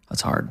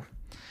 That's hard.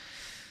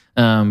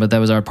 But that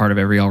was our part of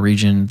every all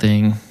region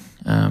thing.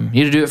 You had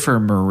to do it for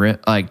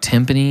like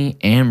timpani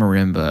and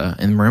marimba.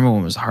 And marimba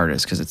one was the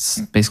hardest because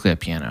it's basically a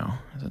piano.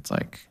 It's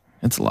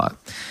a lot.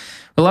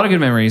 A lot of good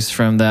memories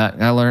from that.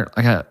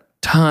 I got a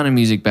ton of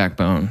music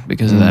backbone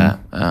because of that.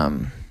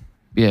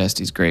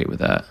 BSD's great with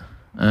that.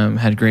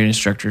 Had great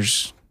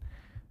instructors.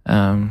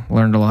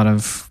 Learned a lot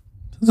of.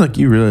 Sounds like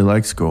you really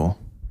like school.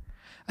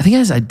 I think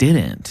I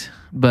didn't,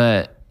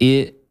 but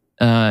it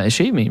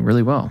shaped me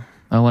really well.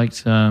 I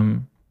liked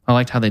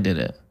how they did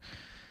it.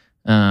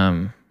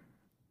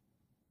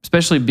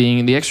 Especially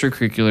being the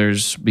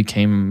extracurriculars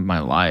became my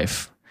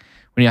life.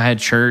 When I had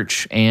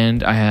church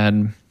and I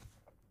had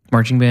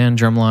marching band,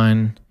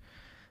 drumline,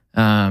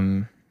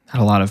 had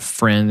a lot of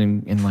friends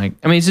and like,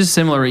 I mean, it's just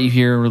similar what you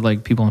hear with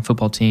like people on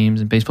football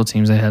teams and baseball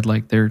teams. They had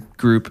like their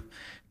group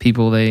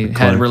people they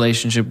had a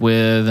relationship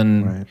with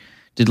and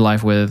did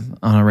life with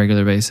on a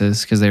regular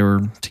basis because they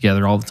were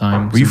together all the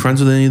time. Were you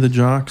friends with any of the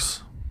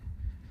jocks?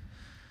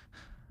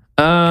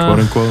 Quote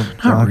unquote.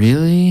 Not jocks?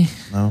 really.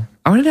 No.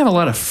 I didn't have a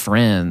lot of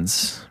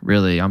friends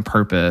really on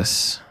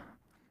purpose.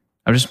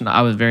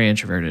 I was very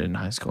introverted in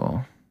high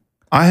school.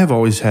 I have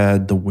always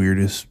had the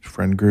weirdest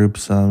friend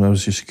groups. I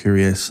was just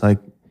curious. Like,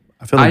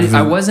 I feel like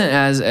I wasn't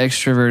as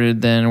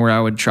extroverted then where I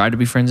would try to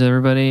be friends with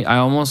everybody. I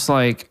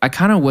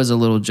kind of was a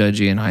little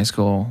judgy in high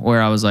school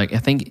where I was like,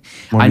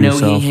 I know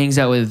he hangs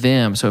out with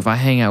them. So if I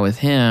hang out with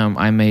him,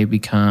 I may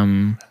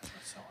become,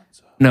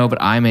 no,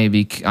 but I may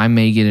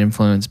get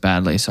influenced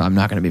badly. So I'm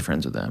not going to be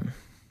friends with them.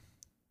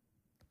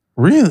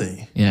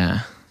 Really?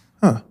 Yeah.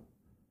 Huh.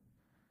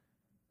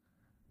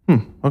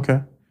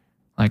 Okay.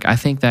 Like, I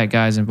think that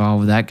guy's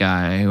involved with that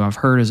guy who I've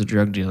heard is a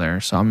drug dealer,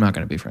 so I'm not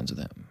going to be friends with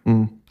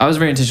him. I was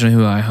very intentional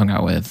who I hung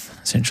out with,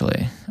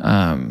 essentially,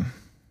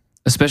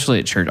 especially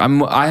at church.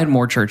 I had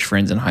more church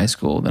friends in high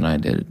school than I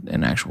did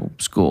in actual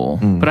school.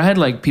 But I had,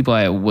 like, people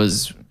I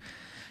was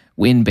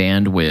in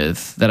band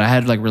with that I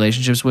had, like,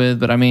 relationships with.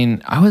 But, I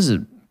mean, I was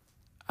a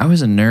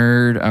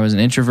nerd. I was an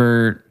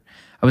introvert.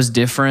 I was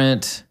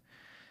different.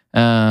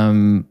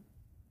 It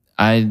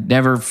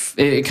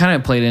kind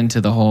of played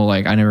into the whole,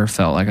 like, I never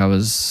felt like I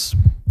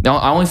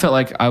only felt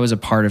like I was a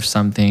part of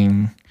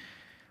something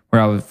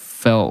where I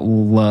felt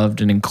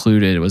loved and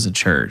included. It was a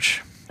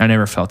church. I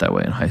never felt that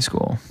way in high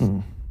school,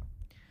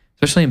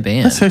 especially in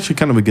band. That's actually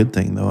kind of a good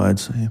thing, though, I'd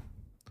say.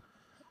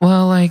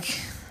 Well, like,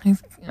 I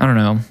don't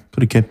know.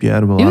 Could have kept you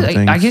out of a lot of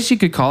things. I guess you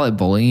could call it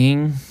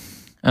bullying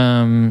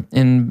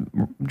in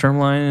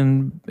drumline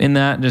and in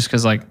that, just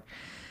because, like,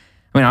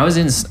 I mean, I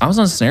was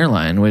on snare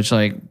line, which,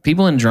 like,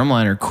 people in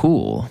drumline are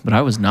cool, but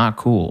I was not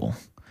cool.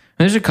 And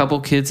there's a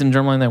couple kids in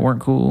drumline that weren't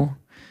cool.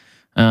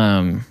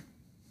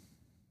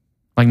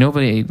 Like,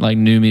 nobody like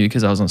knew me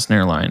because I was on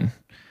snare line,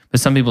 but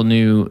some people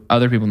knew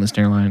other people in the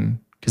snare line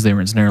because they were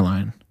in snare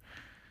line.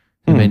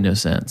 It made no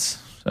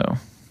sense. So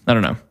I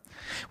don't know.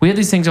 We had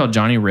these things called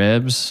Johnny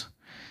Rebs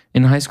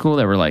in high school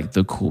that were like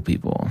the cool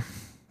people,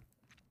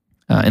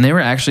 and they were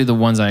actually the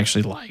ones I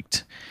actually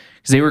liked.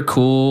 Because they were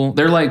cool.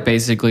 They're like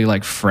basically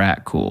like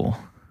frat cool.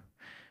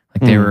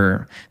 Like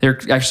they're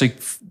actually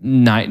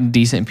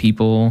decent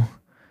people,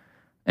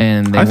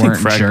 and they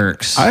weren't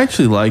jerks. I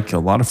actually like a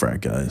lot of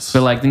frat guys.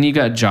 But like then you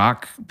got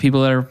jock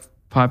people that are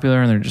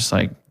popular, and they're just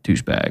like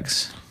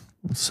douchebags.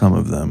 Some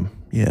of them,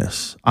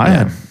 yes. I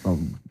had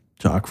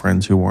jock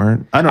friends who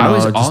weren't. I don't know.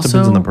 It just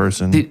depends on the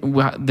person.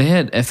 They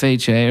had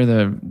FHA or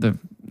the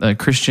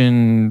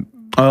Christian.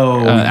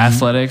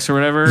 Athletics or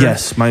whatever.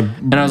 Yes,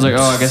 and I was like,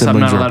 I guess I'm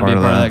not allowed to be a part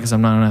of that because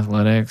I'm not in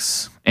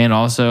athletics. And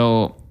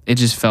also, it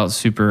just felt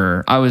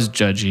super. I was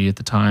judgy at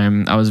the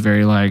time. I was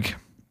very like,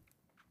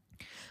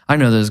 I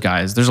know those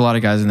guys. There's a lot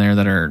of guys in there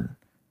that are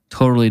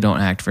totally don't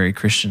act very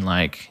Christian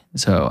like.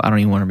 So I don't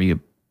even want to be a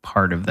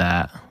part of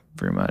that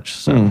very much.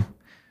 So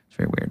it's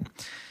very weird.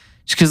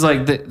 Just because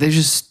like they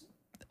just,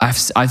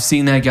 I've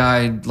seen that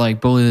guy like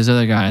bully this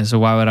other guy. So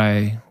why would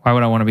I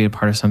want to be a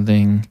part of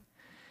something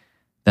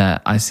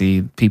that I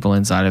see people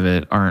inside of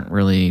it aren't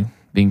really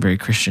being very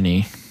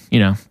Christian-y,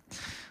 you know?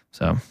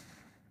 So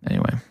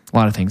anyway, a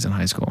lot of things in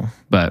high school.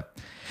 And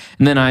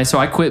then I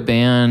quit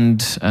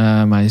band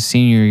my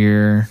senior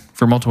year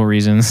for multiple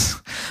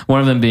reasons. One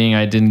of them being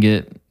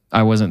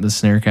I wasn't the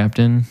snare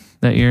captain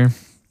that year.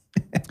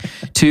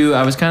 Two,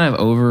 I was kind of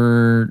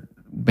over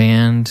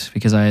band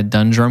because I had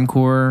done drum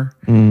corps.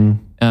 And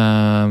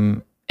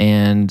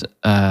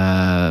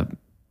I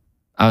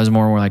was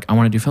more like, I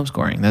want to do film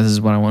scoring. This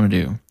is what I want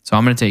to do. So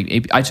I'm going to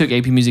take I took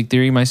AP Music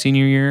Theory my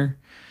senior year,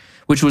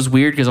 which was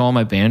weird because all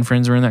my band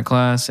friends were in that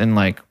class. And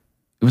like,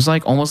 it was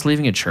like almost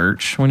leaving a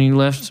church when you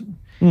left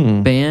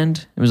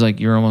band. It was like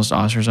you're almost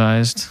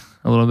ostracized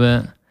a little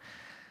bit.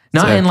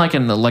 Not in like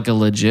a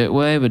legit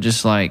way, but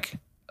just like,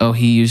 oh,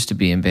 he used to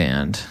be in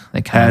band.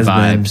 That kind of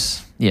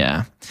vibes.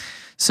 Yeah.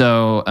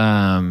 So,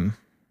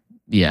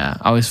 yeah,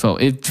 I always felt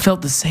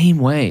the same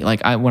way.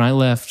 Like when I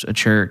left a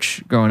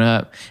church growing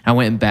up, I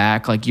went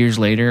back like years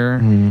later.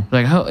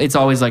 Like, oh, it's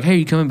always like, hey, are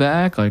you coming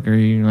back? Like, are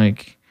you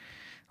like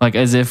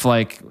as if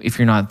like if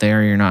you're not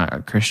there, you're not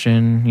a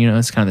Christian. You know,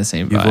 it's kind of the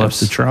same vibes. You've left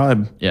the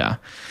tribe. Yeah.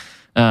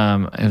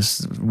 It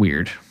was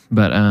weird,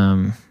 but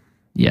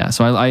yeah.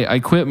 So I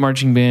quit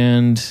marching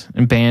band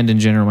and band in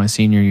general my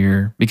senior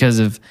year because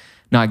of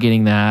not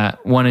getting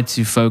that. Wanted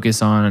to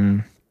focus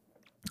on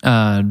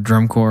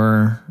drum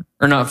corps,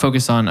 or not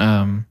focus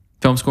on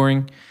film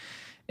scoring,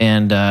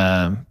 and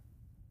I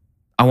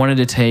wanted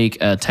to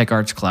take a tech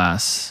arts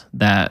class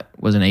that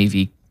was an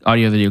AV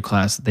audio video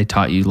class. They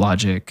taught you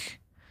Logic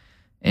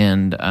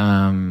and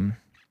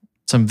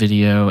some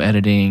video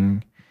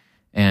editing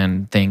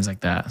and things like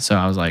that. So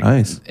I was like,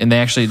 nice. And they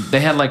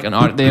had like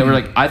they were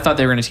like, I thought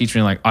they were going to teach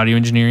me like audio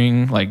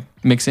engineering, like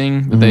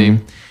mixing, but they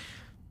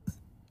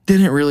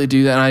didn't really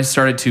do that. And I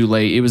started too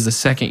late. It was the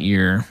second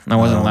year. And I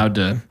wasn't allowed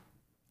to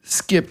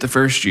skip the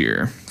first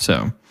year.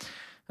 So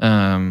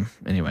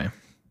anyway,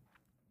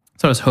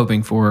 so I was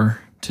hoping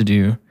to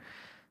do, but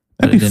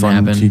That'd it be didn't fun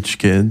happen. to teach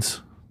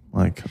kids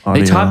like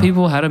audio. They taught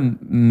people how to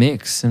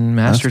mix and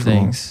master That's cool.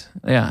 things.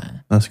 Yeah.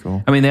 That's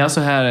cool. I mean, they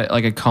also had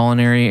like a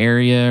culinary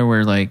area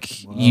where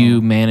like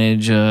you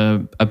manage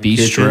a bistro.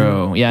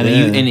 Kitchen? Yeah.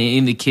 Yeah.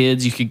 And the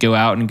kids, you could go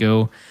out and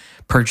go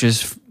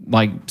purchase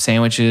like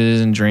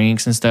sandwiches and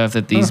drinks and stuff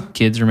that these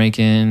kids are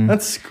making.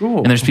 That's cool.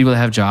 And there's people that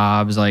have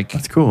jobs like,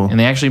 that's cool. and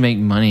they actually make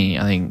money.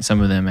 I think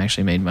some of them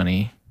actually made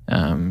money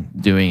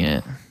doing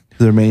it.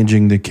 They're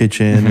managing the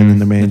kitchen and then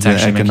they're managing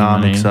the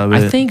economics of it.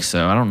 I think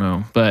so. I don't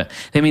know. But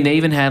I mean, they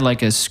even had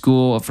like a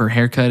school for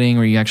haircutting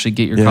where you actually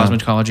get your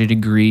cosmetology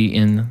degree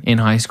in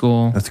high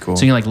school. That's cool.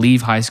 So you can like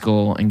leave high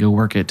school and go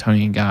work at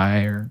Tony and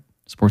Guy or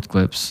Sports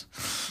Clips,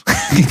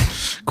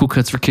 Cool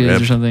Cuts for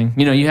Kids or something.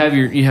 You know, you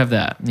have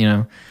that, you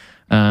know.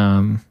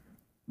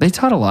 They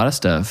taught a lot of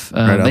stuff.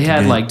 They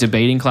had like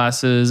debating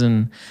classes,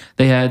 and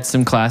they had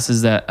some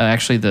classes that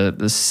actually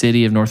the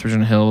city of North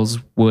Richmond Hills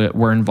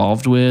were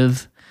involved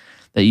with,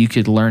 that you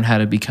could learn how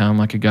to become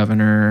like a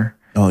governor.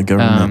 Oh, like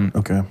government.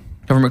 Okay.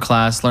 Government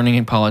class, learning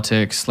in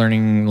politics,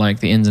 learning like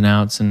the ins and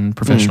outs and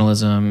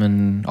professionalism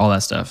and all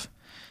that stuff.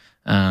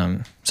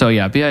 So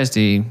yeah,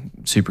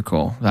 BISD, super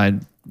cool. I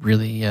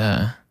really,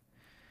 I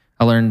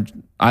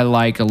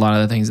like a lot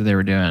of the things that they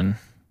were doing.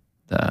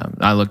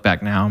 I look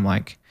back now, I'm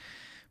like,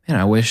 man,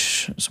 I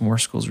wish some more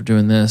schools were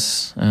doing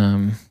this.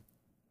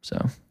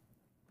 So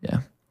yeah,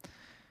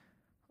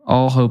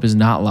 all hope is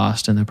not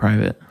lost in the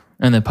private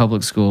and the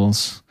public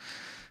schools.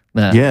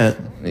 They're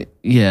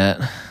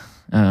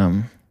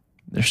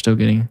still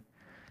getting,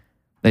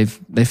 they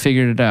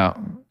figured it out.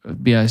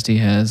 BISD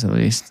has, at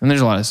least. And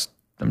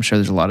I'm sure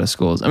there's a lot of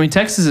schools. I mean,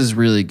 Texas is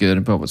really good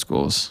in public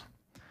schools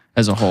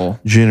as a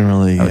whole.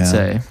 Generally, I would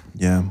say.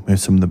 Yeah, we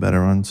have some of the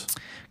better ones.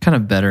 Kind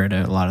of better at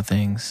a lot of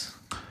things.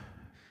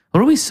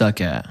 What do we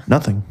suck at?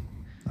 Nothing.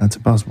 That's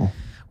impossible.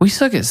 We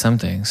suck at some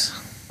things.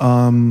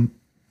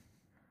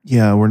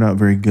 Yeah, we're not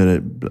very good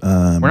at.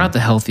 We're not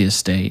the healthiest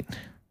state.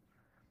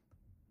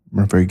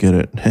 We're not very good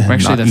at. We're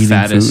actually not the eating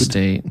fattest food.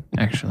 state,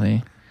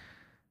 actually.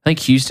 I think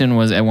Houston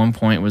was, at one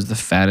point, was the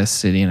fattest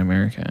city in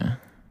America.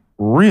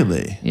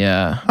 Really?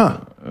 Yeah.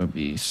 Huh.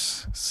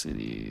 Obese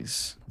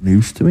cities.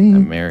 News to me.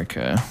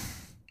 America.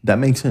 That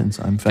makes sense.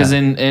 I'm fat. Because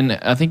in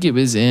I think it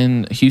was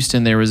in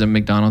Houston, there was a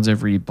McDonald's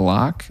every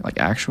block, like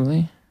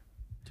actually.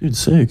 Dude,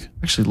 sick.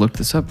 Actually looked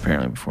this up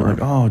apparently before. Like,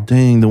 oh,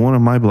 dang, the one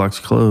on my block's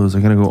closed. I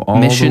got to go all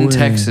Mission, the way.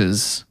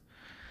 Texas.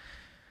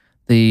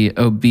 The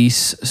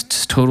obese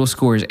total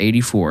score is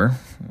 84.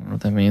 I don't know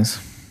what that means.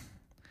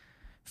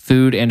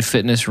 Food and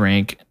fitness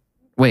rank.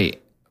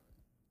 Wait.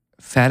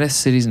 Fattest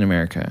cities in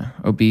America.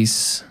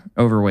 Obese,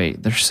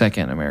 overweight. They're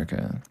second in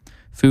America.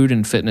 Food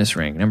and fitness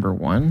rank, number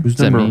 1. Who's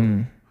Does number? that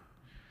mean?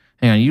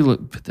 Hang on, you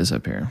put this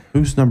up here.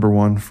 Who's number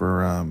 1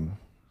 for?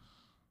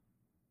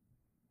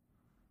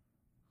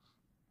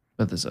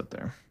 Put this up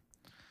there.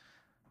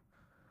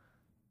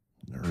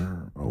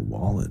 A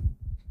wallet.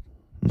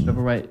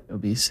 Overweight,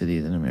 obese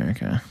cities in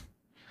America.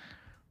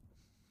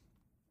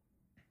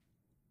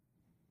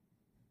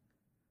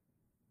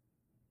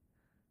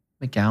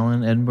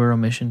 McAllen, Edinburgh,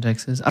 Mission,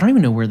 Texas. I don't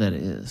even know where that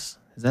is.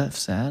 Is that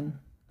sad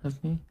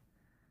of me?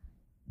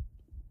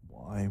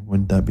 Why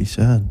would that be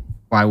sad?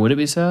 Why would it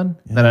be sad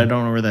that I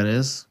don't know where that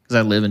is? Because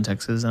I live in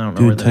Texas and I don't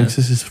know where Dude, that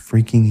Texas is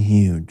freaking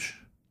huge.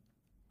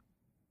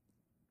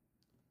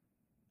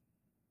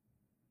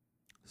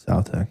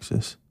 South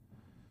Texas.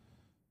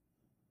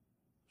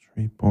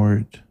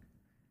 Shreveport.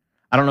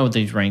 I don't know what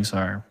these ranks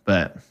are,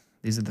 but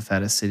these are the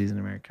fattest cities in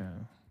America.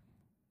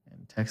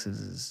 And Texas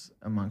is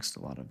amongst a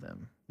lot of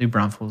them. New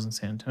Braunfels and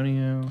San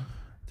Antonio.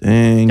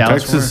 Dang,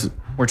 Dallas Texas.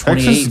 We're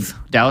 28th.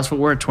 Dallas Fort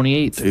Worth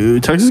 28th.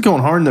 Dude, Texas is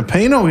going hard in the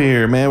paint over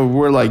here, man.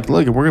 We're like,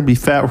 look, if we're gonna be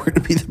fat, we're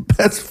gonna be the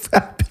best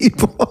fat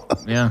people.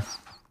 Yeah.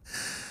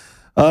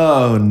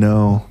 Oh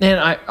no. And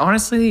I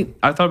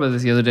thought about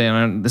this the other day,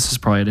 and this is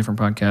probably a different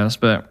podcast,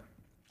 but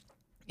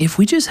if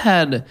we just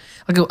had,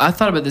 I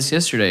thought about this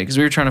yesterday because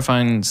we were trying to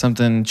find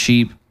something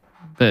cheap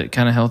but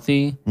kind of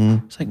healthy.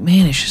 It's like,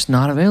 man, it's just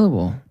not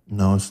available.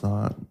 No, it's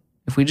not.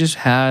 If we just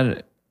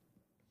had,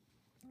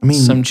 I mean,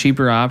 some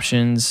cheaper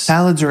options,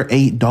 salads are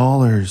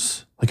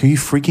 $8. Like, are you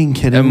freaking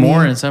kidding and me?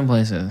 more in some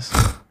places.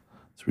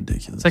 It's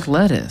ridiculous. It's like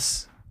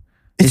lettuce.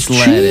 It's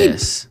cheap.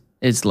 lettuce.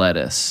 It's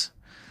lettuce.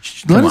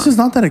 Lettuce is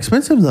not that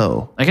expensive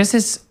though. I guess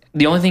it's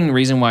the only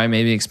reason why it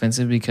may be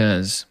expensive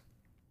because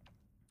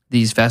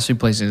these fast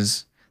food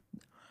places,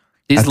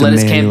 these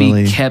lettuce can't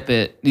be kept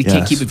you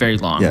can't keep it very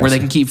long. Yes. Where they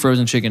can keep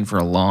frozen chicken for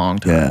a long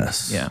time.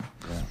 Yes. Yeah.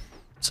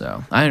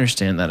 So I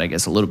understand that, I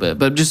guess, a little bit,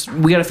 but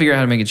we got to figure out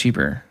how to make it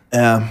cheaper.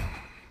 Yeah.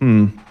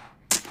 Because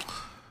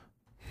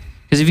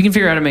if you can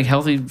figure out how to make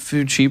healthy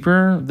food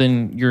cheaper,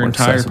 then your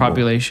entire accessible.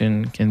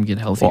 population can get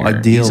healthier. Well,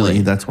 ideally,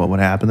 easily. that's what would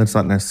happen. That's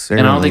not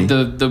necessarily. And I don't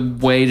think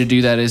the way to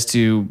do that is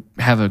to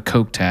have a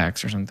Coke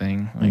tax or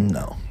something. Like,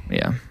 No.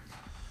 Yeah.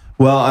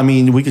 Well, I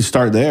mean, we could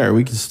start there.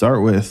 We could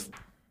start with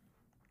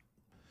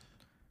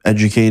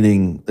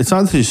educating. It's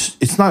not just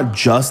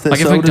that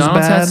Like if soda's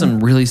McDonald's bad. had some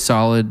really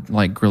solid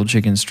like grilled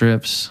chicken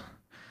strips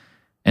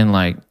and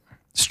like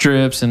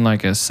strips and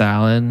like a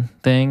salad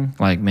thing,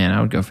 like, man,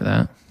 I would go for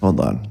that. Hold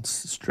on,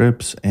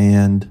 strips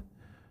and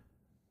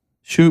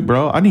shoot,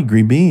 bro. I need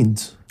green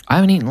beans. I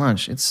haven't eaten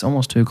lunch. It's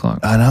almost 2:00.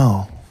 I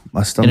know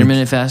my stomach.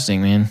 Intermittent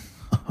fasting, man.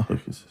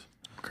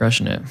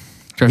 Crushing it.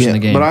 Crushing the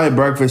game. But I had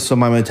breakfast, so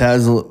my my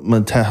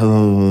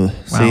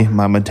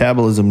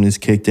metabolism is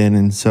kicked in,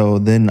 and so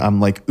then I'm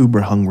like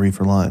uber hungry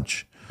for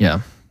lunch. Yeah.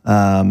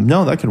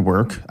 No, that could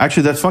work.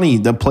 Actually, that's funny.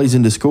 That plays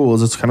into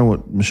schools. That's kind of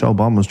what Michelle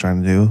Obama was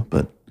trying to do,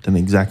 but it didn't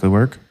exactly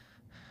work.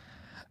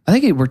 I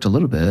think it worked a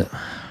little bit,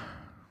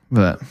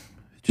 but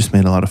It just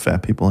made a lot of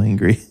fat people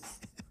angry.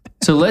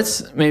 so we're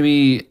not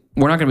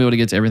going to be able to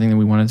get to everything that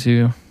we wanted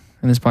to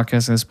in this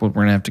podcast. We're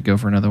going to have to go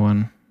for another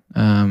one.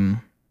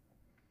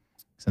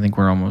 I think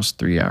we're almost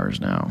 3 hours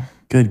now.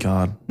 Good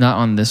God. Not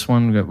on this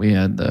one, but we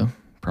had the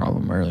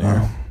problem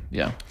earlier.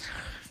 Yeah.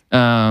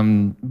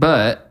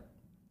 But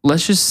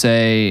let's just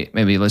say,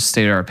 let's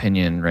state our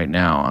opinion right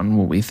now on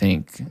what we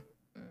think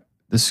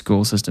the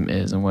school system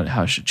is and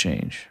how it should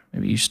change.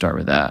 Maybe you start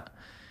with that.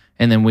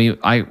 And then we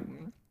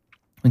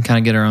can kind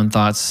of get our own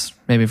thoughts.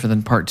 Maybe for the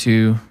part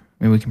 2,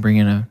 maybe we can bring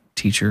in a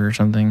teacher or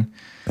something.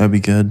 That'd be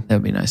good. That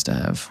would be nice to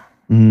have.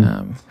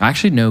 I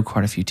actually know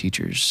quite a few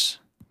teachers.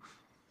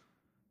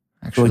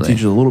 I feel like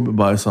teachers a little bit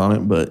biased on it,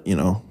 but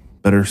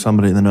better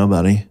somebody than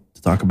nobody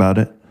to talk about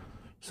it.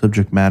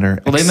 Subject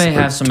matter. Well, they may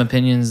have some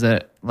opinions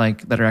that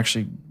are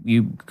actually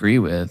you agree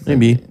with.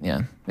 Maybe.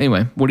 Yeah.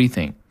 Anyway, what do you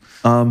think?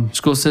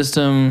 School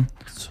system.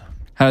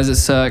 How does it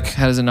suck?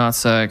 How does it not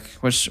suck?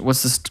 What's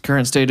the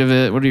current state of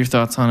it? What are your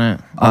thoughts on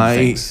it?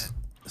 I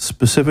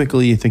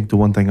specifically think the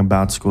one thing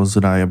about schools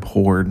that I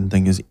abhor and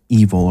think is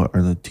evil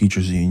are the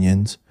teachers'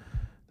 unions.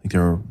 I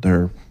think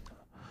they're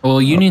well,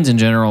 unions in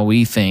general,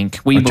 we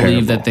believe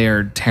terrible. that they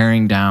are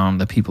tearing down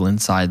the people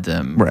inside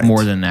them Right.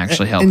 more than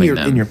actually helping them.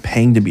 And you're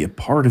paying to be a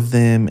part of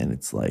them, and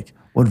it's like,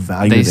 what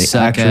value They are they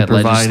suck actually at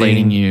providing?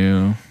 legislating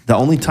you. The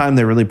only time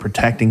they're really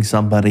protecting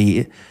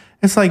somebody,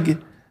 it's like,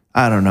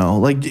 I don't know.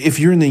 Like, if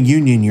you're in the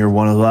union, you're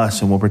one of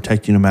us, and we'll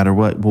protect you no matter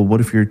what. Well,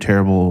 what if you're a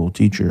terrible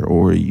teacher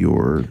or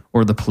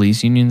or the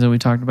police unions that we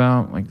talked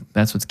about? Like,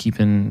 that's what's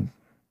keeping.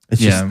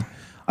 It's just,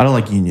 I don't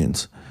like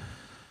unions.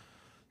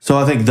 So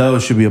I think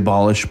those should be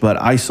abolished.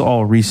 But I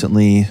saw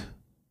recently,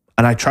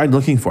 and I tried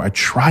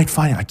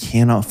finding, I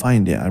cannot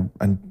find it. I'm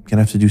going to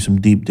have to do some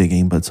deep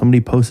digging, but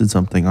somebody posted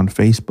something on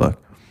Facebook.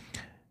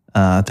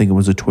 I think it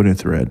was a Twitter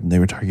thread, and they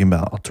were talking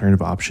about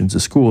alternative options to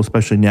school,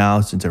 especially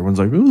now since everyone's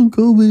like, oh,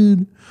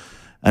 COVID,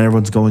 and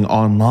everyone's going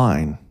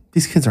online.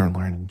 These kids aren't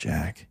learning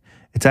jack.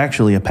 It's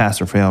actually a pass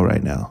or fail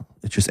right now.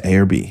 It's just A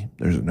or B.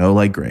 There's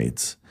no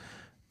grades.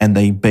 And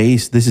I learned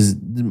this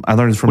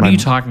from What are you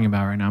talking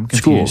about right now? I'm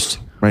confused.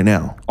 Schools right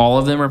now. All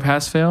of them are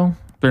pass fail?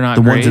 They're not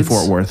The grades? ones in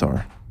Fort Worth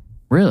are.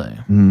 Really?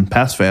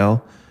 Pass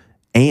fail.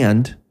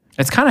 And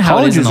It's kind of how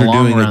it is in colleges the are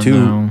long doing run, it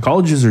too. though.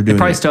 Colleges are doing They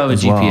probably it still have a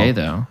as GPA, well.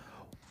 though.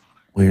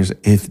 Whereas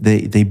if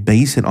they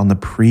base it on the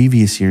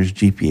previous year's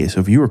GPA.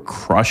 So if you were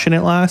crushing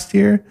it last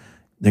year,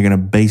 they're going to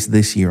base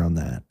this year on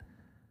that.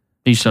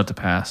 You still have to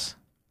pass.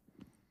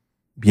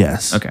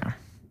 Yes. Okay.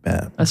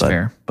 That's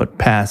fair. But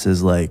pass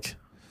is like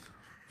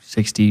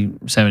 60,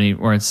 70,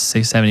 or it's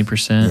say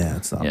 70%. Yeah,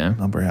 it's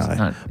not very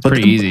high. It's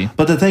pretty easy.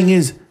 But the thing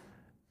is,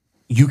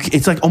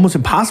 it's like almost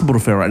impossible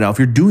to fail right now. If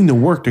you're doing the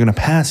work, they're going to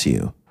pass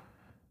you.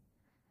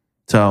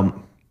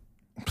 So,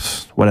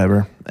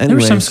 whatever. There were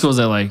Anyways, some schools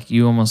that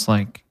you almost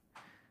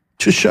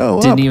just show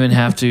up. didn't even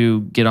have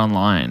to get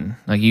online.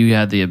 Like you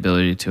had the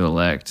ability to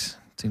elect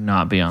to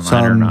not be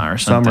online or not or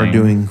something. Some are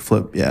doing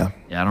flip. Yeah.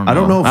 Yeah, I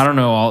don't know. I don't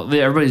know.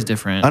 Everybody's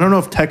different. I don't know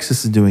if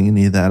Texas is doing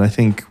any of that. I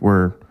think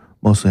we're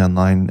mostly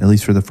online, at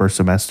least for the first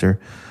semester.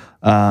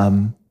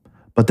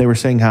 But they were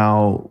saying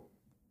how,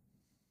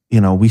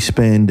 we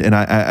spend, and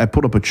I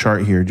pulled up a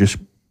chart here just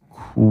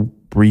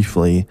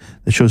briefly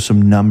that shows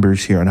some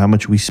numbers here on how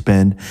much we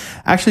spend.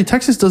 Actually,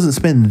 Texas doesn't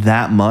spend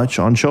that much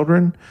on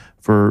children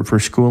for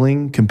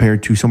schooling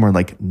compared to somewhere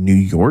like New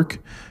York.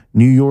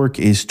 New York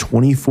is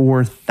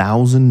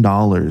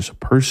 $24,000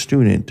 per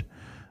student.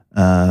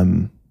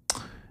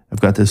 I've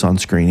got this on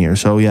screen here.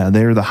 So yeah,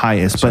 they're the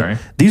highest, but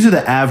these are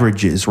the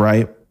averages,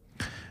 right?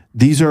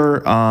 These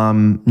are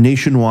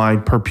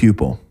nationwide per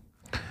pupil.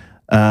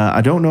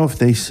 I don't know if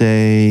they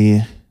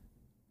say,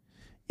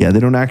 they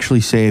don't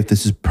actually say if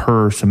this is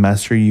per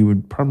semester. You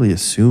would probably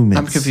assume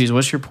I'm confused.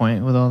 What's your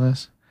point with all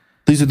this?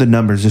 These are the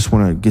numbers. Just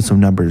want to get some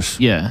numbers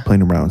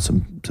playing around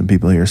some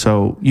people here.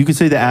 So you could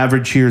say the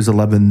average here is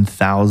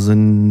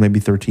 11,000, maybe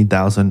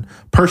 13,000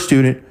 per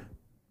student,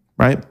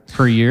 right?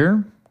 Per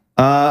year?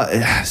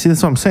 See,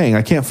 that's what I'm saying.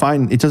 I can't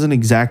find, it doesn't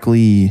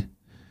exactly,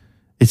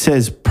 it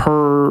says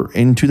per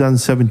in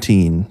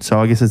 2017. So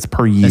I guess it's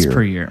per year. That's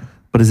per year.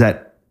 But is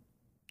that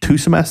 2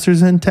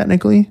 semesters in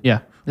technically?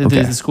 Yeah.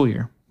 Okay. The school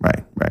year.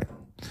 Right.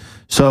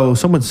 So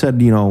someone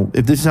said,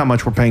 if this is how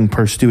much we're paying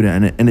per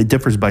student, and it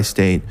differs by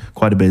state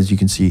quite a bit, as you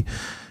can see,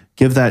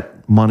 give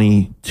that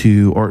money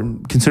to, or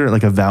consider it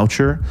like a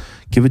voucher,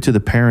 give it to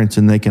the parents,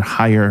 and they can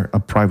hire a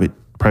private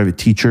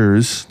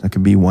teachers. That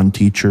could be one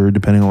teacher,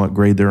 depending on what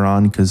grade they're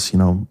on, because,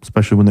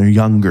 especially when they're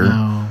younger,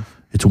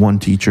 it's one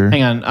teacher.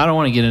 Hang on. I don't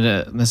want to get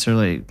into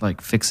necessarily like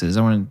fixes.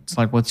 I want to, it's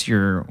like, what's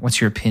your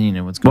opinion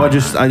of what's going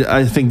on?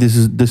 I think this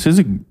is because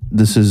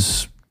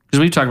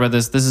we've talked about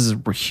this. This is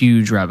a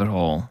huge rabbit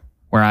hole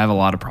where I have a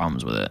lot of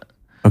problems with it.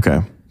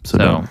 Okay. So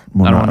I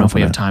don't know if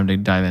we have time to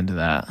dive into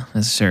that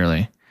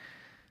necessarily.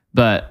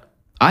 But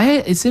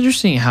it's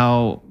interesting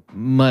how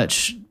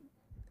much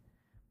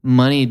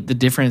money, the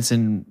difference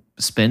in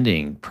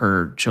spending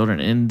per children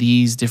in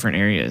these different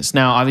areas.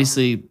 Now,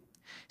 obviously,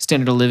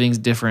 standard of living is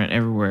different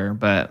everywhere,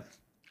 but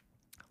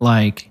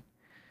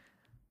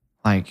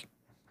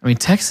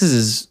Texas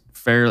is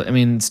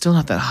fairly, still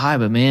not that high,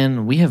 but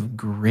man, we have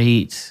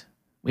great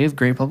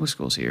public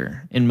schools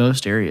here in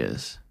most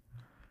areas.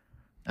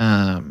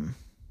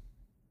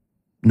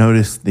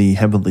 Notice the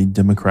heavily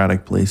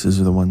Democratic places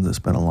are the ones that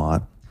spend a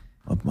lot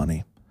of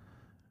money.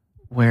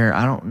 Where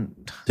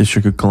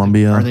District of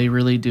Columbia. Are they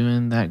really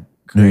doing that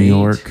great? New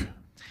York.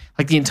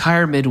 Like the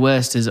entire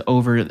Midwest is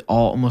over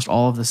almost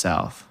all of the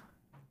South.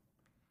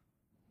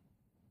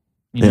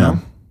 You know?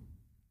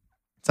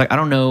 It's like, I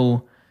don't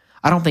know.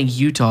 I don't think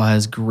Utah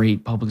has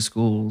great public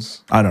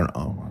schools. I don't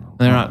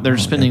know. They're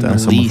spending the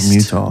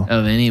least of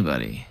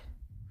anybody.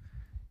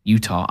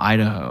 Utah,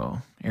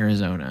 Idaho,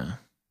 Arizona.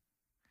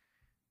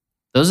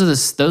 Those are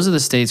the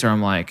states where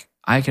I'm like,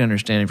 I can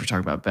understand if you're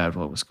talking about bad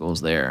public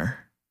schools there.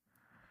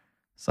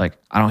 It's like,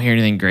 I don't hear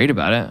anything great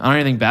about it. I don't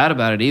hear anything bad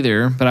about it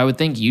either. But I would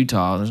think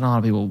Utah, there's not a lot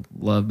of people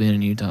love being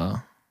in Utah.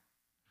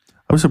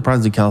 I was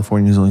surprised that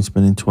California is only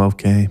spending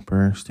 $12,000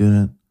 per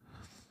student.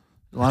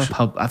 I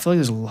feel like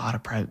there's a lot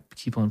of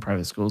people in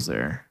private schools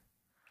there.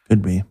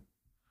 Could be.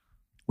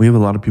 We have a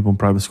lot of people in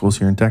private schools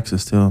here in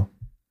Texas too.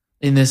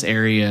 In this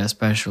area,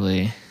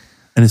 especially.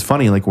 And it's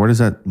funny, like, where does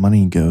that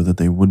money go that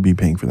they would be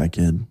paying for that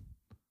kid?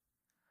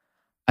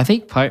 I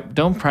think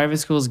don't private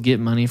schools get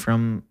money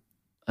from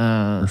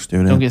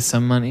student? Don't get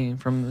some money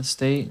from the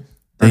state,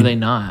 or do they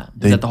not?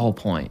 Is that the whole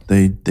point?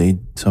 They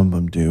some of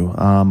them do.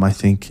 I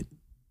think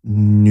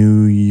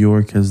New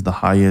York has the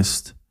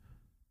highest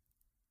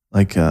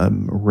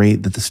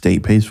rate that the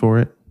state pays for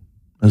it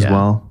as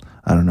well.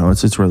 I don't know.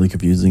 It's really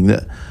confusing.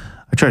 That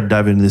I tried to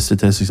dive into the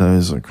statistics. I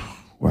was like,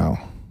 wow,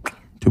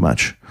 too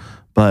much.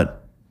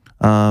 But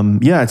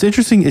it's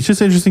interesting. It's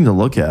just interesting to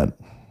look at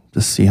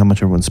to see how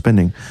much everyone's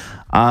spending.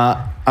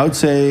 I would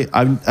say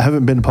I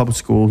haven't been to public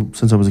school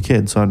since I was a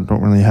kid, so I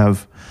don't really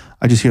have.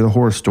 I just hear the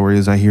horror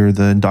stories. I hear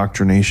the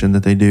indoctrination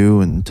that they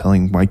do and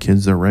telling my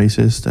kids they're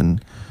racist.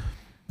 And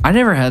I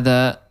never had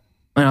that.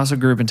 I also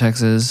grew up in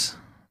Texas.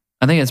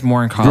 I think it's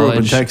more in college. Grew up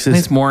in Texas. I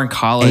think it's more in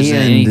college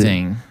than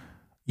anything.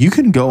 You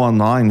can go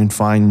online and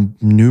find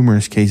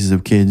numerous cases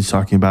of kids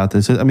talking about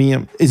this. I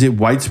mean, is it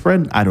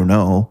widespread? I don't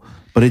know.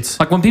 But it's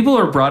like when people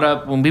are brought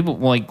up, when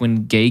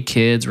gay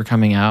kids were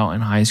coming out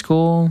in high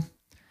school,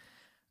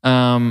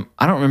 I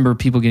don't remember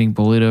people getting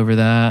bullied over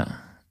that.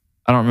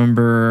 I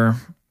remember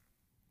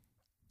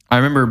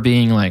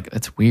being like,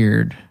 that's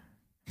weird.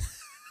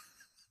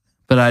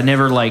 But I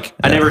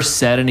never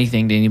said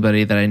anything to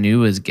anybody that I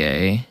knew was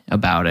gay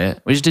about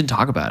it. We just didn't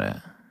talk about it.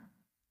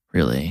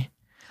 Really.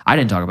 I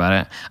didn't talk about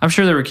it. I'm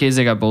sure there were kids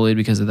that got bullied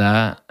because of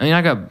that. I mean,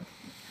 I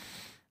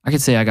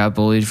could say I got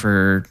bullied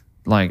for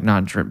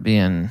not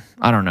being,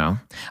 I don't know.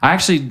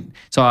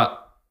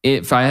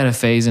 If I had a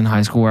phase in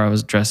high school where I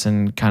was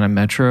dressing kind of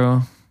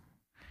metro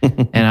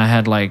and I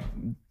had like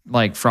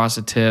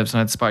frosted tips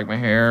and I'd spike my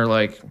hair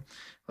like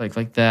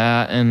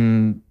that.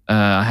 And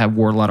I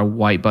wore a lot of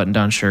white button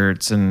down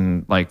shirts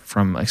and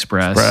from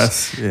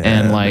Express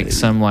and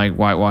some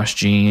whitewashed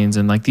jeans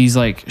and these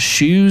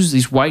shoes,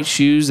 these white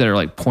shoes that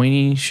are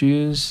pointy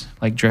shoes,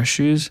 like dress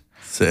shoes.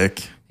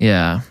 Sick.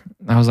 Yeah.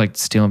 I was like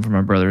stealing from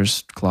my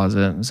brother's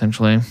closet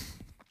essentially.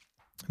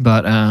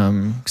 But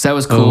because that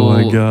was cool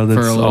Oh my God, for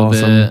that's a little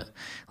awesome. bit,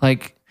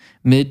 like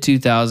mid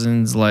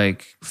 2000s,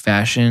 like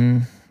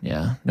fashion.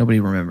 Yeah, nobody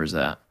remembers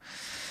that.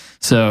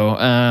 So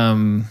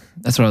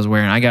that's what I was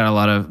wearing. I got a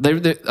lot of.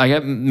 I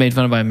got made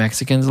fun of by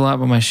Mexicans a lot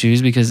by my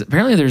shoes because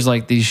apparently there's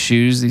like these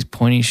shoes, these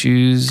pointy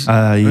shoes,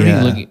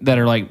 that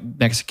are like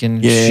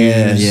Mexican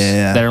shoes.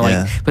 Yeah, that are like,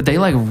 yeah. but they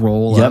like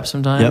roll Yep, up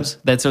sometimes.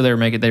 yep. That's what they were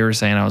making. They were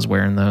saying I was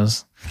wearing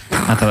those.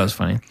 I thought it was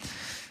funny,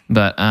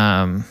 but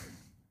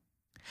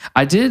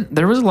I did.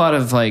 There was a lot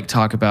of like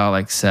talk about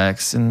like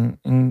sex in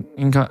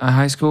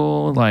high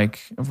school, like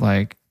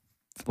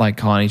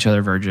calling each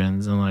other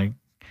virgins and like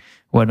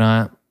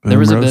whatnot. There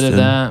was a bit of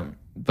that,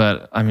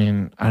 but I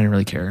mean, I didn't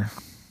really care.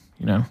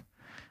 You know,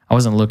 I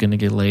wasn't looking to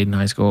get laid in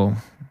high school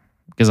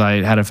because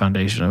I had a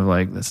foundation of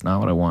like that's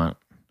not what I want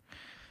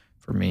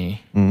for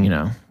me. You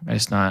know,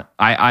 it's not.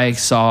 I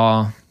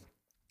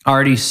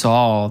already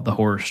saw the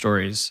horror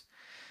stories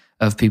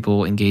of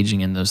people engaging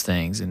in those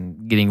things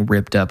and getting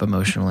ripped up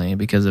emotionally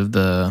because of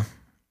the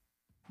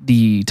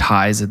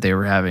ties that they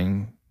were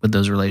having with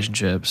those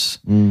relationships,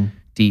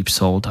 deep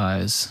soul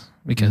ties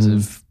because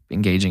of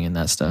engaging in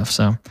that stuff.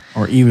 So,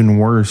 or even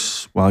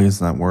worse, well, I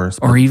guess not worse,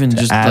 or even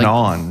just add like,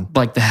 on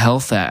like the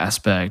health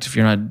aspect. If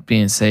you're not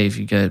being safe,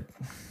 you get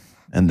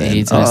and then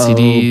AIDS and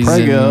STDs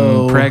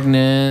prego. and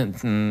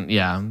pregnant. And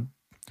yeah.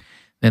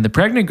 And the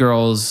pregnant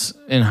girls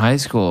in high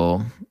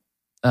school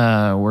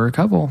were a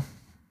couple.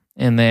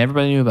 And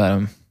everybody knew about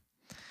them.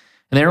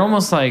 And they were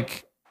almost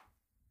like,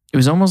 it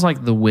was almost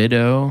like The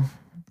Widow,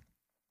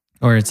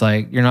 where it's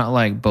like, you're not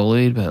like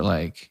bullied, but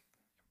like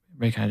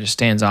everybody kind of just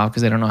stands off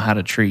because they don't know how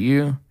to treat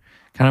you,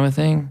 kind of a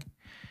thing.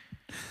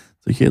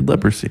 So he had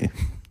leprosy.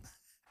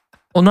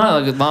 Well,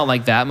 not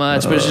like that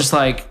much, but it's just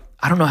like,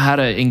 I don't know how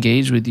to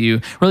engage with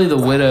you. Really, the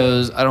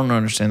widows, I don't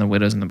understand the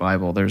widows in the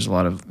Bible. There's a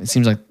lot of, it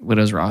seems like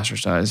widows were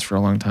ostracized for a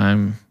long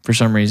time for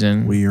some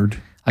reason. Weird.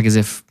 Like as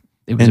if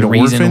it was a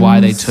reason why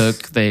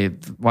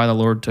why the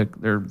Lord took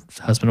their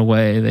husband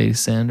away, they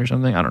sinned or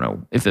something. I don't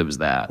know if it was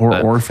that.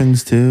 Or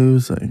orphans too.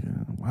 It's like,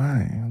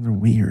 why? They're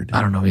weird.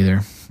 I don't know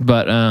either.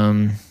 But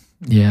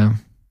yeah.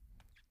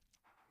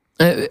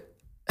 I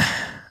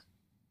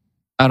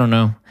don't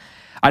know.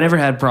 I never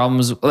had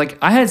problems. Like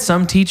I had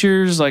some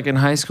teachers like in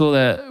high school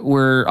that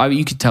were,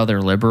 you could tell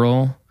they're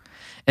liberal,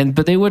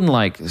 but they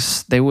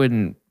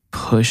wouldn't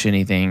push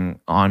anything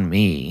on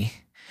me.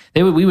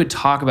 We would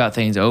talk about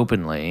things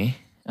openly.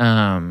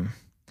 I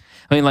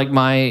mean, like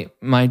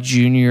my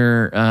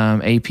junior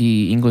AP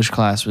English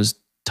class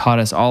taught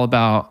us all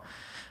about.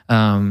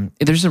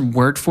 There's a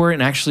word for it,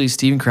 and actually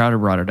Steven Crowder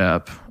brought it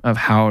up of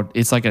how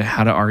it's like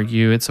how to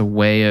argue. It's a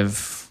way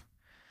of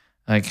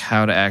like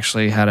how to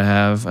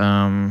have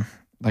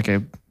like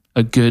a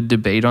good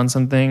debate on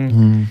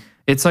something.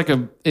 It's like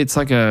a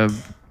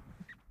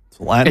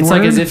Latin it's word?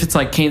 like as if it's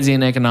like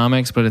Keynesian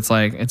economics, but it's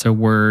like it's a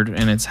word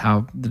and it's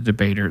how the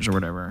debaters or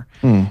whatever.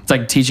 It's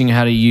like teaching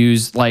how to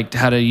use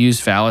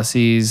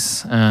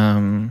fallacies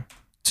to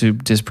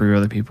disprove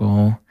other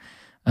people.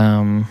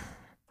 I'm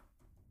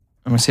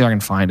gonna see if I can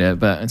find it,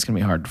 but it's gonna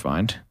be hard to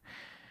find.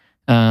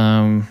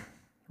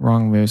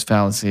 Wrong moves,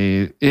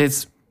 fallacy.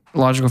 It's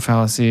logical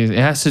fallacies. It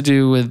has to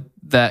do with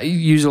that. You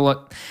use a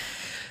lot.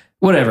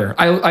 Whatever.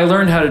 I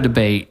learned how to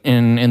debate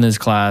in this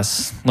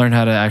class. Learned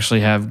how to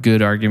actually have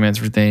good arguments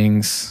for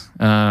things.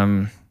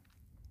 Learn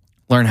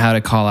how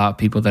to call out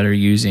people that are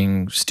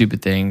using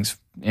stupid things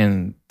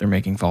and they're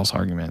making false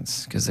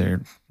arguments because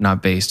they're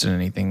not based in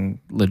anything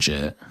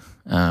legit.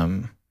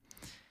 And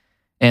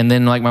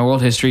then like my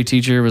world history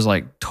teacher was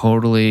like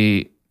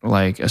totally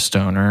like a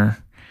stoner.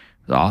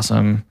 It was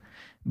awesome.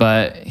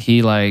 But I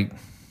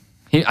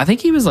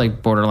think he was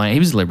like borderline. He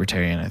was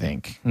libertarian, I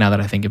think, now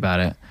that I think about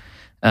it.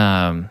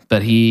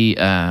 But he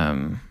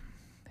allowed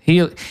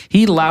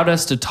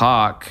us to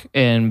talk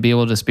and be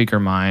able to speak our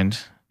mind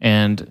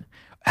and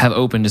have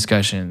open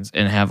discussions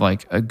and have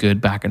like a good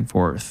back and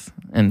forth.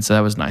 And so that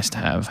was nice to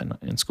have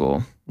in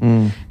school.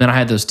 Then I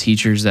had those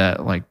teachers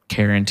that like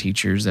Karen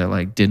teachers that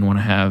like didn't want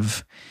to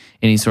have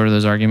any sort of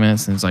those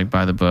arguments. And it's like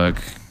by the book,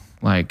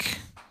 like,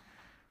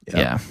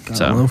 yeah.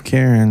 So I love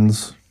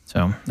Karens.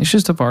 So it's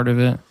just a part of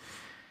it.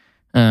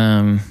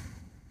 I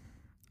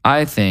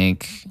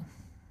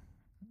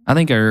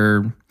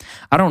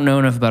don't know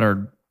enough about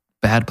our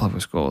bad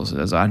public schools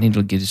as I need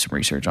to get some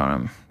research on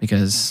them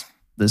because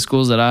the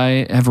schools that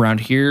I have around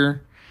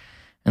here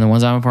and the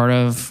ones I'm a part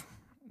of,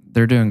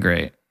 they're doing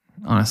great,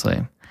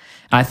 honestly.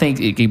 I think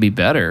it could be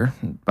better,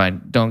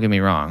 but don't get me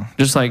wrong.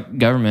 Just like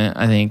government,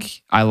 I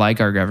think I like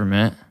our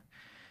government.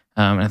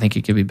 I think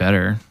it could be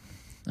better.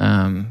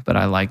 But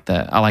I like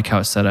that. I like how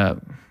it's set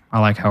up. I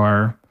like how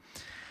our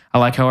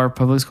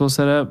public school is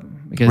set up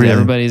because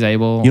everybody's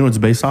able. You know what it's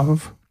based off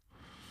of?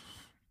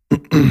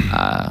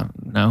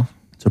 No.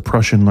 It's a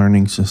Prussian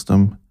learning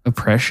system.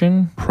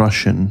 Oppression?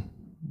 Prussian.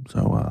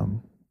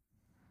 So,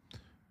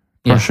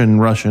 Prussian,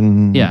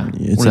 Russian. Yeah.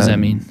 What does that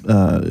mean?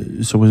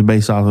 So it was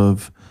based off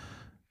of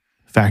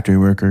factory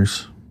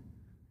workers.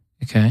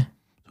 Okay.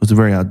 was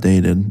very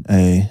outdated.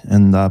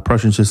 And the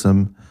Prussian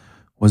system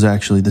was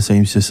actually the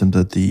same system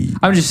that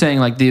I'm just saying,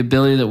 like, the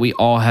ability that we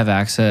all have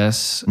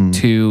access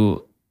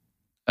to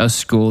a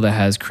school that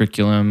has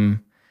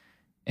curriculum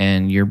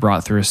and you're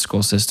brought through a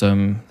school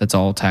system that's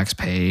all tax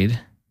paid.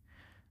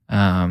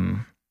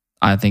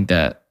 I think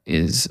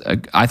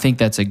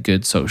that's a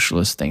good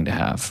socialist thing to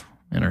have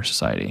in our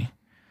society.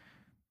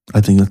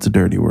 I think that's a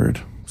dirty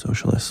word,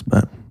 socialist,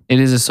 but it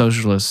is a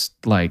socialist,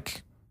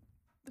 like,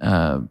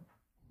 it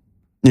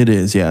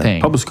is, yeah.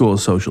 Thing. Public school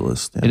is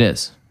socialist. Yeah. It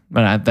is.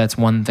 But that's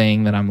one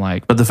thing that I'm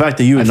like. But the fact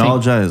that you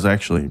acknowledge that is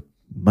actually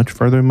much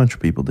further than much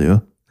people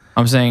do.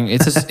 I'm saying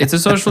it's a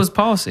socialist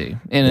policy,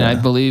 and I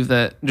believe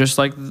that just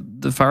like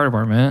the fire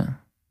department,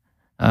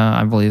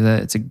 I believe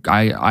that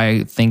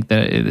I think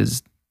that it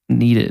is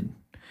needed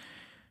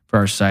for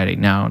our society.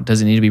 Now,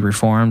 does it need to be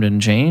reformed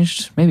and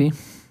changed? Maybe,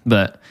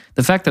 but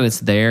the fact that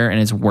it's there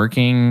and it's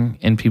working,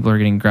 and people are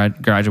getting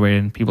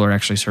graduated, and people are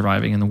actually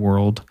surviving in the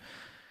world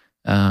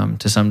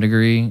to some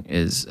degree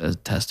is a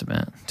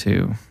testament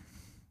to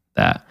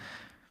that.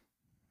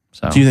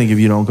 So, do you think if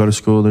you don't go to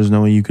school, there's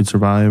no way you could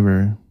survive? Or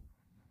I'm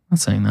not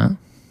saying that.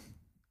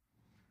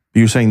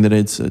 You're saying that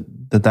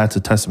that's a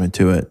testament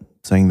to it,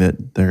 saying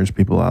that there's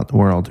people out in the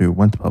world who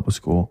went to public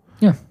school.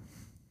 Yeah.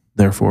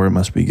 Therefore, it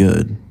must be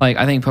good. Like,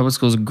 I think public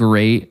school is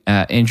great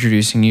at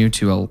introducing you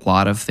to a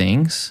lot of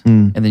things,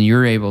 and then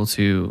you're able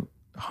to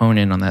hone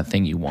in on that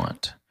thing you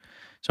want.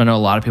 So I know a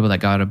lot of people that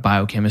got into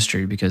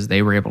biochemistry because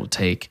they were able to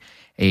take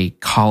a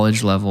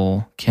college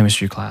level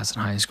chemistry class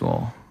in high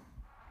school.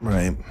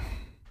 Right.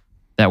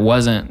 That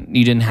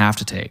you didn't have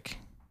to take.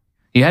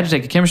 You had to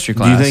take a chemistry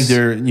class. Do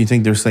you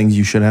think there's things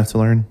you should have to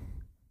learn?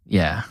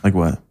 Yeah. Like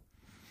what?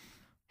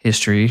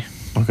 History.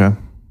 Okay.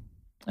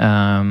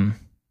 I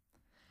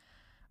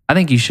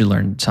think you should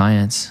learn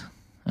science.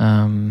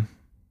 Like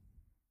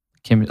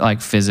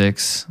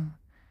physics.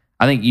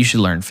 I think you should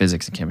learn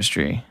physics and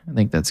chemistry. I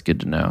think that's good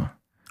to know.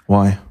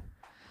 Why?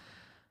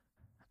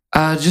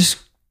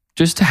 Just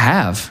to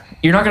have.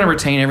 You're not going to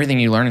retain everything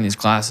you learn in these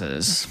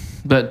classes,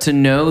 but to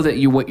know that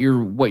what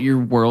your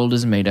world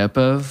is made up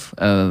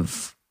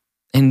of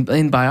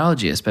in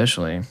biology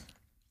especially.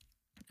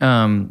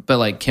 But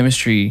like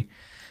chemistry,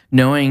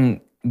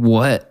 knowing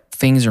what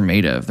things are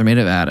made of. They're made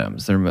of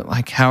atoms. They're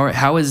like,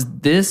 how is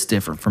this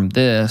different from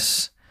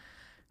this?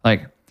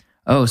 Like,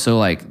 oh, so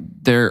like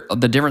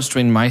the difference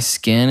between my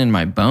skin and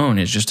my bone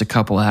is just a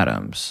couple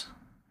atoms,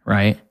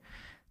 right?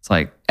 It's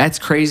like, that's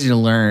crazy to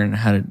learn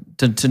how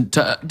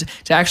to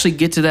actually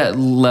get to that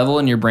level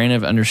in your brain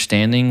of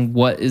understanding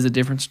what is the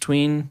difference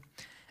between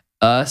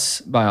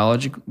us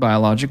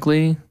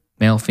biologically,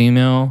 male,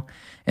 female,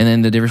 and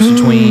then the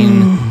difference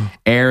between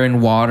air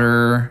and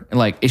water.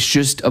 Like, it's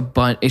just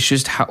it's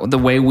just how the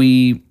way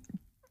we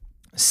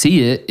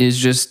see it is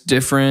just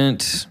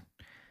different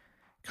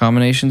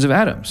combinations of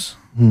atoms.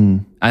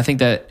 I think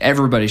that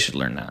everybody should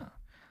learn that.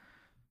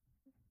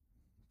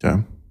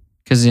 Yeah.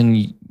 Because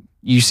then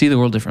you see the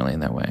world differently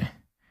in that way.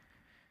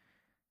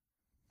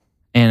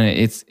 And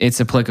it's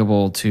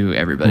applicable to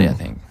everybody, I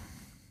think.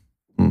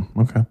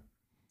 Okay.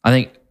 I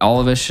think all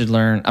of us should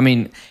learn. I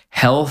mean,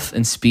 health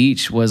and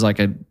speech was like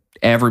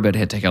everybody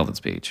had to take health and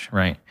speech,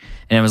 right?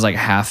 And it was like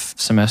half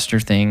semester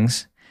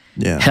things.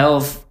 Yeah.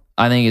 Health,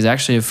 I think, is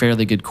actually a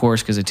fairly good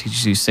course because it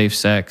teaches you safe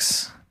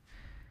sex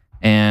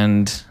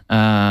and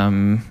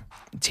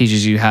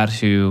teaches you how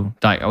to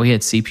we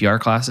had CPR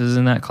classes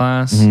in that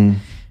class.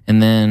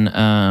 And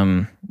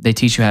then they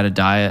teach you how to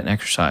diet and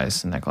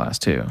exercise in that class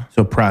too.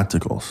 So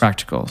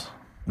practicals.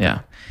 Yeah.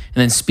 And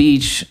then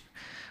speech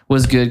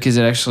was good because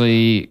it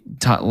actually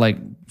taught like...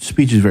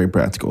 Speech is very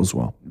practical as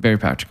well. Very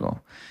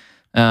practical.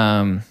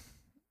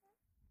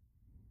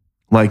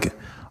 Like,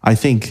 I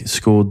think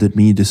school did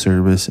me a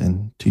disservice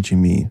in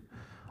teaching me.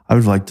 I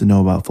would like to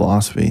know about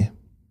philosophy.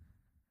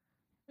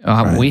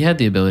 Right? We had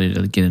the ability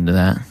to get into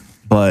that.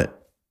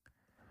 But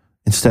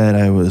instead,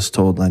 I was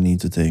told I need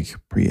to take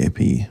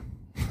pre-AP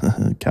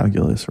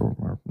calculus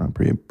or not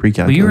pre-calculus.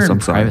 Well, you were in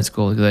private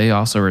school. They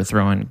also were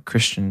throwing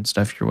Christian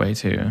stuff your way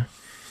too.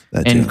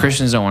 And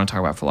Christians don't want to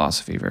talk about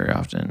philosophy very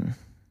often.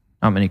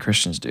 Not many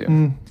Christians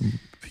do.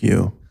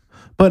 Few.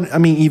 But I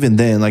mean, even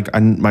then, like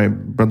my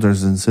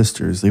brothers and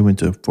sisters, they went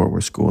to Fort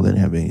Worth School. They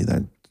didn't have any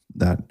of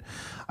that.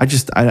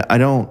 I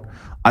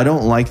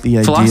don't like the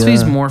idea. Philosophy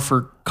is more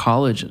for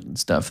college and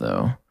stuff,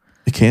 though.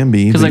 It can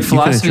be because like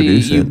philosophy,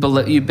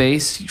 you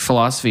base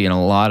philosophy in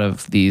a lot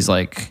of these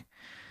like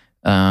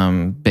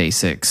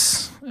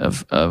basics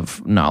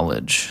of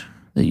knowledge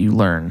that you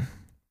learn.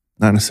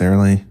 Not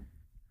necessarily.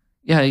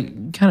 Yeah,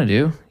 you kind of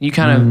do.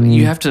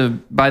 You have to,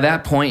 by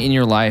that point in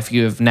your life,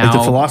 you have now... Like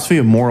the philosophy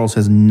of morals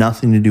has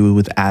nothing to do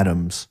with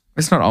atoms.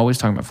 It's not always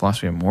talking about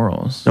philosophy of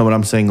morals. No, but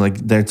I'm saying like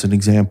that's an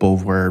example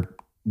of where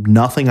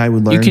nothing I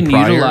would learn You can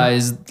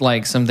utilize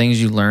like some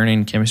things you learn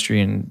in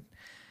chemistry and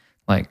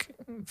like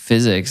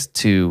physics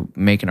to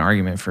make an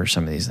argument for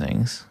some of these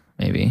things,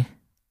 maybe.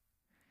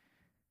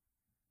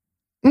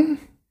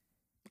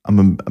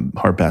 I'm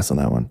hard pass on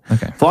that one.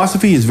 Okay.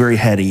 Philosophy is very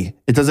heady.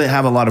 It doesn't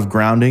have a lot of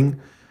grounding.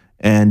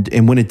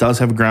 And when it does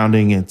have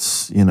grounding,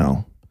 it's,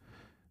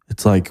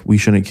 It's like we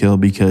shouldn't kill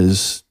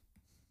because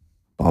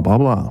blah blah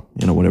blah.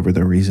 Whatever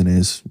their reason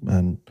is.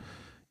 And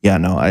yeah,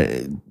 no,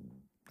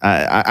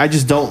 I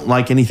just don't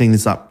like anything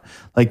that's not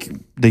like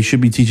they should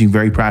be teaching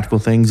very practical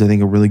things. I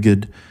think a really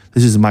good.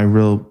 This is my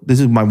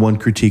one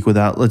critique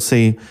without. Let's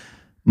say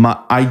my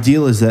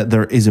ideal is that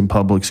there isn't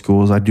public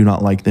schools. I do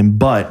not like them,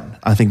 but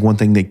I think one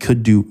thing they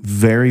could do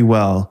very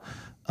well,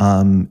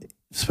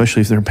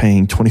 especially if they're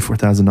paying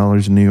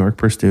 $24,000 in New York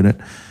per student,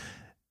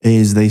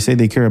 is they say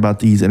they care about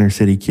these inner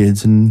city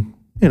kids, and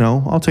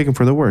I'll take them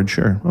for their word.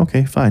 Sure,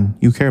 okay, fine.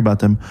 You care about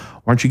them.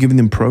 Why aren't you giving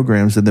them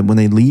programs that when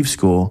they leave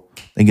school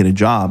they get a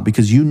job?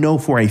 Because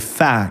for a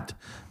fact,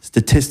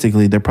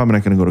 statistically, they're probably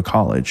not going to go to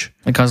college.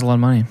 It costs a lot of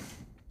money.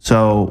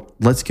 So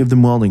let's give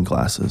them welding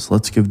classes.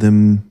 Let's give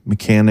them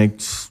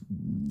mechanics.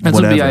 That's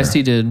whatever. what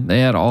BISD did. They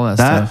had all that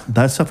stuff.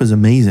 That stuff is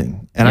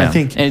amazing. And I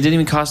think. And it didn't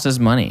even cost us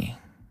money.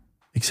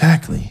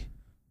 Exactly.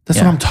 That's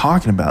what I'm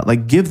talking about.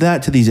 Like, give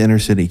that to these inner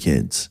city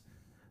kids.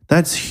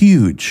 That's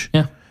huge.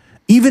 Yeah.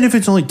 Even if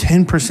it's only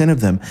 10%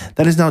 of them,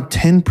 that is now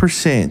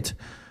 10%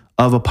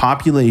 of a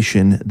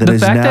population that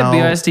is now. The fact that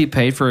BISD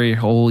paid for a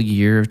whole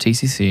year of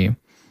TCC.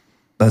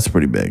 That's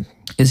pretty big.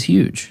 Is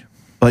huge.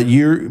 But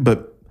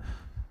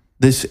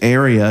this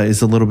area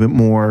is a little bit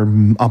more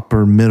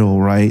upper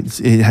middle, right?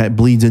 It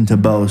bleeds into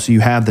both. So you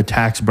have the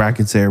tax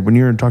brackets there. When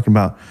you're talking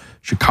about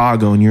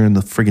Chicago and you're in the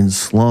friggin'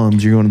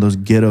 slums, you're going to those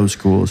ghetto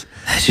schools.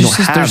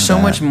 There's so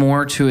much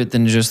more to it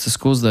than just the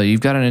schools, though.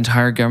 You've got an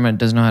entire government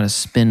that doesn't know how to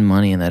spend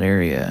money in that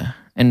area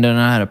and don't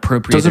know how to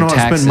appropriate their taxes. Doesn't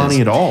know how to spend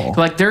money at all.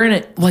 Like they're in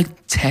it. Like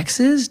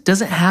Texas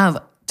doesn't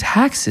have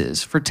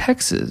taxes for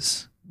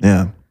Texas.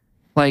 Yeah.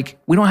 Like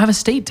we don't have a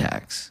state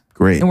tax.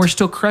 Great. And we're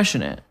still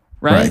crushing it,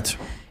 right?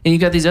 And you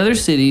got these other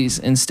cities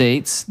and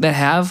states that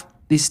have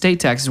these state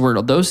taxes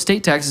where those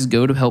state taxes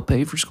go to help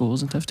pay for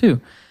schools and stuff too,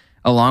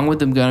 along with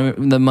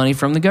the money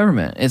from the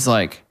government. It's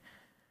like,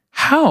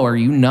 how are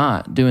you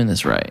not doing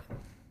this right?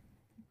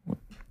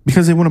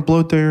 Because they want to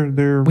bloat their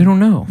we don't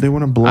know. They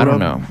want to bloat I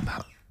don't up know.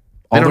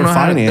 all They don't their know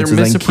finances.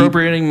 They're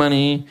misappropriating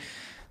money,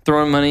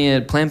 throwing money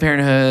at Planned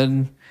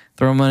Parenthood,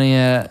 throwing money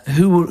at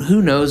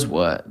who knows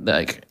what.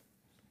 Like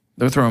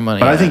they're throwing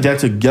money. But at. I think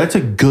that's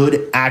a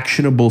good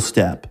actionable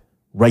step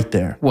right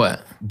there.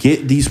 What?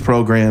 Get these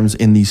programs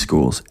in these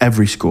schools.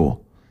 Every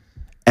school.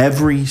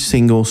 Every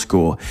single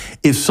school.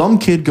 If some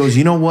kid goes,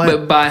 you know what?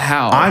 But by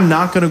how? I'm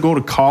not going to go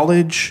to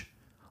college.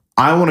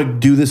 I want to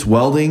do this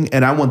welding,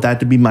 and I want that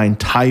to be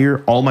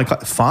all my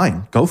class.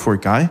 Fine. Go for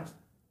it, guy.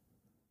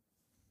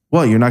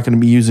 Well, you're not going to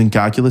be using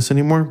calculus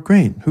anymore?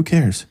 Great. Who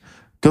cares?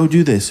 Go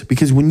do this.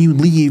 Because when you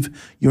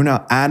leave, you're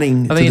now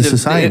adding to the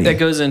society. That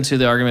goes into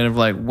the argument of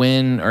like,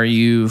 when are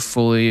you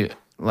fully...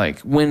 Like,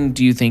 when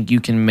do you think you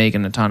can make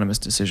an autonomous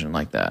decision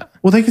like that?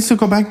 Well, they can still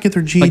go back and get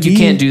their GED. Like, you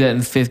can't do that in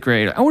 5th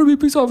grade. I want to be a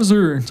police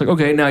officer. It's like,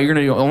 okay, now you're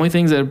going to do only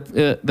things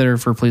that are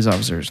for police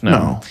officers.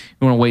 No.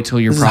 You want to wait till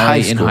you're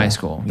probably in high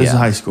school. This is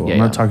high school. Yeah, I'm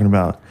not talking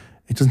about,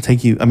 it doesn't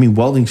take you,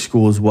 welding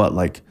school is what,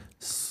 like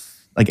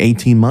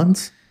 18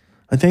 months,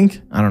 I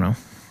think? I don't know.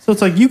 So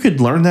it's like you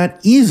could learn that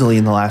easily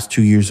in the last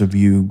 2 years of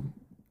you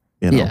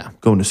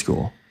going to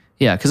school.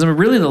 Yeah, because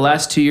really the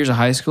last 2 years of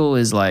high school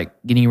is like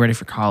getting you ready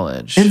for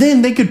college. And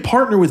then they could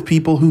partner with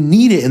people who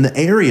need it in the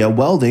area,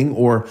 welding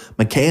or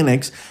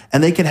mechanics,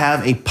 and they could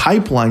have a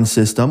pipeline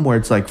system where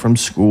it's like from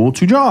school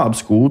to job,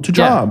 school to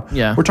job.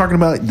 Yeah. We're talking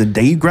about like the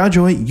day you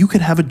graduate, you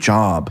could have a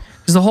job.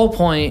 Because the whole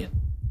point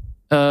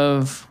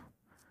of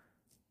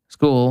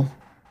school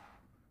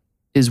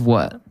is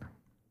what?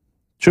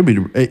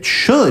 It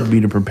should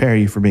be to prepare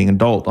you for being an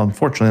adult.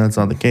 Unfortunately, that's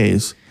not the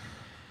case.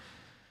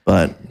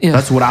 But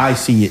that's what I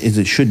see is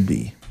it should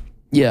be.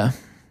 Yeah.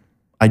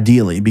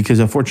 Ideally, because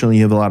unfortunately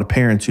you have a lot of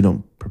parents who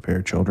don't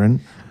prepare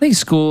children. I think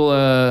school,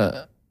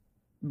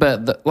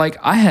 but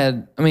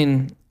I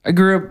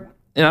grew up,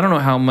 and I don't know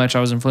how much I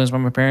was influenced by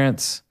my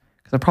parents,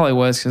 because I probably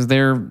was, because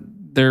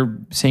they're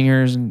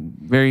singers and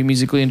very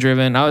musically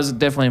driven. I was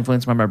definitely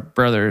influenced by my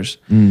brothers.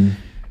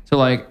 So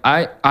like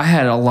I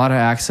had a lot of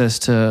access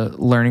to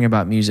learning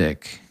about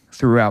music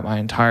throughout my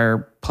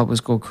entire public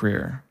school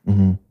career.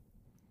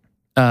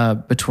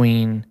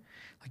 Between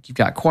like you've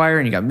got choir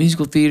and you got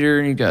musical theater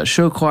and you've got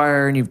show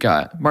choir and you've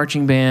got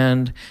marching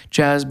band,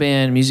 jazz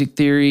band, music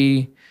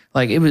theory.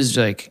 Like it was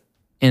like,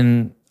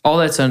 and all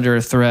that's under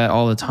a threat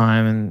all the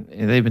time.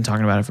 And they've been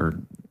talking about it for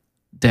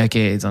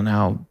decades on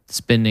how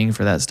spending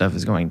for that stuff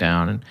is going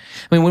down. And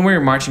I mean, when we were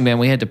in marching band,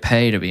 we had to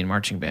pay to be in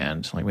marching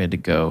band. Like we had to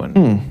go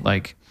and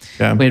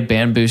we had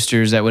band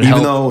boosters that would help.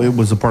 Even though it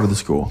was a part of the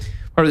school.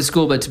 Part of the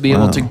school, but to be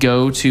able to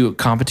go to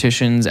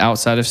competitions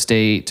outside of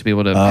state, to be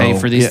able to pay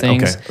for these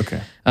things.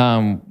 Okay.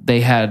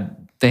 They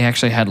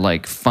actually had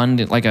like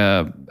funded, like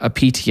a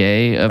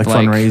PTA of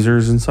like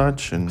fundraisers and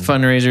such, and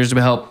fundraisers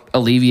to help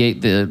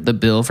alleviate the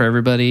bill for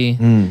everybody.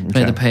 They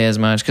had to pay as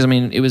much because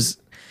it was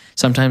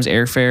sometimes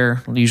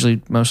airfare,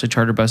 usually mostly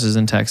charter buses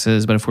in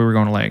Texas. But if we were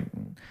going to like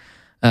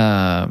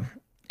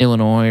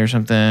Illinois or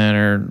something,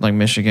 or like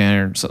Michigan,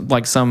 or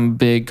like some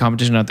big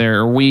competition out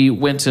there. Or we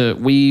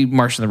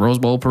marched in the Rose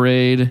Bowl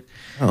parade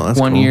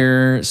one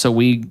year. So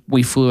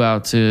we flew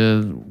out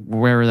to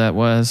wherever that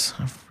was.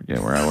 I forget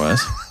where I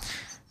was.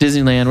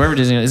 Disneyland, wherever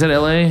Disneyland. Is that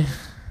LA?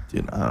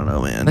 Dude, I don't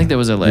know, man. I think that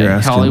was LA.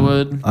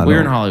 Hollywood. We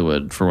were in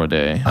Hollywood for one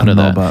day. I know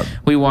that.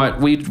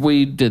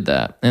 We did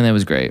that, and it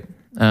was great.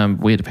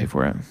 We had to pay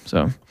for it.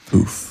 So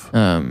oof.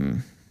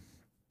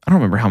 I don't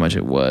remember how much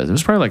it was. It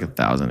was probably like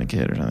 $1,000 a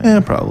kid or something.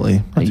 Yeah,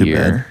 probably. Not a too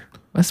year.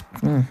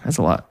 bad. That's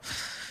a lot.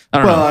 I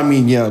don't know. I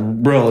mean, yeah,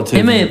 relatively.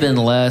 It may have been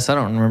less. I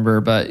don't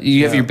remember, but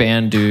you have your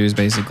band dues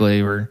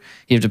basically, where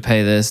you have to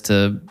pay this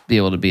to be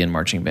able to be in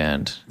marching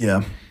band.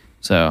 Yeah.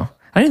 So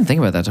I didn't think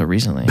about that till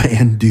recently.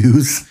 Band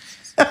dues.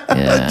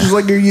 Yeah. Just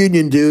like your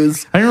union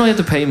dues. I didn't really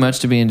have to pay much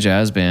to be in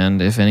jazz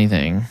band, if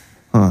anything.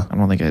 Huh. I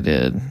don't think I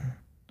did.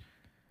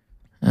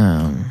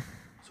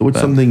 So what's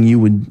something you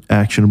would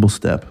actionable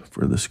step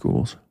for the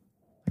schools?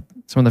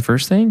 Some of the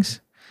first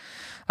things?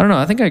 I don't know.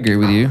 I think I agree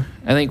with you.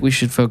 I think we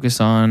should focus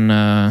on...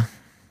 I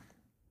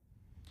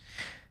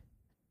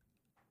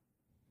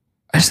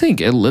just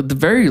think at the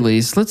very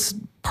least, let's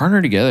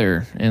partner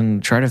together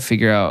and try to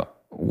figure out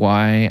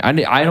why.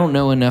 I don't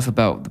know enough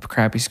about the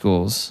crappy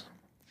schools.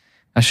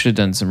 I should have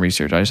done some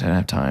research. I just didn't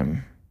have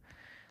time.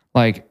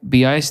 Like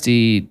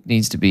BISD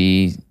needs to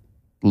be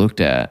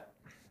looked at,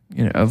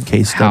 of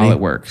case how study. it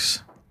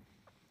works.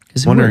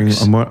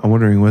 I'm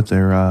wondering what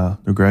their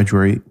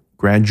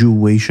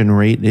graduation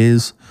rate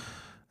is,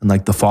 and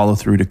like the follow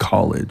through to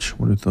college.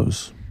 What are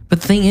those? But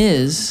the thing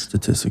is,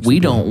 statistics? We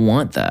don't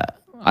want that.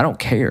 I don't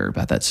care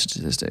about that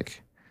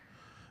statistic.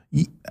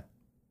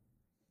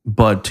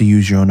 But to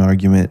use your own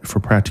argument, for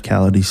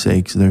practicality's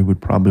sakes, they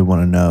would probably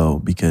want to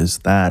know, because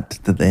that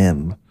to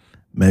them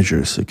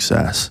measures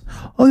success.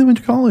 Oh, they went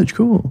to college.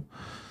 Cool.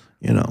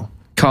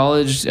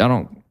 College. I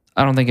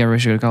don't think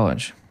everybody should go to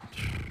college.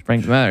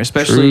 Frank the matter,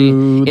 especially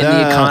in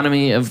the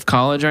economy of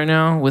college right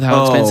now, with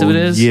how expensive it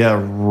is. Yeah,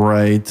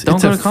 right.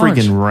 Don't go to college.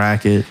 Freaking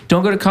racket.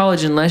 Don't go to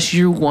college unless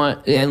you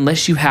have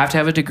to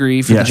have a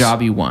degree for the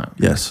job you want.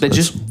 Yes, that's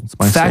just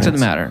fact of the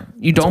matter.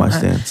 You don't. That's my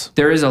stance.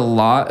 There is a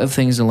lot of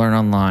things to learn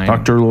online.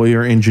 Doctor,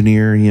 lawyer,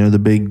 engineer. The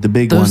big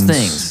those ones.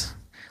 Things.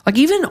 Like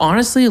even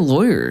honestly,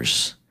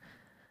 lawyers.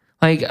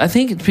 Like I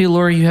think to be a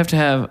lawyer, you have to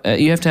have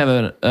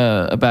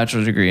a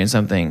bachelor's degree in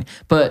something.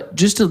 But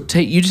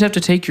you just have to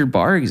take your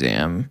bar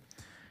exam.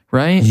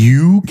 Right?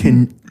 You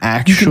can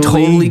actually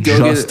totally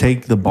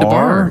take the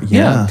bar.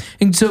 Yeah.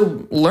 And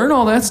so learn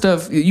all that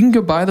stuff. You can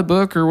go buy the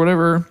book or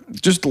whatever.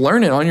 Just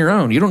learn it on your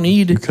own. You don't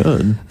need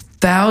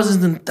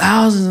thousands and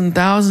thousands and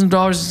thousands of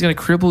dollars. It's going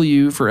to cripple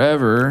you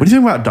forever. What do you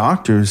think about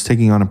doctors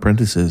taking on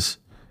apprentices?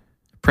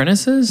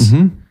 Apprentices?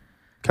 Mm-hmm.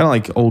 Kind of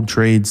like old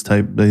trades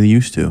type they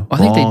used to. I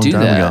think they do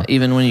that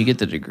even when you get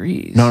the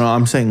degrees. No,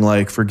 I'm saying,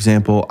 like, for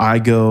example, I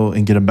go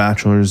and get a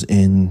bachelor's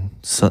in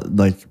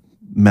like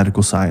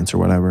medical science or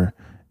whatever.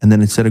 And then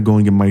instead of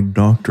going to get my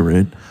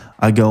doctorate,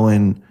 I go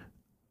and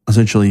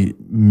essentially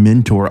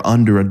mentor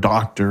under a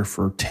doctor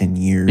for 10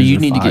 years. But you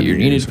need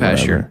to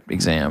pass your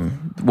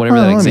exam, whatever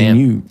that exam. I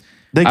mean,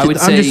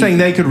 I'm just saying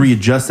they could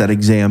readjust that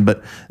exam,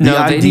 but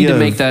they need to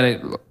make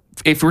that.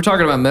 If we're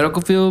talking about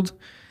medical field,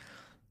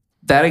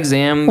 that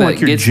exam that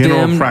like your gets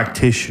general them,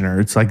 practitioner,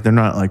 it's like they're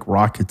not like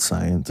rocket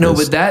scientists. No,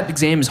 but that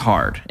exam is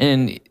hard,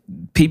 and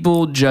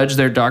people judge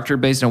their doctor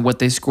based on what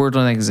they scored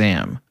on the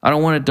exam. I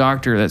don't want a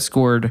doctor that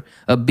scored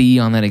a B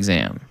on that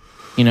exam.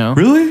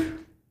 Really?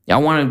 I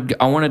want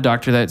a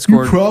doctor that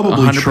scored. You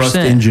probably 100%. trust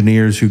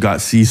engineers who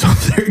got C's on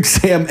their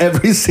exam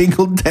every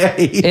single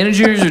day.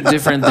 Engineers are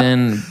different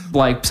than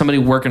like somebody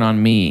working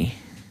on me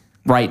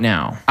right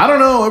now. I don't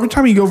know. Every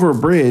time you go over a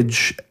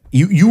bridge,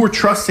 you were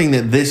trusting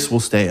that this will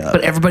stay up.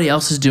 But everybody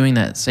else is doing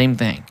that same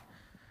thing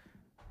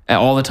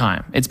all the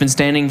time. It's been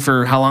standing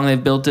for how long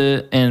they've built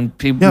it, and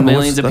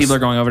millions of people are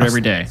going over it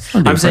every day.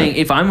 I'm saying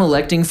if I'm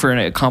electing for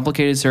a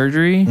complicated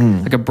surgery,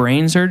 like a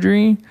brain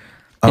surgery,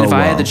 and if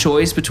I had the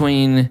choice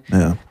between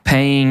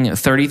paying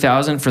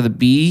 $30,000 for the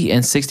B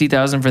and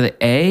 $60,000 for the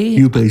A,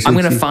 I'm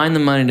going to find the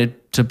money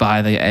to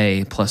buy the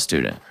A plus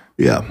student.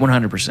 Yeah,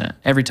 100%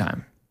 every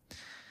time.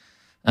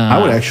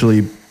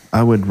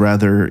 I would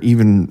rather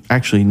even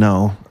actually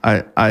no.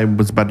 I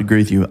was about to agree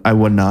with you. I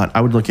would not.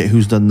 I would look at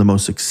who's done the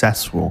most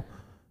successful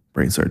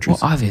brain surgeries. Well,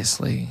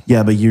 obviously.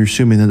 Yeah, but you're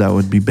assuming that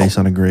would be based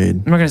on a grade.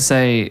 I'm not going to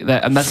say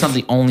that. And that's not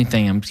the only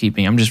thing I'm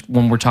keeping. I'm just,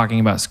 when we're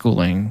talking about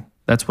schooling,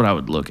 that's what I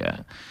would look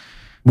at.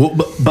 Well,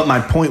 but my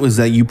point was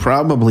that you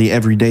probably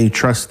every day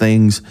trust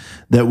things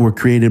that were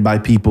created by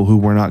people who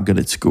were not good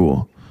at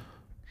school.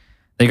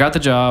 They got the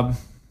job.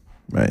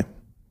 Right.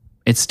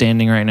 It's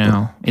standing right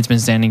now. It's been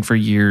standing for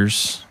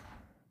years.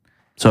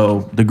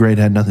 So the grade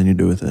had nothing to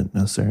do with it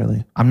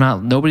necessarily.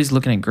 Nobody's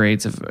looking at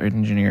grades of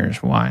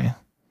engineers. Why?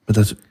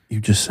 But you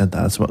just said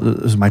that.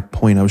 That was my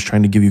point. I was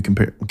trying to give you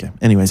Okay.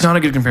 Anyways. It's not a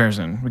good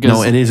comparison.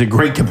 No, it is a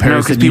great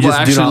comparison. You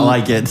just do not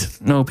like it.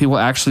 No, people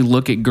actually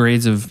look at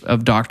grades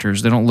of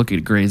doctors. They don't look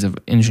at grades of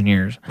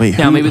engineers. Wait,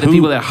 now, maybe the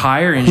people that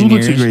hire engineers. Who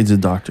looks at grades of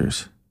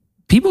doctors?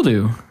 People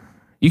do.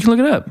 You can look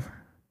it up.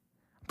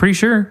 Pretty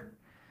sure.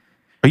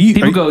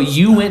 People go,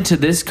 you went to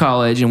this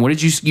college, and what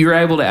did you were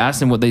able to ask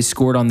them what they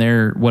scored on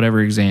their whatever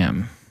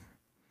exam.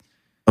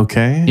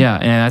 Okay. Yeah,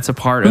 and that's a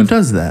part Who of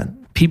does that?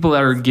 people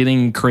that are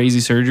getting crazy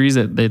surgeries,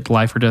 that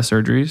life or death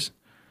surgeries.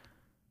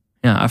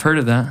 Yeah, I've heard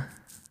of that.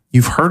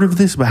 You've heard of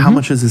this, but how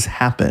much does this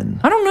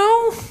happen? I don't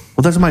know.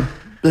 Well,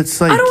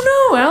 that's like, I don't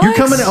know, Alex. you're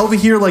coming over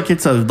here like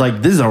this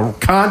is a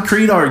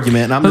concrete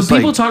argument. And I'm But just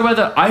people like, talk about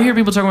that. I hear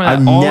people talking about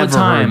I've that all never the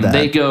time. heard that.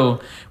 They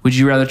go, would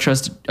you rather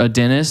trust a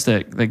dentist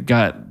that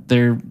got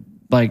their,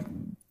 like,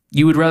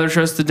 you would rather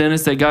trust the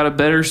dentist that got a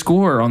better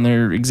score on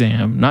their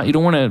exam. You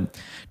don't want a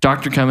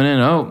doctor coming in,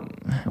 oh,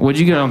 what'd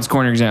you get on this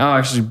corner exam? Oh,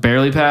 actually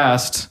barely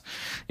passed.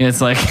 And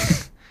it's like...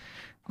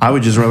 I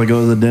would just rather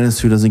go to the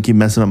dentist who doesn't keep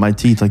messing up my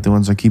teeth like the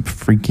ones I keep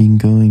freaking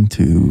going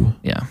to.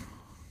 Yeah.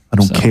 I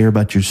don't care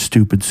about your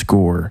stupid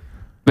score.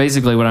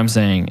 Basically what I'm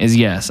saying is,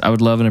 yes, I would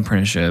love an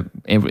apprenticeship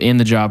in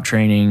the job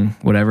training,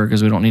 whatever,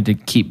 because we don't need to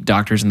keep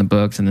doctors in the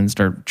books and then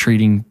start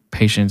treating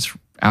patients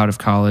out of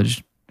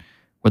college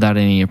without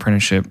any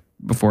apprenticeship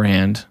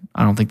beforehand.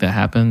 I don't think that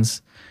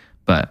happens.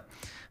 But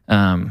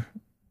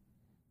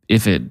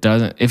if it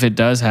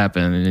does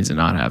happen, it needs to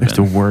not happen. They have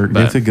to work.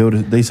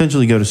 They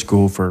essentially go to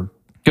school for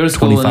go to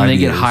school and then they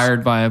get years.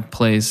 hired by a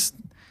place.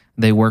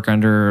 They work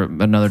under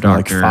another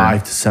doctor. Like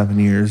 5 to 7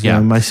 years. Yeah.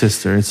 Yeah, my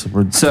sister.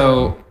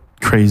 So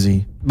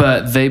crazy.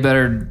 But they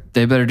better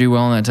do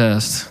well on that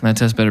test. That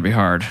test better be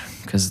hard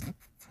because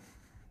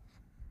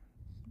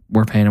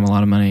we're paying them a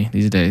lot of money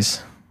these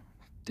days.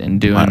 And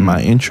doing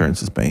my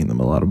insurance is paying them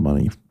a lot of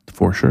money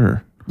for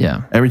sure.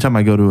 Yeah. Every time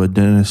I go to a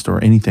dentist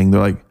or anything,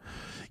 they're like,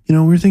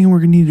 we're thinking we're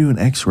gonna need to do an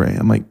X-ray.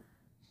 I'm like,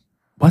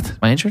 what?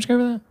 My insurance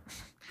cover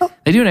that?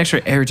 They do an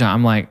X-ray every time.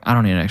 I'm like, I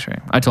don't need an X-ray.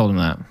 I told them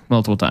that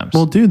multiple times.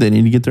 Well, dude, they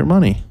need to get their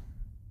money.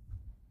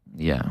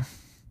 Yeah.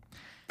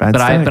 But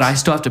I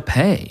still have to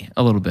pay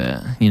a little bit,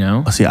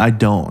 See, I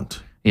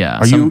don't.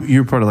 Yeah.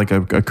 You're part of like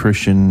a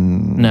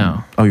Christian?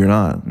 No. Oh, you're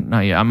not? Not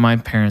yet.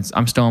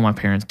 I'm still on my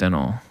parents'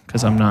 dental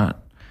because I'm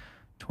not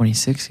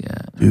 26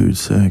 yet. Dude,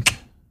 sick,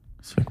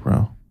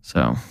 bro.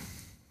 So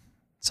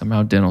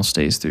somehow dental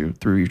stays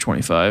through your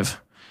 25.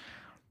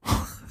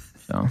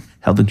 So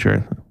Health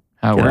insurance.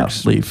 how it Get works.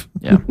 Out, leave.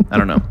 Yeah, I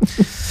don't know.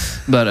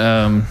 But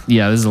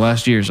yeah, this is the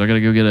last year, so I got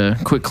to go get a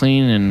quick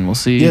clean and we'll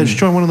see. Yeah, just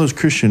join one of those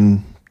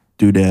Christian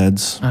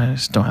doodads. I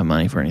just don't have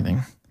money for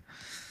anything.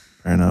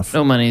 Fair enough.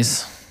 No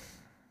monies.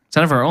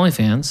 Sign up for our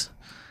OnlyFans.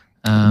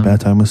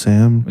 Bad time with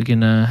Sam. We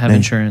can have Hey.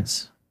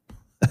 insurance.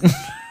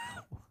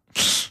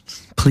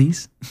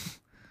 Please.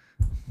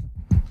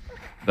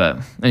 But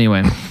anyway,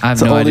 I have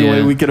It's the no only idea.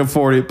 way we can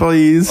afford it,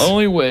 please.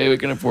 Only way we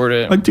can afford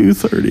it. Like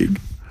 230.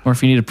 Or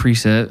if you need a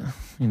preset,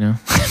 I'm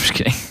just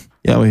kidding.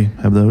 Yeah, we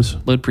have those.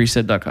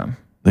 Loadpreset.com.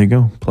 There you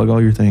go. Plug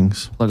all your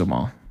things. Plug them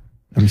all.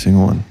 Every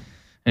single one.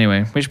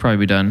 Anyway, we should probably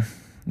be done.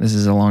 This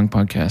is a long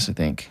podcast, I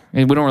think.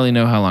 We don't really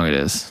know how long it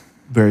is.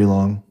 Very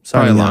long.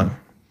 Sorry, Probably long.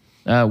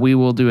 long. We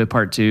will do a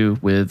part 2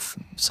 with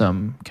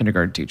some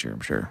kindergarten teacher,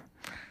 I'm sure.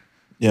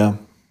 Yeah.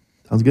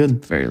 Sounds good.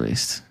 At the very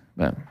least.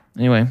 But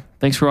anyway,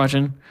 thanks for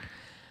watching.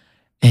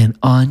 And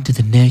on to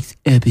the next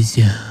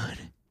episode.